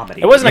a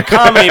comedy. It wasn't a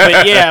comedy,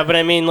 but yeah. But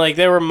I mean, like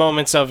there were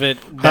moments of it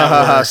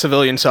that were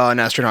Civilian saw an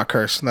astronaut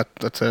curse.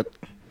 That's it.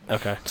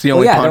 okay. It's the Well,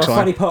 only yeah, there were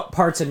punchline. funny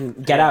parts in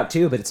Get Out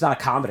too, but it's not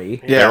a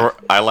comedy. Yeah.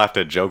 I laughed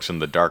at jokes in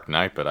The Dark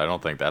Knight, but I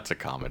don't think that's a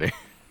comedy.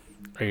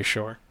 Are you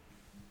sure?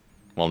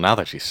 Well, now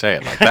that you say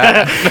it like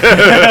that.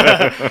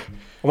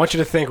 I want you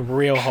to think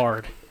real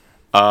hard.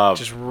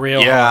 Just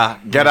real yeah,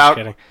 hard. Get I'm just Out.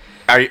 kidding.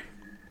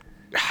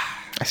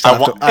 I still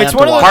have to- I It's have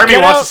one to of watch those- Part of me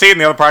Get wants Out- to see it,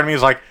 and the other part of me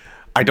is like,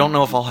 I don't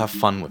know if I'll have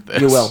fun with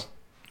this. You will.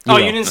 Oh, will.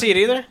 you didn't see it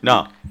either?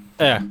 No.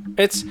 Yeah.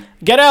 It's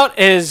Get Out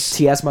is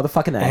TS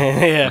motherfucking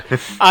A.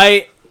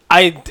 yeah.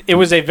 It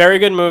was a very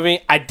good movie.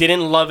 I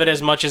didn't love it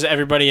as much as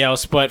everybody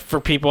else, but for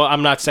people,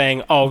 I'm not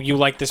saying, oh, you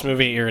like this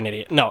movie, you're an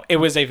idiot. No, it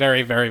was a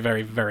very, very,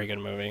 very, very good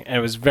movie. And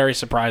it was very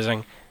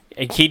surprising.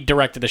 He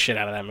directed the shit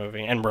out of that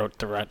movie and wrote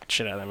the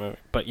shit out of that movie.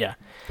 But yeah.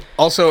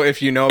 Also,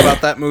 if you know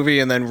about that movie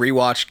and then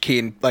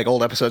rewatch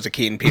old episodes of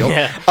Key and Peele,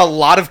 Yeah. a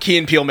lot of Key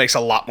and Peele makes a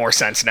lot more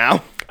sense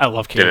now. I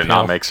love Key Did and it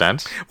not Peele. make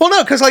sense? Well,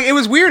 no, because like it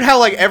was weird how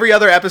like every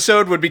other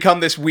episode would become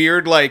this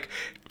weird like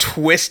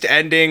twist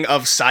ending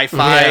of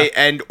sci-fi Yeah.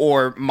 and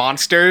or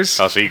monsters.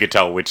 Oh, so you could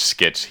tell which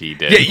skits he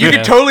did. Yeah, you Yeah.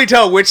 could totally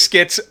tell which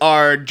skits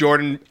are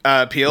Jordan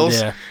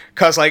Peele's. Yeah.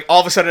 Because like all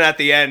of a sudden at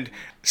the end,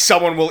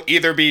 someone will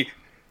either be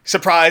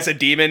surprise a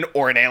demon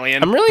or an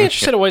alien. I'm really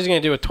interested in what he's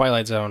going to do with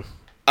Twilight Zone.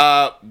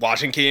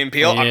 Watching Key and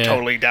Peele, I'm Yeah.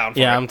 totally down for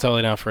it. Yeah, I'm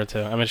totally down for it too.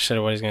 I'm interested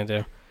in what he's going to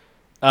do.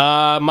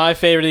 My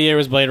favorite of the year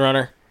was Blade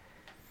Runner.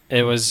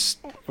 It was,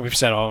 we've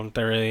said all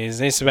there is.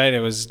 It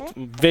was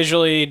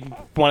visually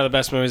one of the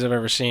best movies I've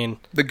ever seen.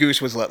 The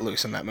goose was let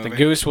loose in that movie. The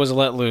goose was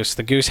let loose.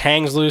 The goose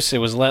hangs loose. It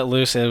was let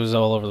loose. It was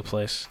all over the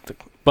place.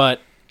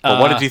 But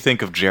what did you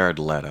think of Jared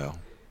Leto?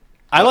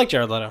 I like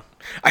Jared Leto.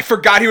 I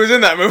forgot he was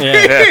in that movie.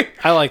 Yeah,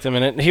 I liked him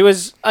in it. He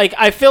was like,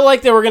 I feel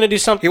like they were gonna do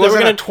something. He they were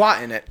wasn't gonna, a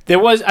twat in it.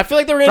 I feel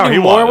like they were gonna No, do he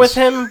more was. with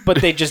him,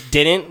 but they just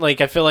didn't. Like,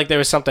 I feel like there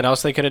was something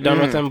else they could have done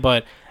with him.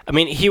 But I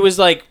mean, he was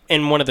like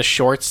in one of the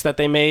shorts that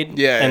they made.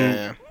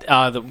 Yeah,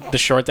 and the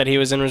short that he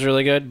was in was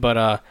really good.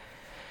 But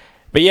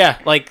yeah,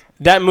 like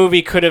that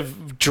movie could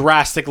have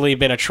drastically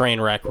been a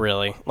train wreck,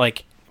 really.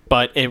 Like,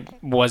 but it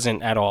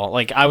wasn't at all.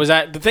 Like,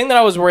 the thing that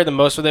I was worried the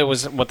most with it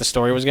was what the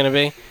story was gonna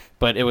be.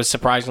 But it was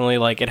surprisingly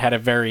like it had a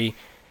very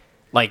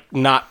like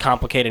not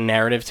complicated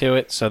narrative to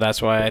it, so that's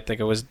why I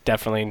think it was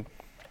definitely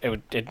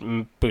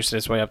it boosted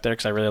its way up there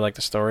because I really like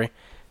the story.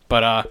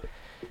 But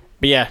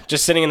yeah,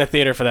 just sitting in the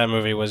theater for that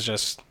movie was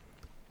just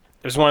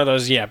it was one of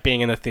those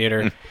being in the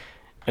theater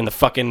and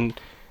the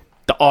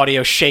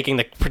audio shaking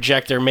the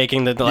projector,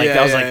 making the like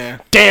I was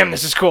like, damn,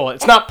 this is cool.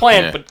 It's not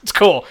planned, but it's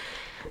cool.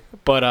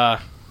 But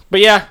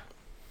yeah,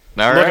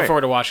 All looking right.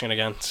 forward to watching it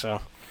again.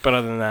 So, but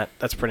other than that,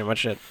 that's pretty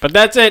much it. But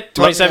that's it.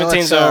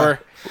 2017's over.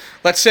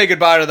 Let's say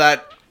goodbye to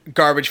that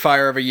garbage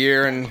fire of a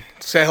year and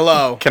say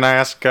hello. Can I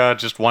ask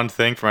just one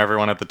thing from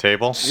everyone at the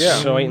table? Yeah.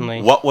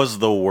 Certainly. What was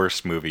the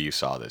worst movie you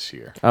saw this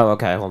year? Oh,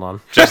 okay. Hold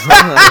on.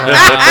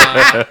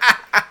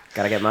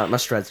 Gotta get my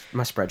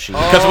spreadsheet.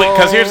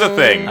 Because here's the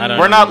thing. I don't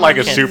We're know. not like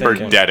a Can't super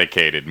think of-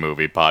 dedicated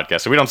movie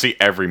podcast, so we don't see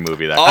every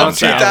movie that Of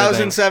comes out.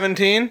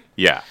 2017?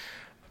 Yeah.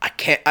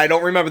 I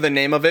don't remember the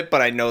name of it,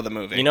 but I know the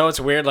movie. You know, it's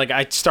weird. Like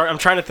I'm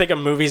trying to think of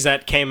movies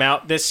that came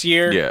out this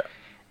year. Yeah.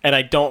 And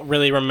I don't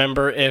really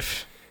remember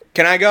if.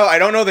 Can I go? I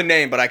don't know the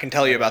name, but I can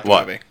tell you about the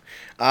What?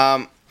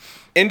 movie.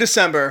 In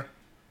December,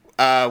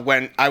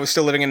 when I was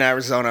still living in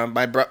Arizona,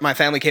 my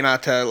family came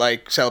out to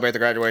like celebrate the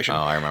graduation. Oh,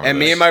 I remember And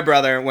me this. and my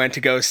brother went to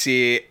go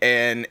see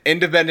an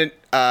independent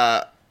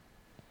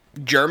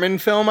German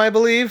film, I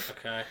believe,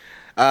 Okay.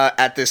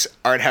 at this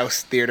art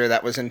house theater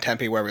that was in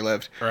Tempe where we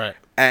lived. Right.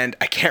 And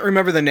I can't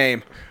remember the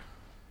name,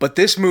 but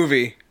this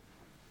movie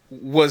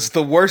was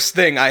the worst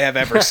thing I have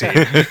ever seen.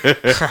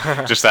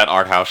 Just that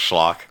art house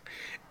schlock.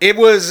 It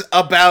was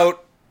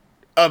about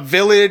a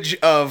village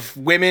of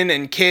women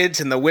and kids,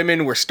 and the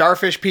women were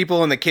starfish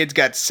people, and the kids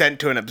got sent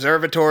to an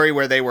observatory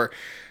where they were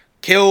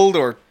killed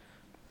or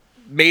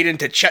made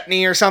into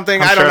chutney or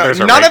something. I'm I don't sure know. there's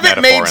a None rape of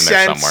it metaphor made in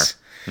there sense.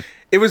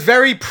 It was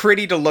very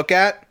pretty to look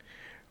at,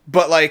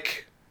 but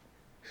like,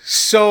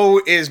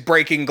 so is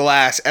breaking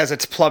glass as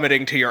it's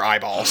plummeting to your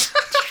eyeballs.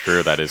 It's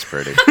true, that is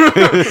pretty.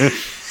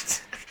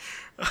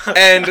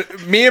 And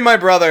me and my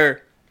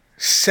brother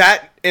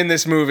sat in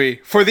this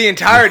movie for the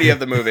entirety of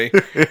the movie.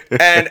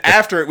 And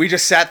after it, we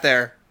just sat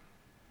there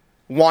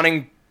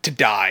wanting to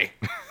die.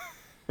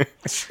 Oh, I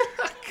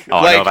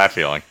know Like- that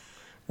feeling.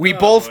 We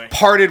both boy.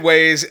 parted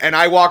ways, and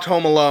I walked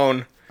home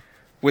alone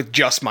with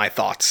just my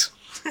thoughts.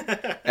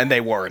 And they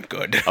weren't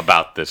good.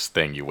 About this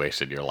thing you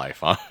wasted your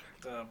life on.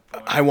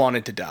 I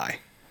wanted to die.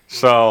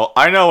 So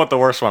I know what the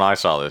worst one I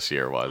saw this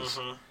year was.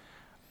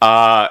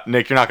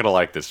 Nick, you're not gonna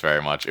like this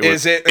very much.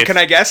 Can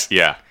I guess?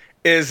 Yeah.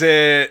 Is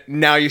it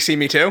Now You See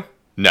Me Too?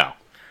 No.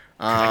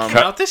 Came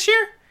out this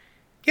year?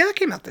 Yeah, that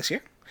came out this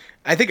year.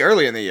 I think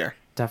early in the year.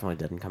 Definitely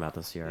didn't come out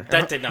this year.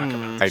 That did not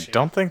come out I this year.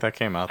 don't think that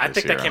came out this year. I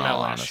think that came in out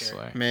all last year.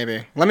 honesty.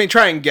 Maybe. Let me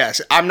try and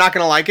guess. I'm not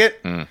gonna like it.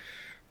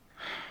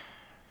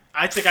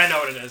 I think I know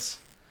what it is.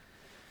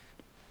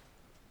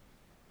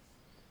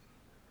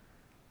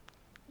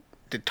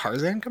 Did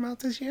Tarzan come out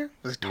this year?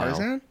 Was it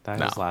Tarzan? That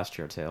No. was last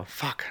year too.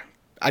 Fuck.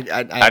 I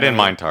didn't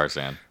mind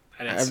Tarzan.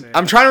 I didn't see it.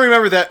 I'm trying to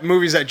remember that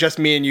movies that just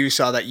me and you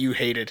saw that you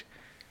hated.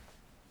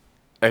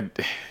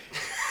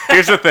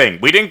 Here's the thing.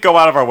 We didn't go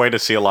out of our way to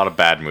see a lot of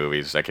bad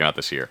movies that came out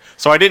this year.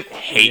 So I didn't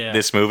hate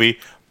this movie,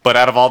 but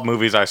out of all the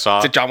movies I saw,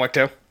 Is it John Wick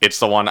 2? it's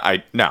the one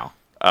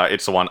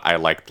it's the one I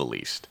like the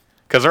least.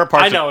 Because there are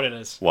parts I know what it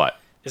is. What?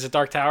 Is it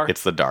Dark Tower?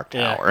 It's the Dark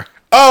Yeah. Tower.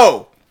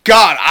 Oh,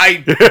 God.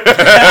 I'm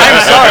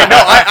sorry.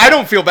 No, I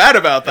don't feel bad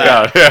about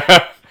that.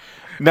 Yeah.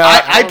 No,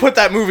 I put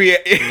that movie in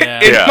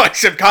Yeah. my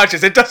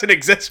subconscious. It doesn't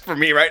exist for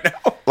me right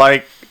now.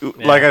 like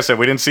I said,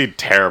 we didn't see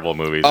terrible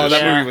movies. Oh, this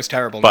that year. movie was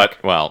terrible. But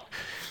Nick. well,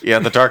 yeah,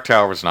 the Dark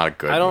Tower was not a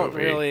good I don't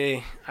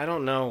movie. I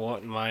don't know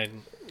what my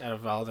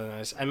involved in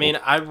this. I mean,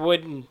 I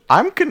wouldn't.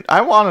 I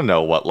want to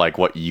know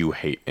what you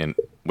hate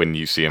when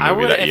you see a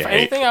movie that you if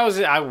hate.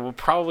 anything,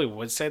 probably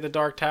would say the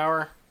Dark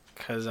Tower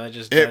because I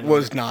just It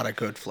was not a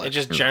good It flick.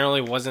 just generally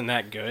wasn't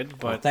that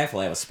good. Well, But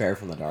thankfully, I was spared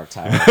from the Dark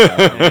Tower.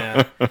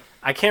 yeah,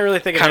 I can't really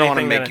think of kind of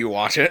anything. want to make you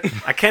watch it.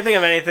 I can't think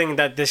of anything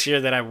that this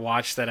year that I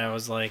watched that I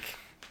was like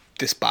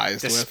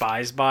Despised with.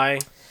 despised by.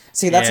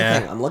 See, that's Yeah. the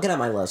thing. I'm looking at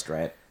my list,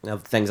 right,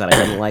 of things that I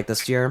didn't like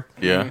this year.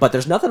 Yeah. But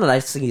there's nothing that I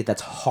see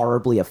that's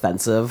horribly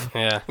offensive.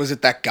 Yeah. Was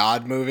it that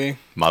God movie?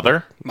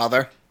 Mother?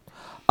 Mother?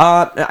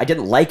 I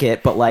didn't like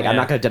it, but like I'm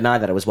Yeah. not going to deny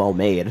that it was well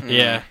made.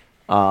 Yeah.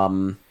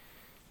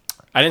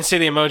 I didn't see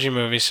the Emoji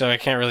Movie, so I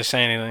can't really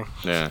say anything.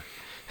 Yeah.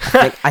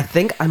 I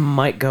think I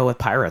might go with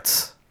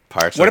Pirates.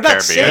 Pirates What of the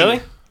about Caribbean. Sing?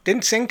 Really?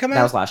 Didn't Sing come out?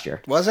 That was last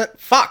year. Was it?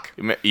 Fuck.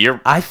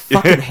 You're I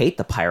fucking hate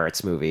the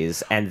Pirates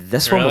movies, and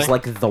this one was Really?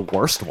 like the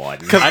worst one.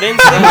 I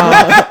didn't see.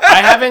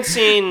 I haven't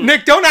seen.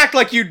 Nick, don't act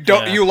like you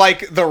don't. Yeah. You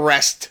like the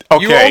rest.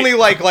 You Okay. only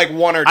like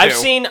one or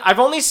two. I've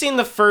only seen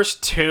the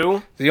first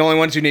two, The only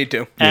ones you need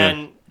to.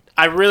 and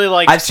I really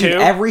liked I've two. seen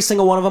every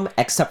single one of them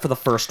except for the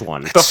first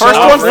one. the first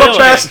So one's really? the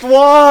best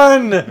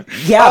one.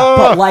 Yeah,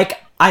 but like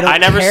I don't. I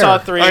never care. saw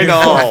 3 I and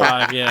know. 4 and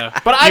 5, yeah.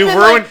 But I've You been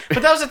ruined-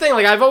 but that was the thing.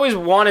 Like I've always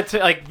wanted to,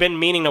 like, been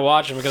meaning to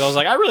watch them because I was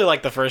like, I really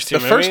like the first two.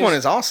 The first one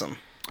is awesome.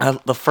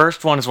 The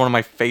first one is one of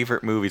my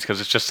favorite movies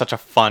because it's just such a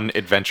fun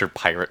adventure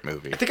pirate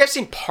movie. I think I've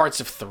seen parts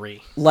of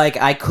 3. Like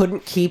I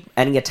couldn't keep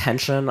any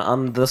attention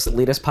on this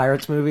latest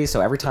Pirates movie,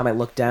 so every time I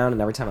looked down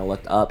and every time I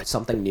looked up,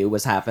 something new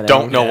was happening.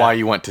 Don't know Yeah. why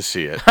you went to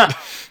see it.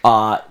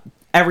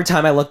 Every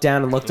time I looked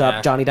down and looked Yeah.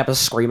 up, Johnny Depp is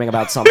screaming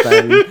about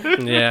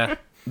something, Yeah.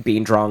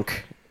 being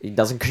drunk. He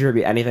doesn't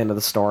contribute anything to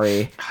the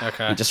story.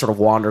 Okay. He just sort of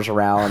wanders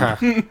around.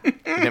 And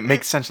it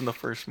makes sense in the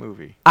first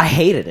movie. I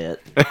hated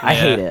it. I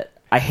hate it.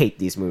 I hate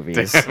these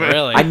movies.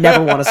 Really? I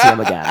never want to see them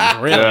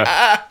again. Really?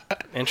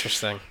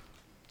 Interesting.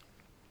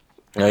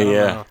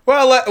 Yeah.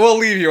 Well, we'll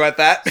leave you at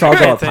that. So I'll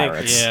go I with think,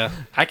 Pirates. yeah.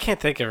 I can't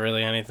think of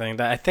really anything.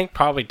 I think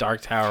probably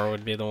Dark Tower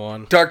would be the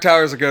one. Dark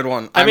Tower's a good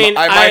one. I mean,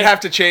 I might have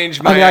to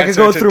change my. I mean, I could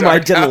answer go to through my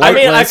Dark didn't Tower. like I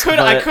mean, list,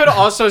 I but- could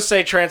also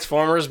say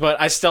Transformers, but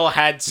I still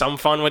had some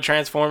fun with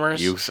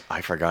Transformers.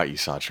 I forgot you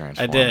saw I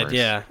Transformers. did,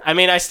 yeah. I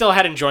mean, I still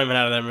had enjoyment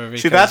out of that movie.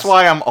 See, 'cause- that's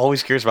why I'm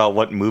always curious about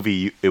what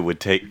movie it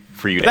would take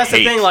for you to That's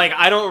hate. the thing. Like,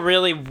 I don't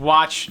really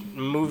watch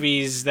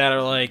movies that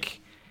are like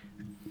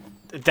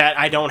that.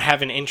 I don't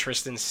have an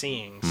interest in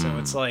seeing. So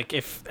it's like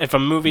if a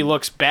movie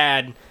looks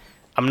bad,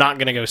 I'm not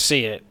gonna go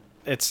see it.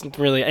 It's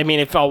really. I mean,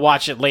 if I'll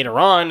watch it later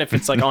on, if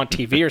it's like on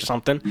TV or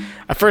something.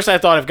 At first, I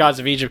thought if Gods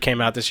of Egypt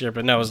came out this year,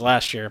 but no, it was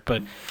last year.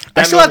 But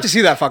I still have to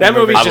see that fucking That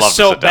movie's movie. I'd love just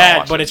to so sit down and bad,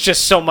 watch but it. it's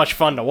just so much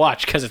fun to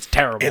watch because it's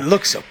terrible. It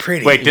looks so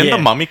pretty. Wait, didn't Yeah.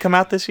 The Mummy come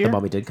out this year? The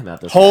Mummy did come out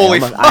this Holy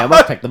year. I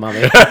almost picked The Mummy.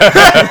 Yeah.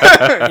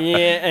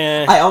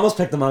 I almost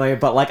picked The Mummy,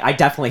 but like I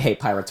definitely hate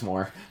Pirates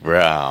more.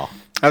 Wow.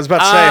 I was about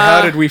to say,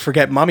 how did we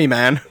forget Mummy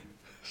Man?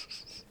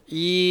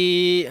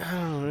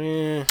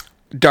 Yeah.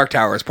 Dark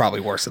Tower is probably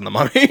worse than the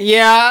Mummy.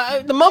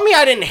 Yeah, the Mummy.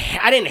 I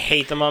didn't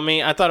hate the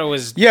Mummy. I thought it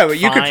was. Yeah, but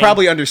you could fine.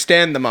 probably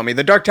understand the Mummy.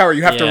 The Dark Tower,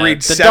 you have to Yeah, read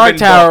the 7 Dark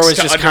Tower books was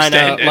to just kind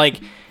understand of it. like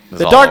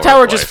the all Dark over the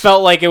Tower just place.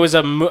 felt like it was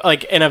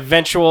like an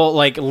eventual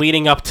like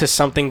leading up to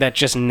something that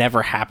just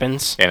never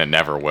happens. And it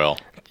never will.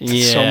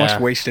 Yeah, so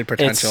much wasted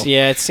potential.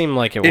 It seemed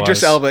like it was.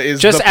 Idris Elba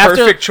is Just the after-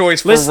 perfect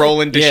choice for listen-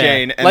 Roland yeah,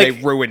 Deschain, and like,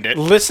 they ruined it.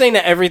 Listening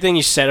to everything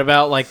you said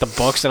about like the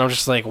books, and I'm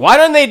just like, why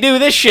don't they do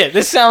this shit?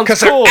 This sounds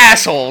Because cool. they're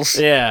assholes.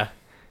 Yeah,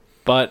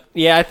 but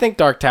yeah, I think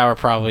Dark Tower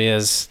probably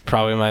is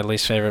my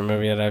least favorite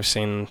movie that I've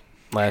seen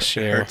last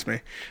It year. hurts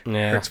me.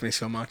 Yeah, Hurts me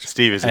so much.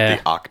 Steve, is it Yeah.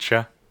 the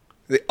Okja?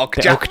 The the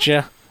Okja.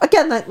 Okja.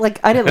 Again, that like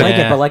I didn't like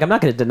Yeah. it, but like I'm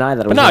not going to deny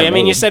that it was. But no, well I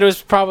mean, you made. said it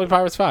was probably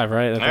Pirates 5,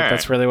 right? I think Alright.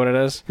 that's really what it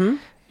is.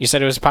 You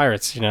said it was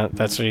Pirates. You know,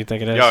 that's what you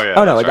think it is. Oh yeah.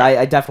 Oh no, that's right.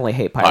 I definitely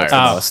hate Pirates the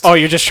Oh, most. oh,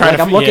 you're just trying Like,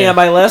 to. I'm looking at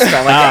my list.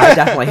 I'm like, I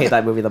definitely hate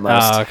that movie the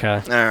most. Oh, okay. All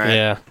right.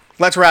 Yeah.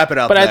 Let's wrap it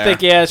up. But I there.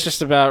 think it's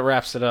just about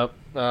wraps it up.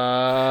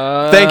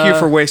 Thank you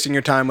for wasting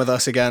your time with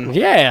us again.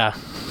 Yeah.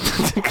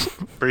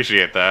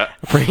 Appreciate that.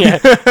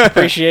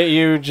 Appreciate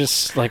you.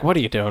 Just like, what are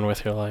you doing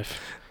with your life?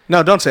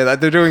 No, don't say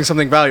that. They're doing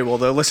something valuable.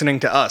 They're listening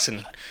to us,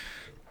 and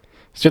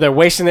So they're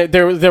wasting it.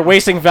 They're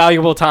wasting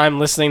valuable time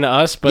listening to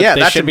us, but yeah,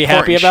 they that's should be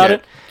happy important about shit.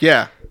 it.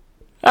 Yeah.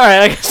 All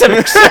right. I guess that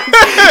makes sense.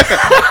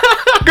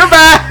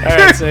 Goodbye.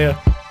 All right. See ya.